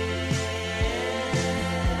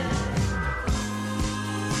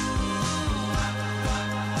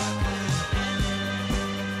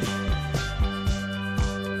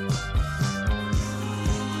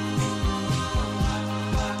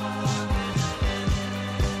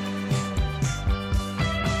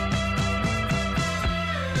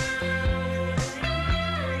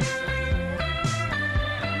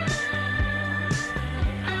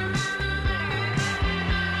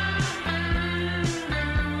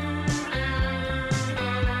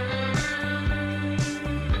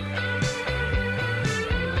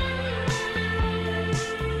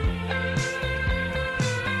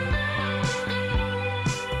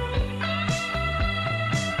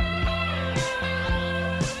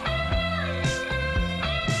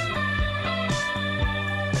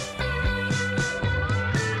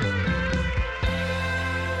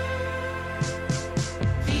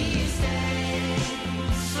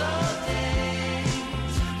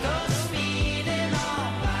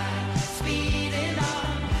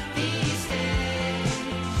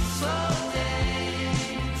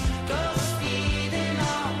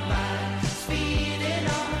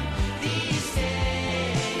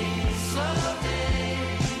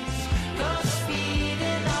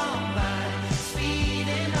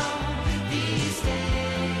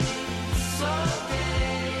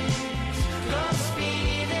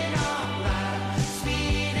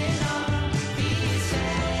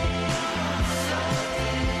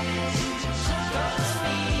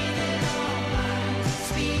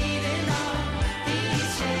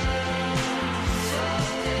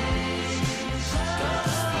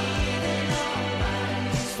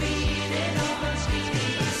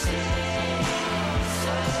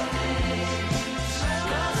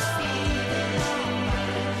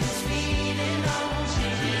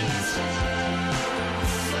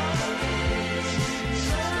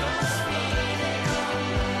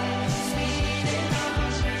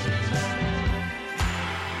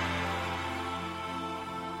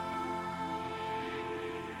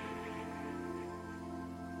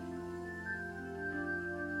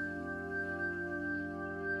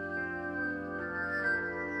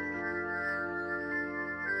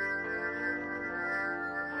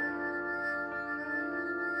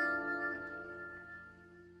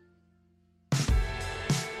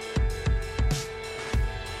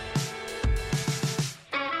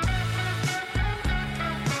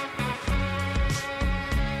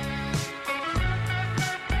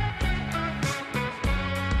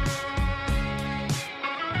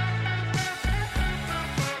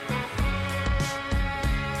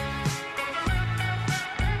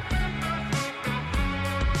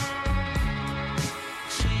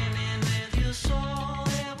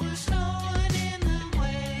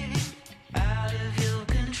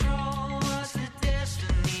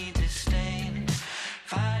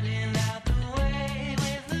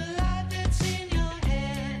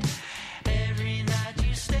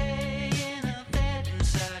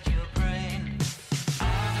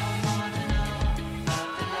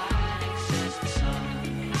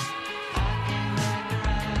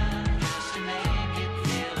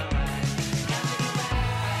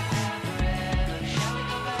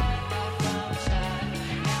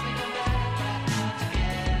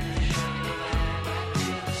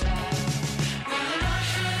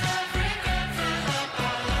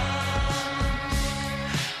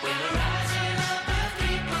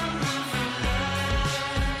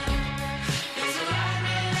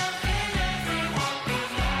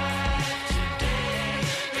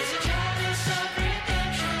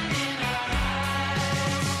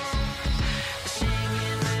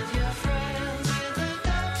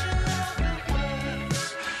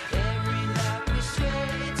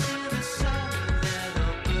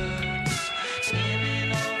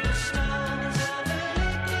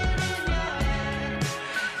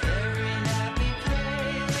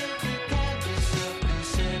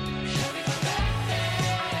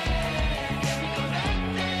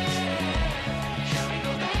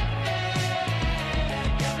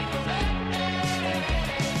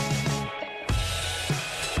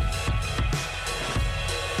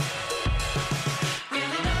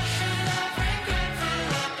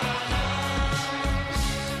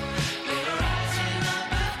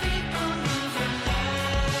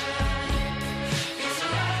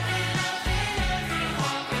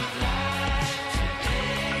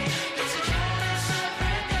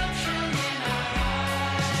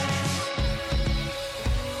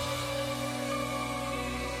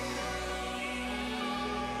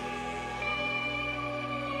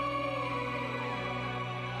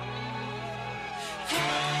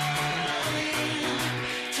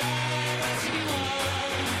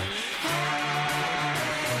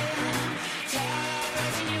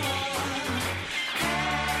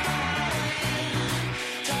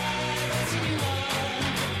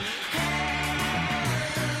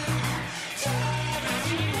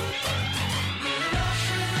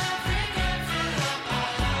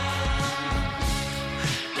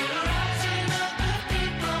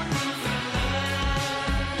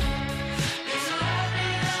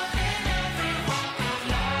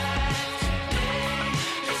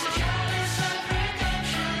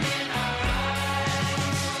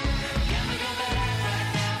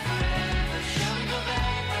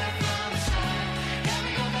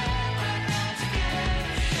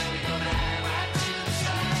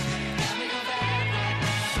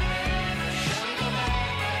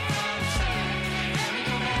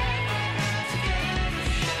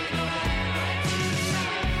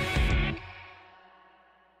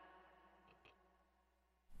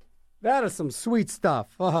That is some sweet stuff.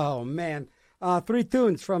 Oh, man. 3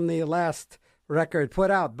 tunes from the last record put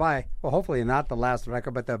out by, well, hopefully not the last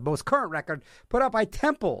record, but the most current record put out by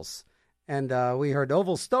Temples. And we heard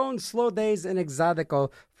Oval Stone, Slow Days, and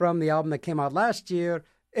Exotico from the album that came out last year,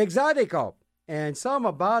 Exotico. And something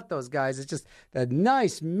about those guys, it's just a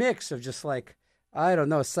nice mix of just like, I don't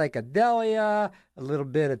know, psychedelia, a little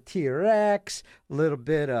bit of T-Rex, a little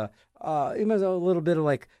bit of, even a little bit of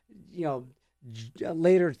like, you know,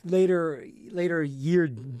 later year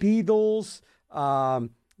Beatles,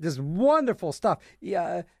 just wonderful stuff.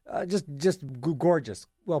 Yeah, just gorgeous,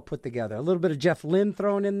 well put together. A little bit of Jeff Lynne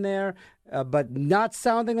thrown in there, but not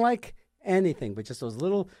sounding like anything, but just those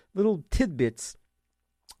little tidbits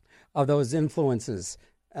of those influences.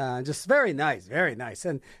 Just very nice, very nice.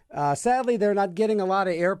 And sadly, they're not getting a lot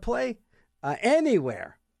of airplay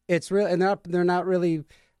anywhere. It's really, and they're not really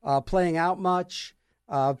playing out much.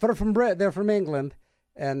 But they're from England,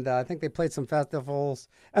 and I think they played some festivals.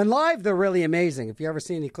 And live, they're really amazing. If you ever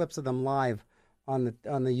see any clips of them live on the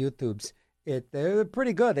YouTubes, they're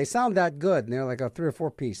pretty good. They sound that good, and they're like a 3 or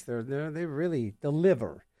 4 piece. They really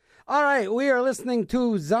deliver. All right, we are listening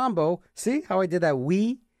to Zombo. See how I did that?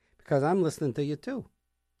 Because I'm listening to you too.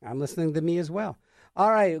 I'm listening to me as well.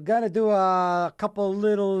 All right, got to do a couple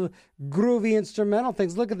little groovy instrumental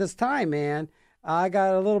things. Look at this time, man. I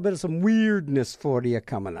got a little bit of some weirdness for you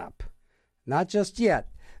coming up. Not just yet.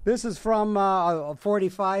 This is from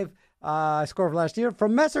 45 I scored last year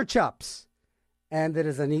from Messer Chups. And it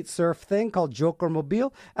is a neat surf thing called Joker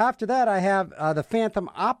Mobile. After that, I have the Phantom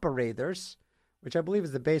Operators, which I believe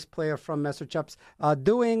is the bass player from Messer Chups,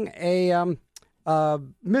 doing a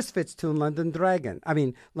Misfits tune, London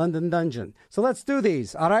Dungeon. So let's do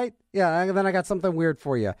these, all right? Yeah, and then I got something weird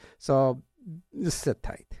for you. So just sit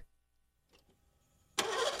tight.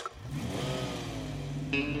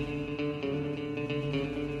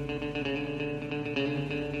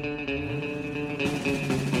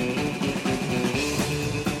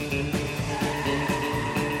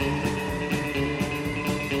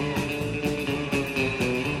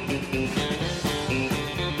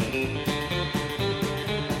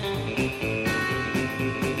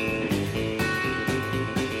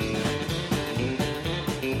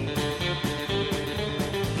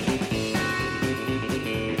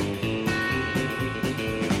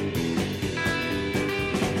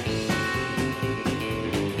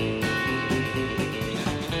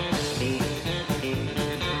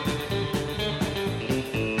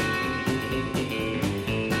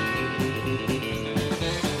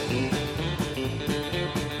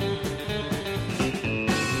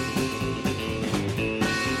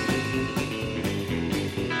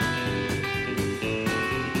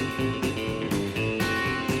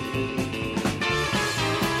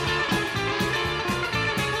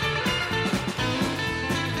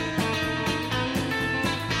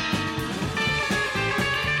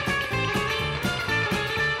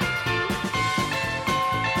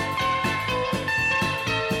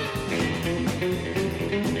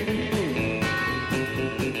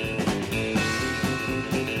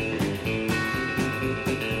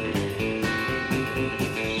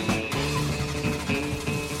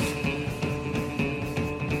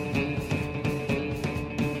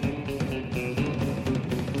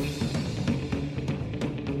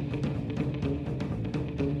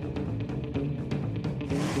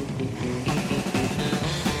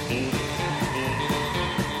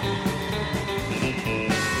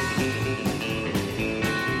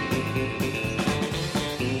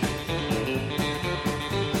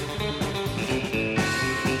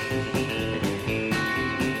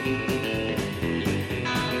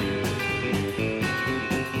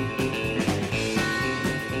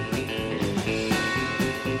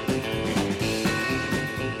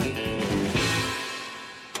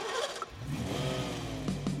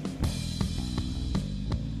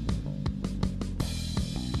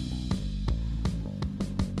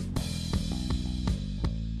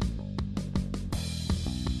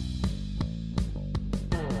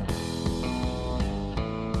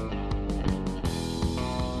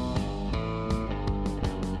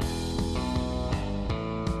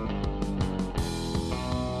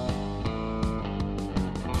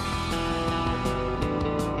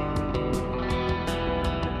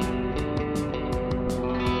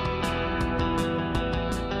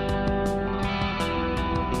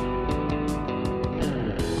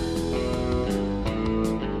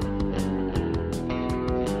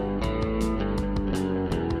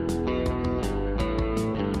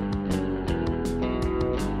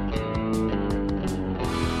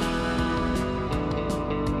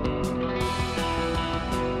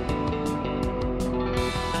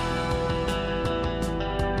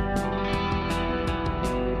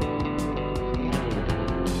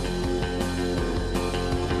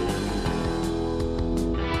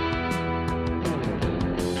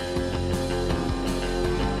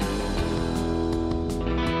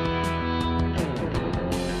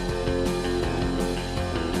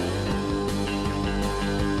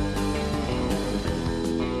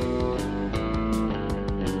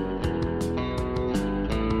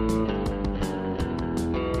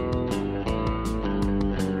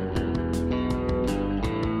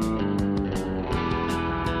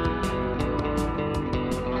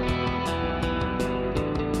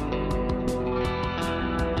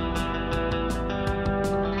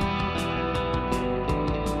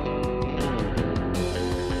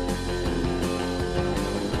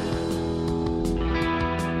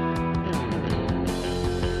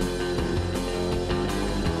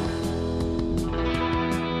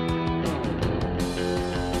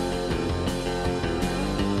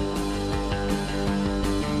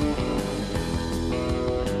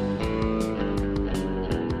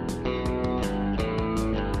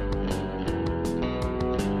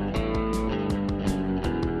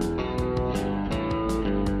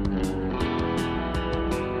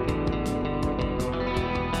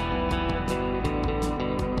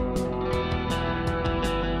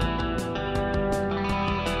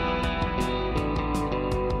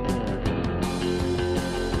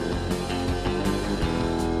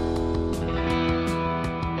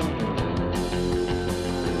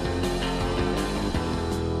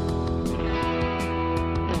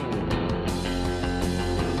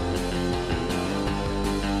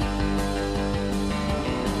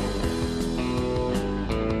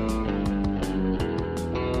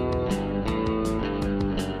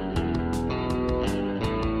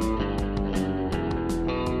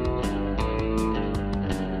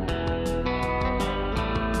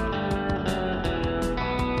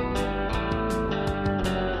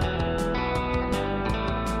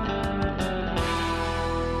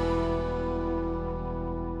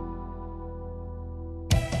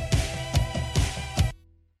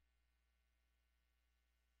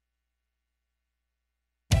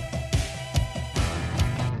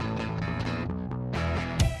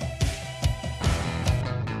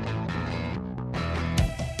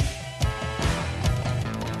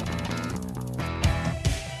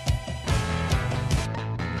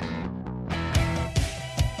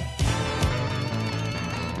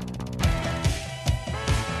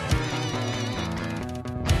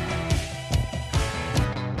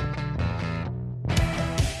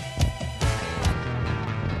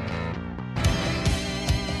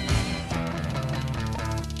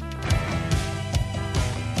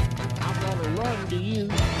 run to you.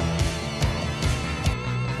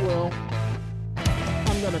 Well,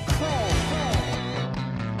 I'm gonna crawl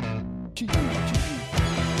to you, to you.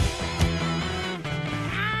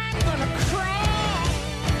 I'm gonna crawl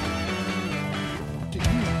to you, to you.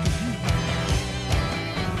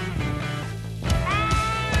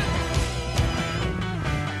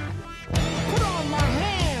 Put on my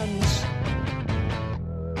hands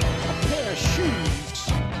a pair of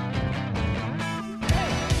shoes.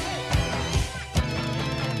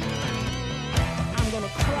 I'm gonna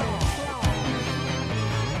crawl.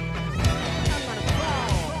 I'm gonna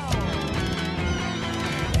crawl.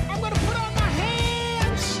 I'm gonna put on my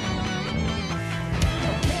hands a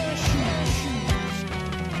pair of shoes.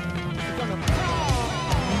 I'm gonna crawl.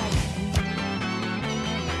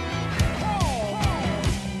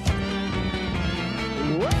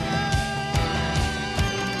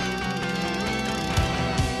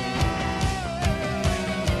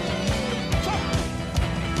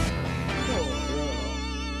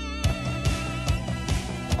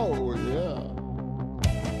 Oh yeah.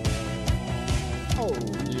 Oh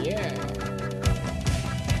yeah.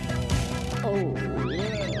 Oh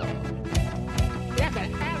yeah. Like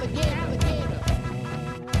an alligator.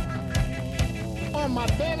 On my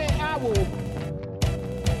belly I will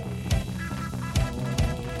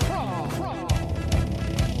crawl.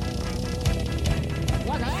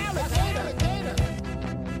 Like an alligator.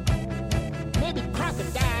 Maybe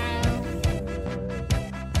crocodile.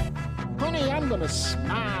 Honey, I'm gonna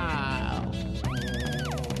smile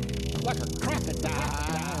like a crocodile.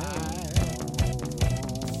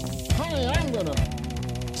 Honey, I'm gonna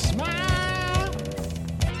smile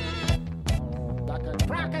like a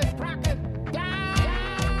crocodile.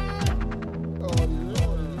 Oh, yeah.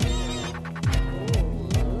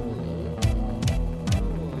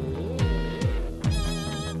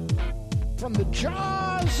 From the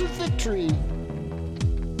jaws of victory,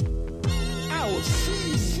 I will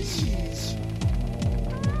seize.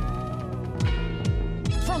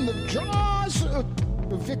 From the jaws of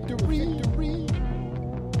victory,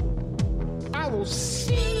 I will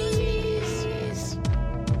seize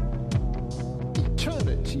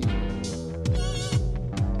eternity.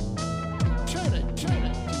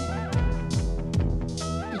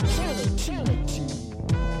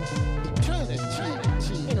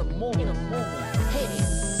 Eternity. In a moment. Hey.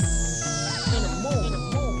 In a moment.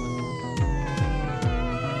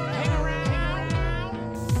 Hang around.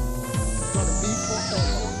 Gonna be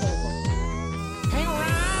forever. Hang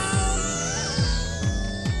around.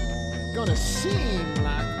 Gonna seem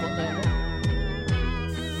like forever.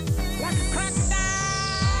 Like a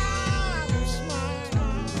crocodile, I will smile.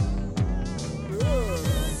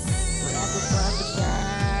 Like a crocodile,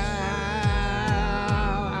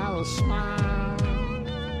 I will smile.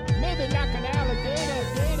 Maybe like an alligator.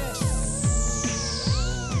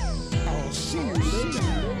 I'll see you later.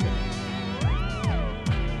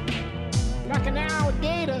 Like an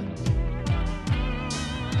alligator,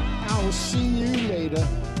 I'll see you later.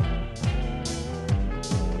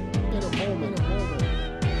 In a moment. On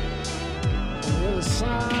the other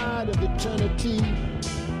side of eternity,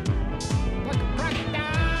 like a crocodile,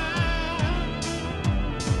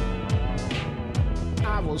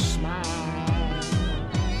 I will smile.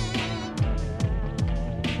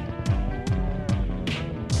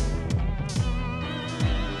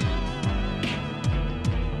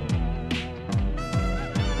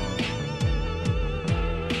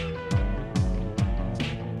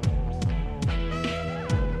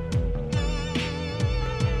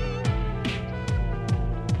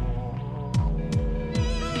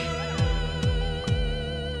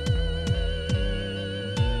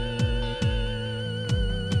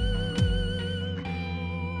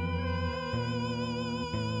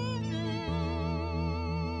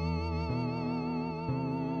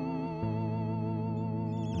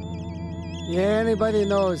 Yeah, anybody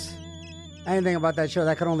knows anything about that show,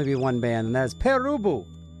 that could only be one band, and that's Perubu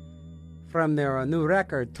from their new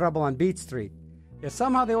record, Trouble on Beat Street. Yeah,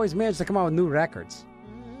 somehow they always manage to come out with new records.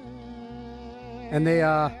 And they,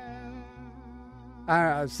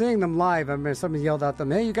 seeing them live, I mean, somebody yelled at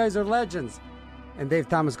them, "Hey, you guys are legends." And Dave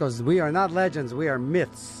Thomas goes, "We are not legends, we are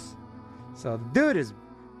myths." So the dude has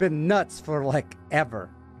been nuts for like ever.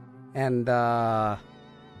 And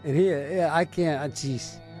he, I can't,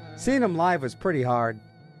 jeez. Seeing him live was pretty hard.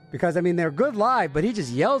 Because, I mean, they're good live, but he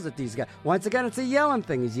just yells at these guys. Once again, it's a yelling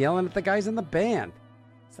thing. He's yelling at the guys in the band.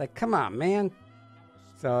 It's like, come on, man.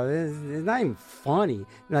 So it's not even funny.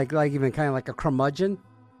 Like even kind of like a curmudgeon.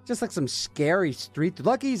 Just like some scary street.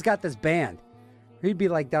 Lucky he's got this band. He'd be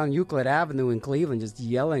like down Euclid Avenue in Cleveland just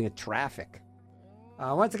yelling at traffic.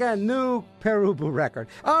 Once again, new Perubu record.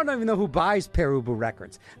 I don't even know who buys Perubu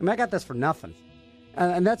records. I mean, I got this for nothing.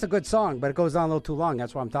 And that's a good song, but it goes on a little too long.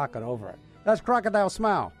 That's why I'm talking over it. That's Crocodile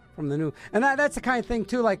Smile from the new. And that's the kind of thing,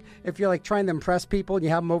 too, like if you're like trying to impress people and you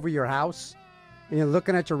have them over your house and you're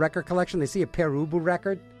looking at your record collection, they see a Perubu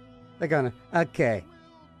record, they're going to, okay,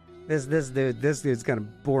 this dude's going to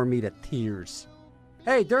bore me to tears.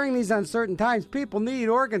 Hey, during these uncertain times, people need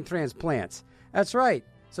organ transplants. That's right.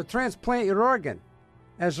 So transplant your organ.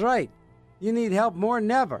 That's right. You need help more than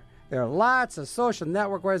ever. There are lots of social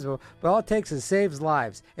network ways, but all it takes is saves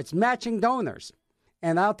lives. It's matching donors.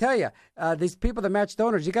 And I'll tell you, these people that match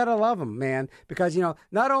donors, you got to love them, man. Because, you know,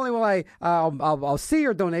 not only will I'll see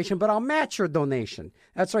your donation, but I'll match your donation.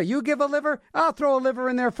 That's right. You give a liver, I'll throw a liver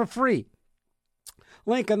in there for free.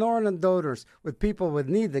 Lincoln organ donors with people with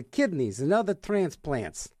needed kidneys and other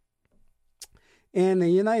transplants. In the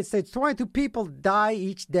United States, 22 people die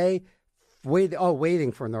each day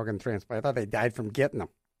waiting for an organ transplant. I thought they died from getting them.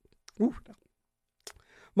 Ooh.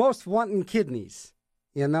 Most wanting kidneys.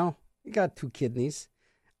 You know, you got 2 kidneys.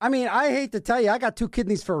 I mean, I hate to tell you, I got 2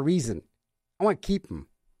 kidneys for a reason. I want to keep them.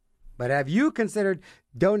 But have you considered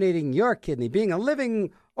donating your kidney, being a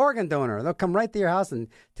living organ donor? They'll come right to your house and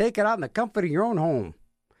take it out in the comfort of your own home.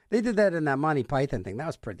 They did that in that Monty Python thing. That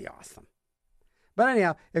was pretty awesome. But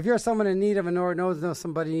anyhow, if you're someone in need of an organ, knows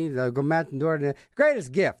somebody needs to go match and organ,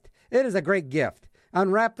 greatest gift. It is a great gift.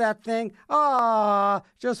 Unwrap that thing. Ah,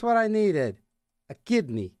 just what I needed. A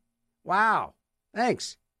kidney. Wow.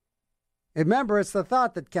 Thanks. Remember, it's the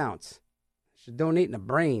thought that counts. You should donate in a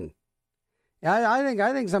brain. Yeah,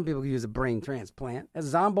 I think some people could use a brain transplant. A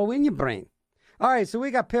Zombo in your brain. All right, so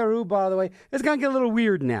we got Peru, by the way. It's going to get a little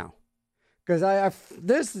weird now. Because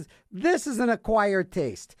this is an acquired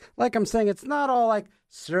taste. Like I'm saying, it's not all like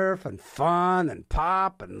surf and fun and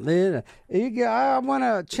pop and lit. I want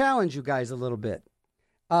to challenge you guys a little bit.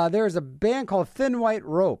 There's a band called Thin White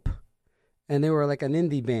Rope, and they were like an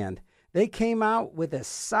indie band. They came out with a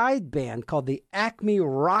side band called the Acme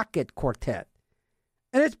Rocket Quartet,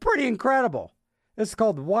 and it's pretty incredible. It's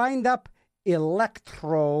called Wind Up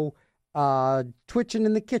Electro Twitching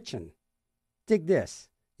in the Kitchen. Dig this,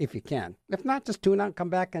 if you can. If not, just tune out and come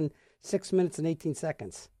back in 6 minutes and 18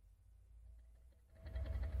 seconds.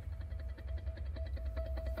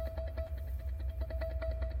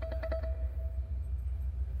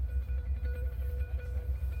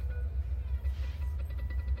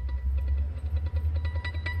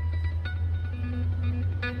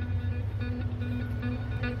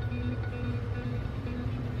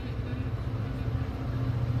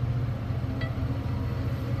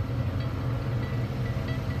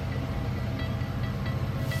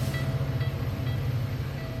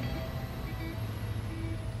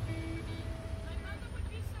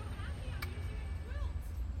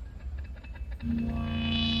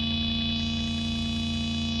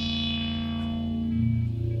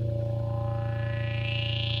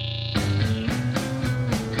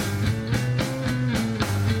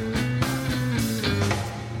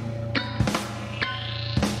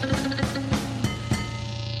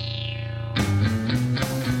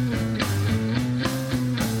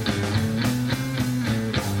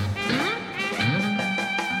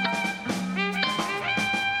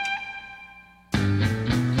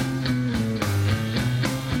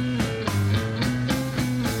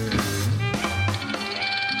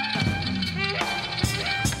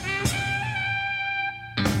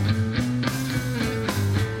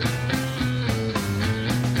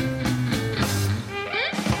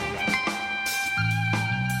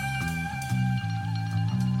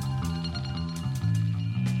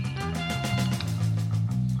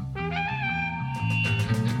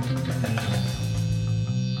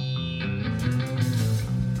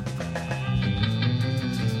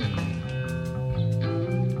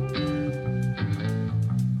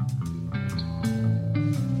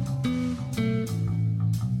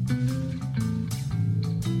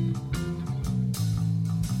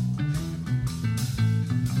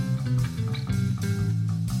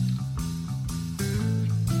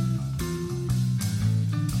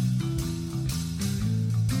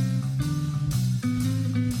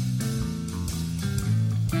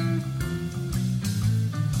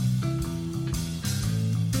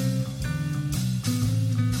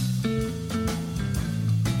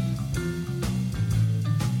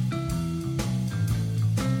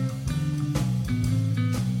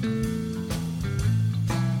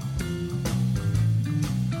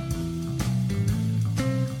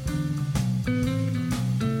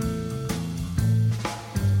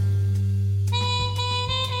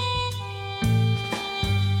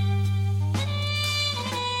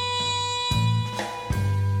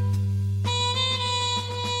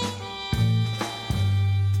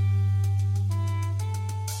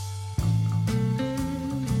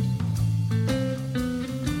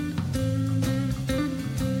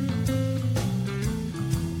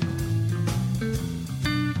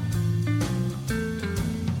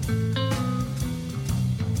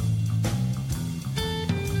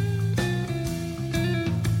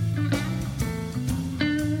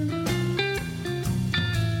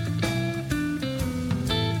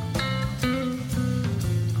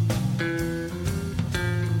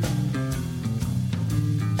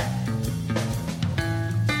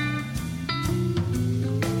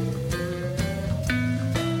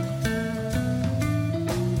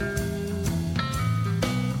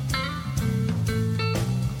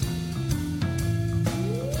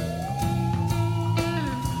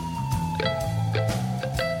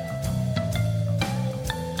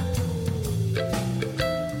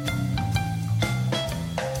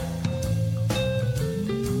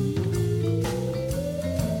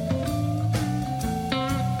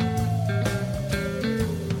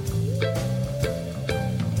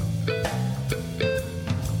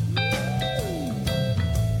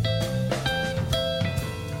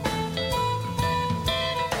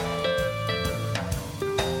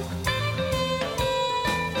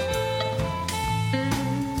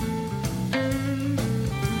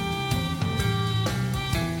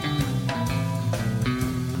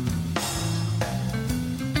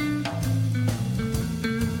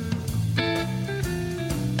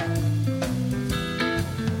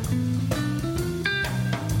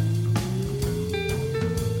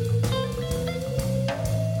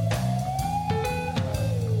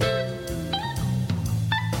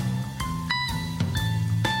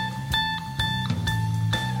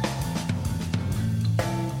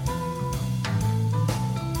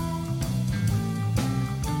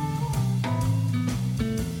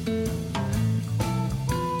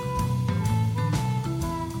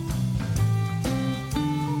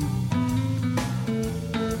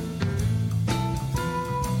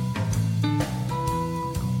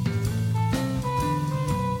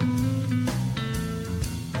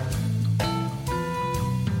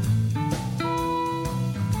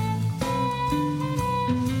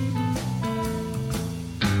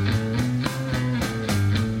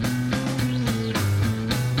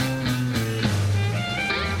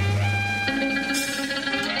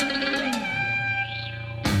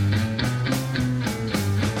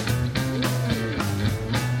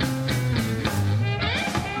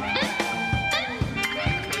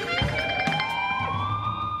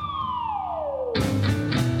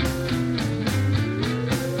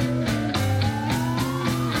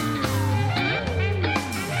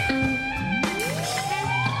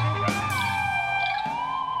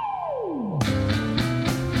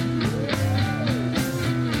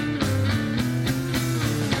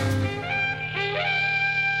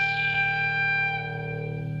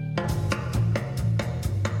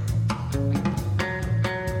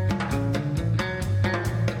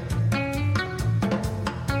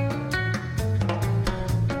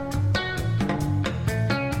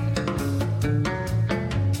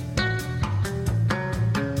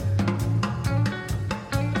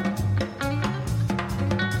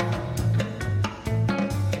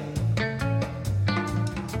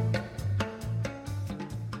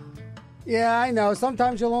 Yeah, I know.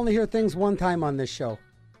 Sometimes you'll only hear things one time on this show.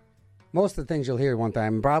 Most of the things you'll hear one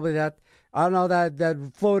time. Probably that, I don't know,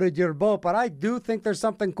 that floated your boat, but I do think there's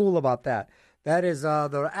something cool about that. That is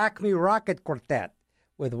the Acme Rocket Quartet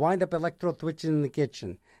with Wind Up Electro Twitching in the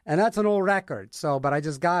Kitchen. And that's an old record, but I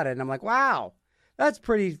just got it, and I'm like, wow, that's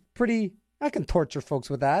pretty, I can torture folks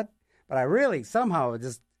with that. But I really, somehow,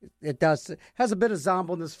 it has a bit of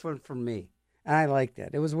zombiness for me. And I liked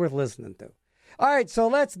it. It was worth listening to. All right, so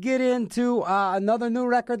let's get into another new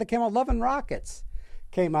record that came out. Love and Rockets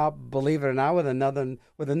came out, believe it or not, with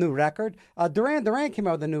a new record. Duran Duran came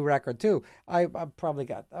out with a new record too. I probably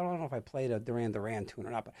got, I don't know if I played a Duran Duran tune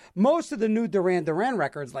or not, but most of the new Duran Duran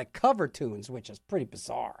records like cover tunes, which is pretty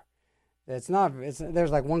bizarre. There's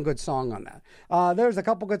like one good song on that. There's a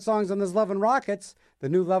couple good songs on this Love and Rockets. The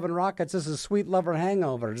new Love and Rockets. This is Sweet Lover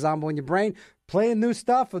Hangover. Zombo In Your Brain, playing new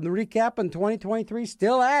stuff and the recap in 2023.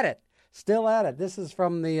 Still at it. This is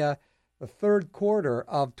from the third quarter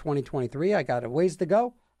of 2023. I got a ways to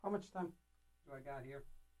go. How much time do I got here?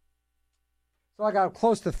 So I got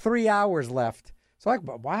close to 3 hours left.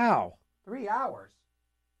 Wow, 3 hours.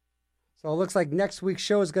 So it looks like next week's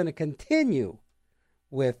show is going to continue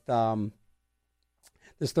with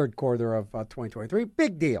this third quarter of 2023.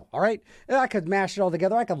 Big deal, all right? I could mash it all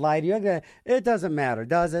together. I could lie to you. It doesn't matter,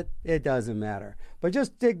 does it? It doesn't matter. But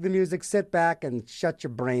just dig the music, sit back, and shut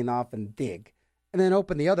your brain off and dig. And then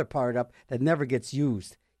open the other part up that never gets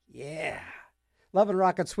used. Yeah. Love and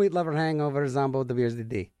Rocket, Sweet Lover Hangover, Zombo, De Beers,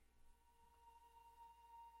 D.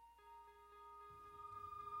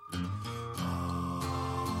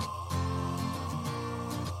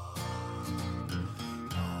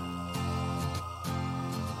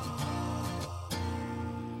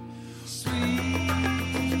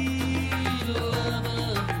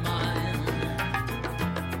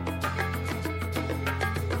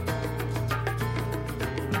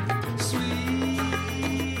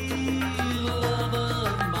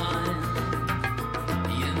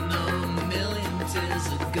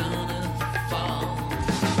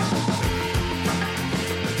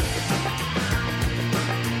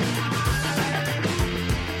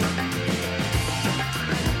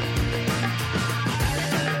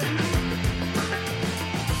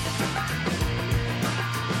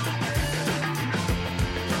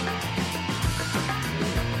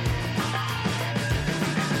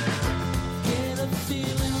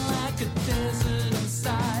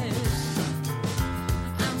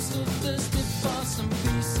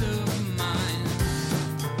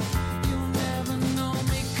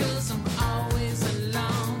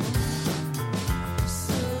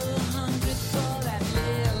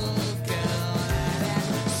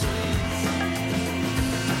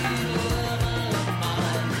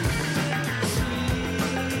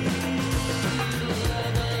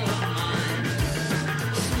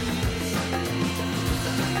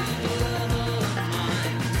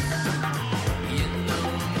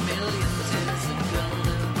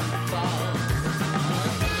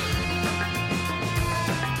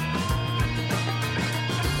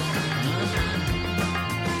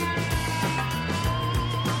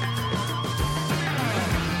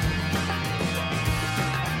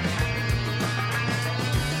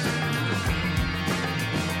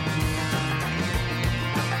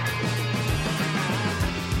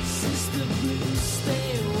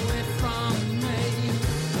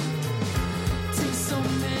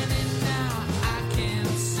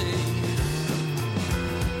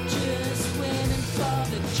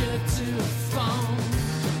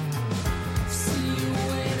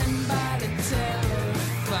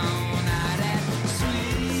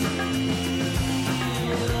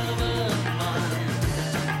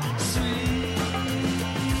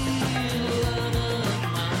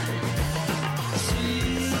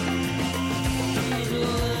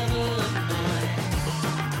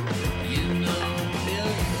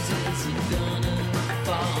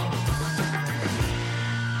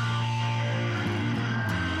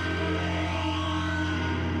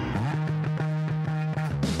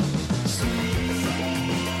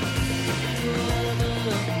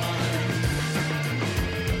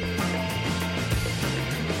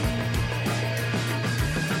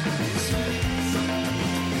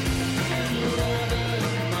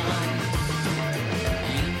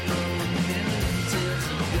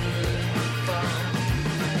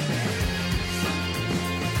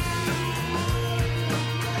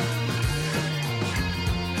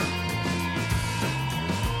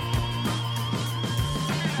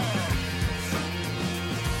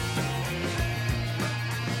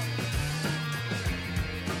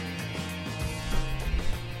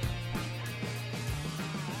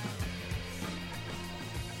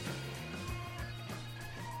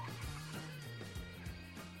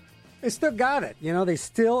 They still got it. You know, they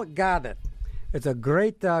still got it. It's a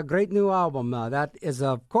great new album. That is,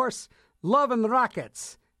 of course, Love and the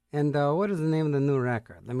Rockets. And what is the name of the new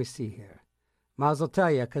record? Let me see here. Might as well tell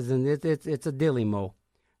you, because it's a dilly mo.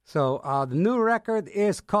 So the new record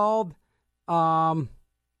is called, really?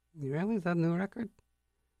 Is that a new record?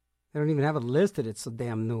 They don't even have it listed. It's so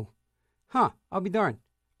damn new. Huh, I'll be darned.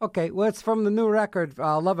 Okay, well, it's from the new record,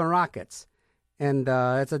 Love and Rockets. And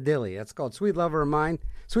it's a dilly. It's called Sweet Lover of Mine,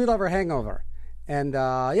 Sweet Lover Hangover. And,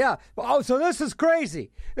 yeah. Oh, so this is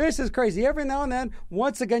crazy. This is crazy. Every now and then,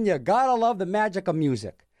 once again, you gotta love the magic of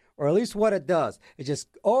music. Or at least what it does. It just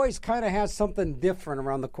always kind of has something different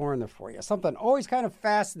around the corner for you. Something always kind of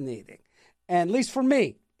fascinating. And at least for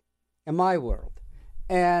me, in my world.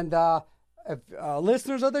 And if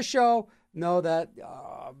listeners of the show know that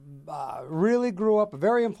really grew up a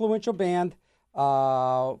very influential band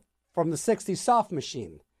from the 60s, Soft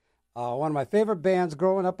Machine. One of my favorite bands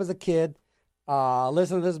growing up as a kid.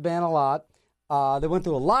 Listened to this band a lot. They went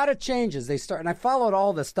through a lot of changes. And I followed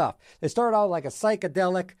all this stuff. They started out like a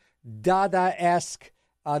psychedelic, Dada-esque.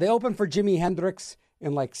 They opened for Jimi Hendrix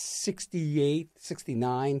in like 68,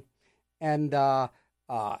 69. And yeah,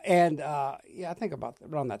 I think about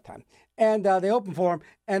around that time. And they opened for him.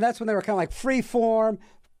 And that's when they were kind of like free form,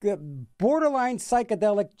 borderline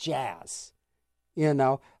psychedelic jazz. You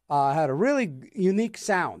know, had a really unique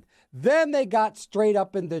sound. Then they got straight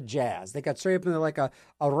up into jazz. They got straight up into like a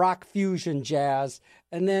rock fusion jazz.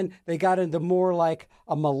 And then they got into more like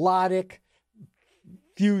a melodic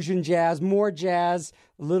fusion jazz, a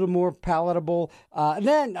little more palatable. And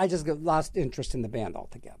then I just lost interest in the band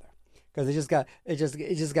altogether. Because it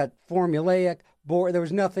just got formulaic, bored. There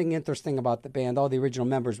was nothing interesting about the band. All the original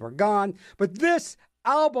members were gone. But this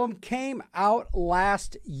album came out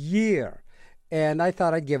last year. And I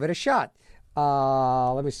thought I'd give it a shot.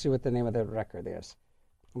 Let me see what the name of the record is.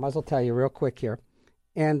 I might as well tell you real quick here.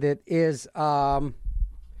 And it is the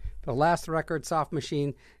last record, Soft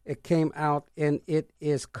Machine. It came out, and it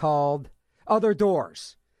is called Other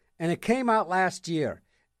Doors. And it came out last year.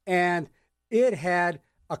 And it had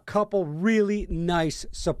a couple really nice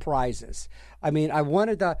surprises. I mean, I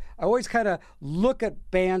always kind of look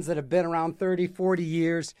at bands that have been around 30, 40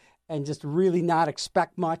 years and just really not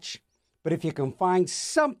expect much. But if you can find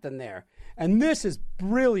something there, and this is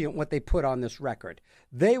brilliant what they put on this record.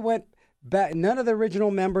 They went back, none of the original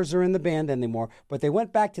members are in the band anymore, but they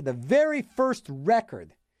went back to the very first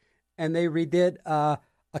record, and they redid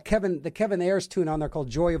the Kevin Ayers tune on there called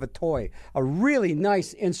Joy of a Toy, a really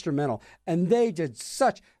nice instrumental. And they did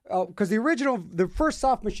such, because the first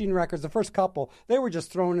Soft Machine records, the first couple, they were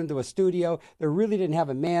just thrown into a studio. They really didn't have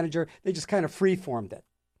a manager. They just kind of free-formed it.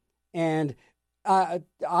 And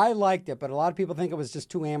I liked it, but a lot of people think it was just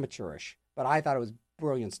too amateurish. But I thought it was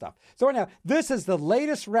brilliant stuff. So anyhow, this is the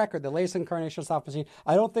latest record, the latest incarnation of Soft Machine.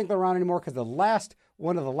 I don't think they're around anymore because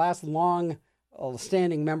one of the last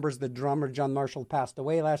long-standing members, the drummer John Marshall, passed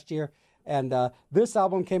away last year. And this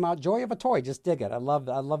album came out, Joy of a Toy. Just dig it. I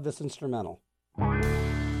love this instrumental.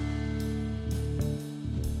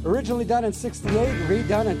 Originally done in '68,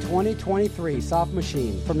 redone in 2023. Soft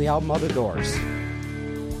Machine from the album Other Doors.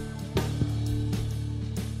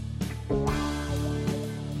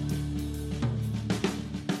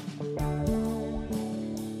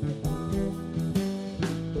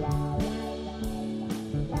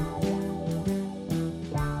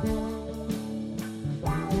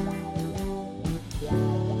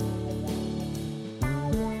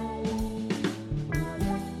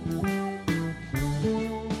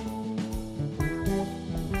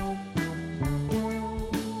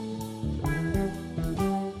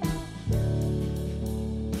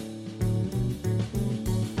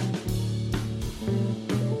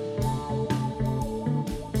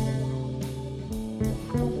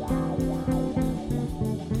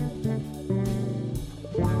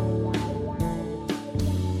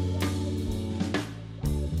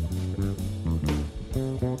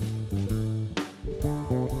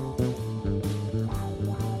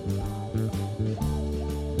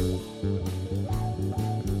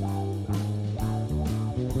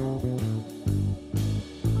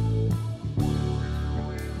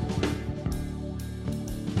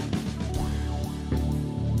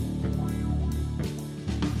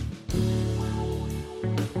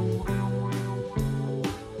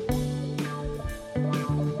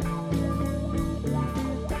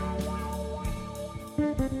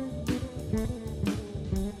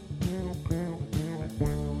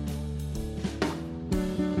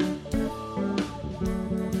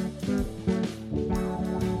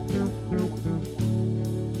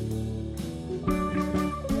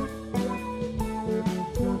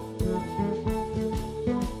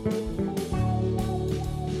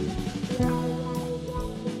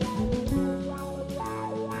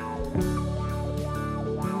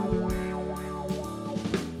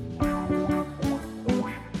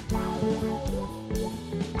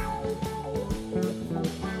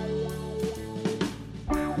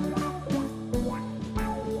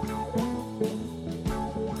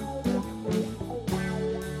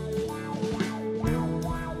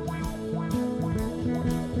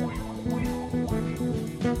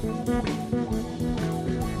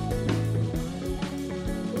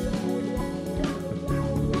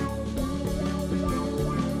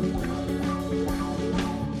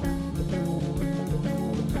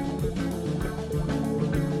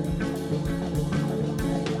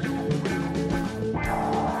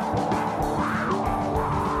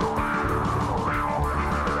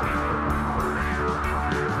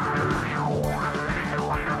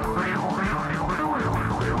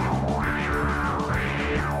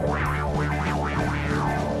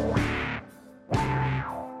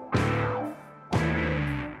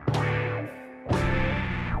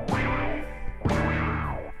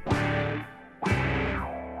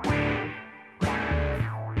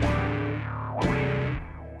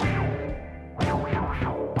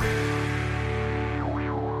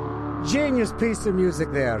 Genius piece of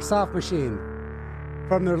music there, Soft Machine.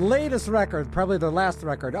 From their latest record, probably their last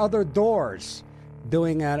record, Other Doors,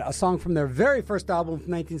 doing a song from their very first album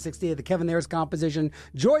from 1968, the Kevin Ayers composition,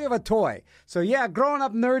 Joy of a Toy. So yeah, growing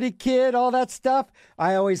up nerdy kid, all that stuff,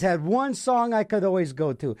 I always had one song I could always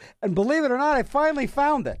go to. And believe it or not, I finally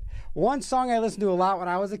found it. One song I listened to a lot when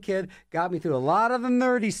I was a kid, got me through a lot of the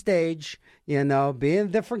nerdy stage, you know, being a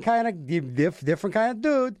different kind of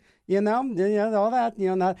dude. You know, all that,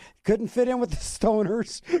 not couldn't fit in with the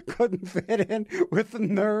stoners, couldn't fit in with the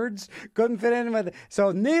nerds, couldn't fit in with.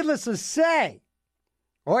 So, needless to say,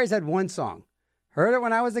 always had one song. Heard it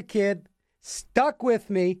when I was a kid, stuck with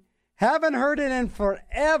me, haven't heard it in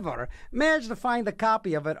forever. Managed to find a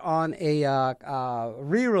copy of it on a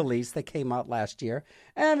re-release that came out last year.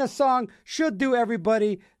 And the song should do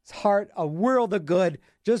everybody's heart a world of good.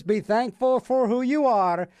 Just be thankful for who you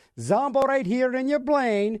are. Zombo right here in your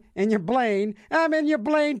brain, I'm in your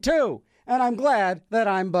brain too. And I'm glad that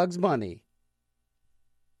I'm Bugs Bunny.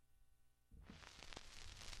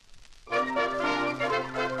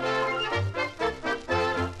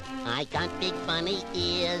 I got big funny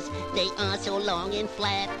ears, they are so long and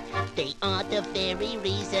flat. They are the very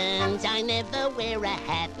reasons I never wear a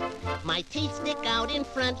hat. My teeth stick out in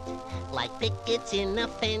front like pickets in a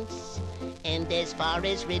fence. And as far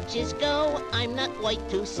as riches go, I'm not quite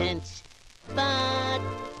 2 cents. But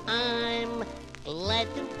I'm glad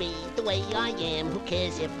to be the way I am. Who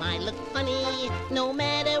cares if I look funny? No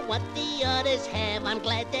matter what the others have, I'm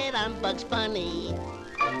glad that I'm Bugs Bunny.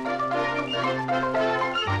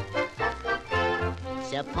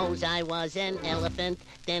 Suppose I was an elephant,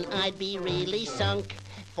 then I'd be really sunk.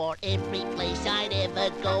 For every place I'd ever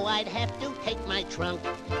go, I'd have to take my trunk.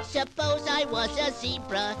 Suppose I was a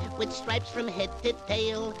zebra with stripes from head to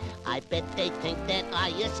tail. I bet they'd think that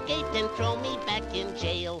I escaped and throw me back in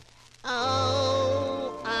jail.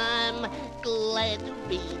 Oh, I'm glad to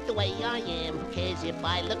be the way I am. Who cares if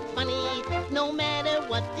I look funny? No matter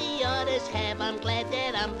what the others have, I'm glad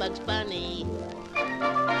that I'm Bugs Bunny.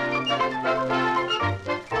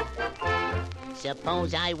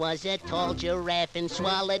 Suppose I was a tall giraffe and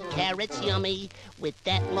swallowed carrots yummy. With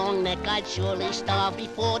that long neck, I'd surely starve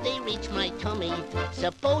before they reach my tummy.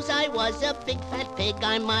 Suppose I was a big fat pig,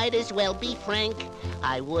 I might as well be frank.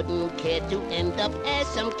 I wouldn't care to end up as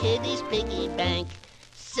some kiddie's piggy bank.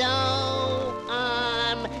 So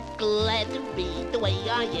I'm glad to be the way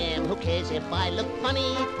I am. Who cares if I look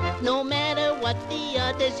funny? No matter what the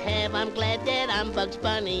others have, I'm glad that I'm Bugs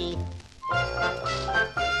Bunny.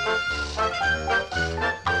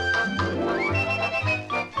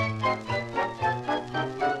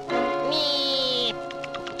 Me.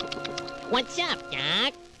 What's up,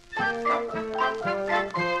 Doc?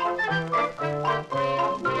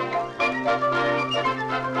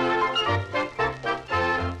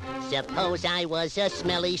 Suppose I was a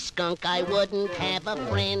smelly skunk, I wouldn't have a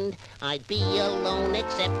friend. I'd be alone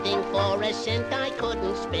excepting for a cent I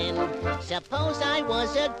couldn't spend. Suppose I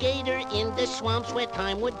was a gator in the swamps where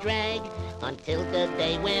time would drag, until the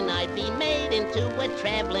day when I'd be made into a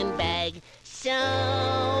traveling bag. So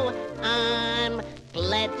I'm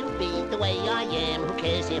glad to be the way I am. Who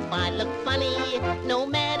cares if I look funny? No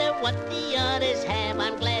matter what the others have,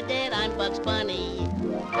 I'm glad that I'm Bugs Bunny.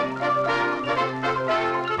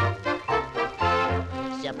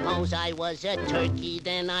 Suppose I was a turkey,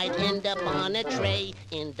 then I'd end up on a tray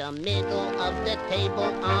in the middle of the table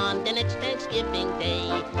on the next Thanksgiving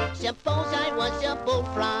Day. Suppose I was a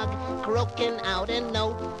bullfrog croaking out a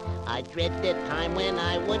note. I dread the time when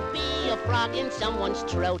I would be a frog in someone's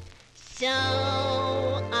throat. So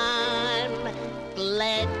I'm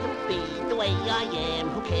glad to be the way I am.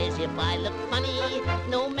 Who cares if I look funny?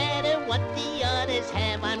 No matter what the others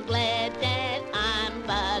have, I'm glad that I'm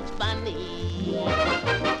Bugs Bunny.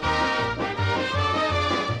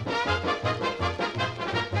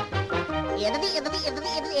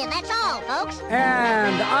 That's all, folks.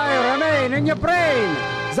 And I remain in your brain.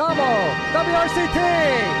 Zombo,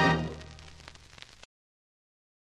 WRCT.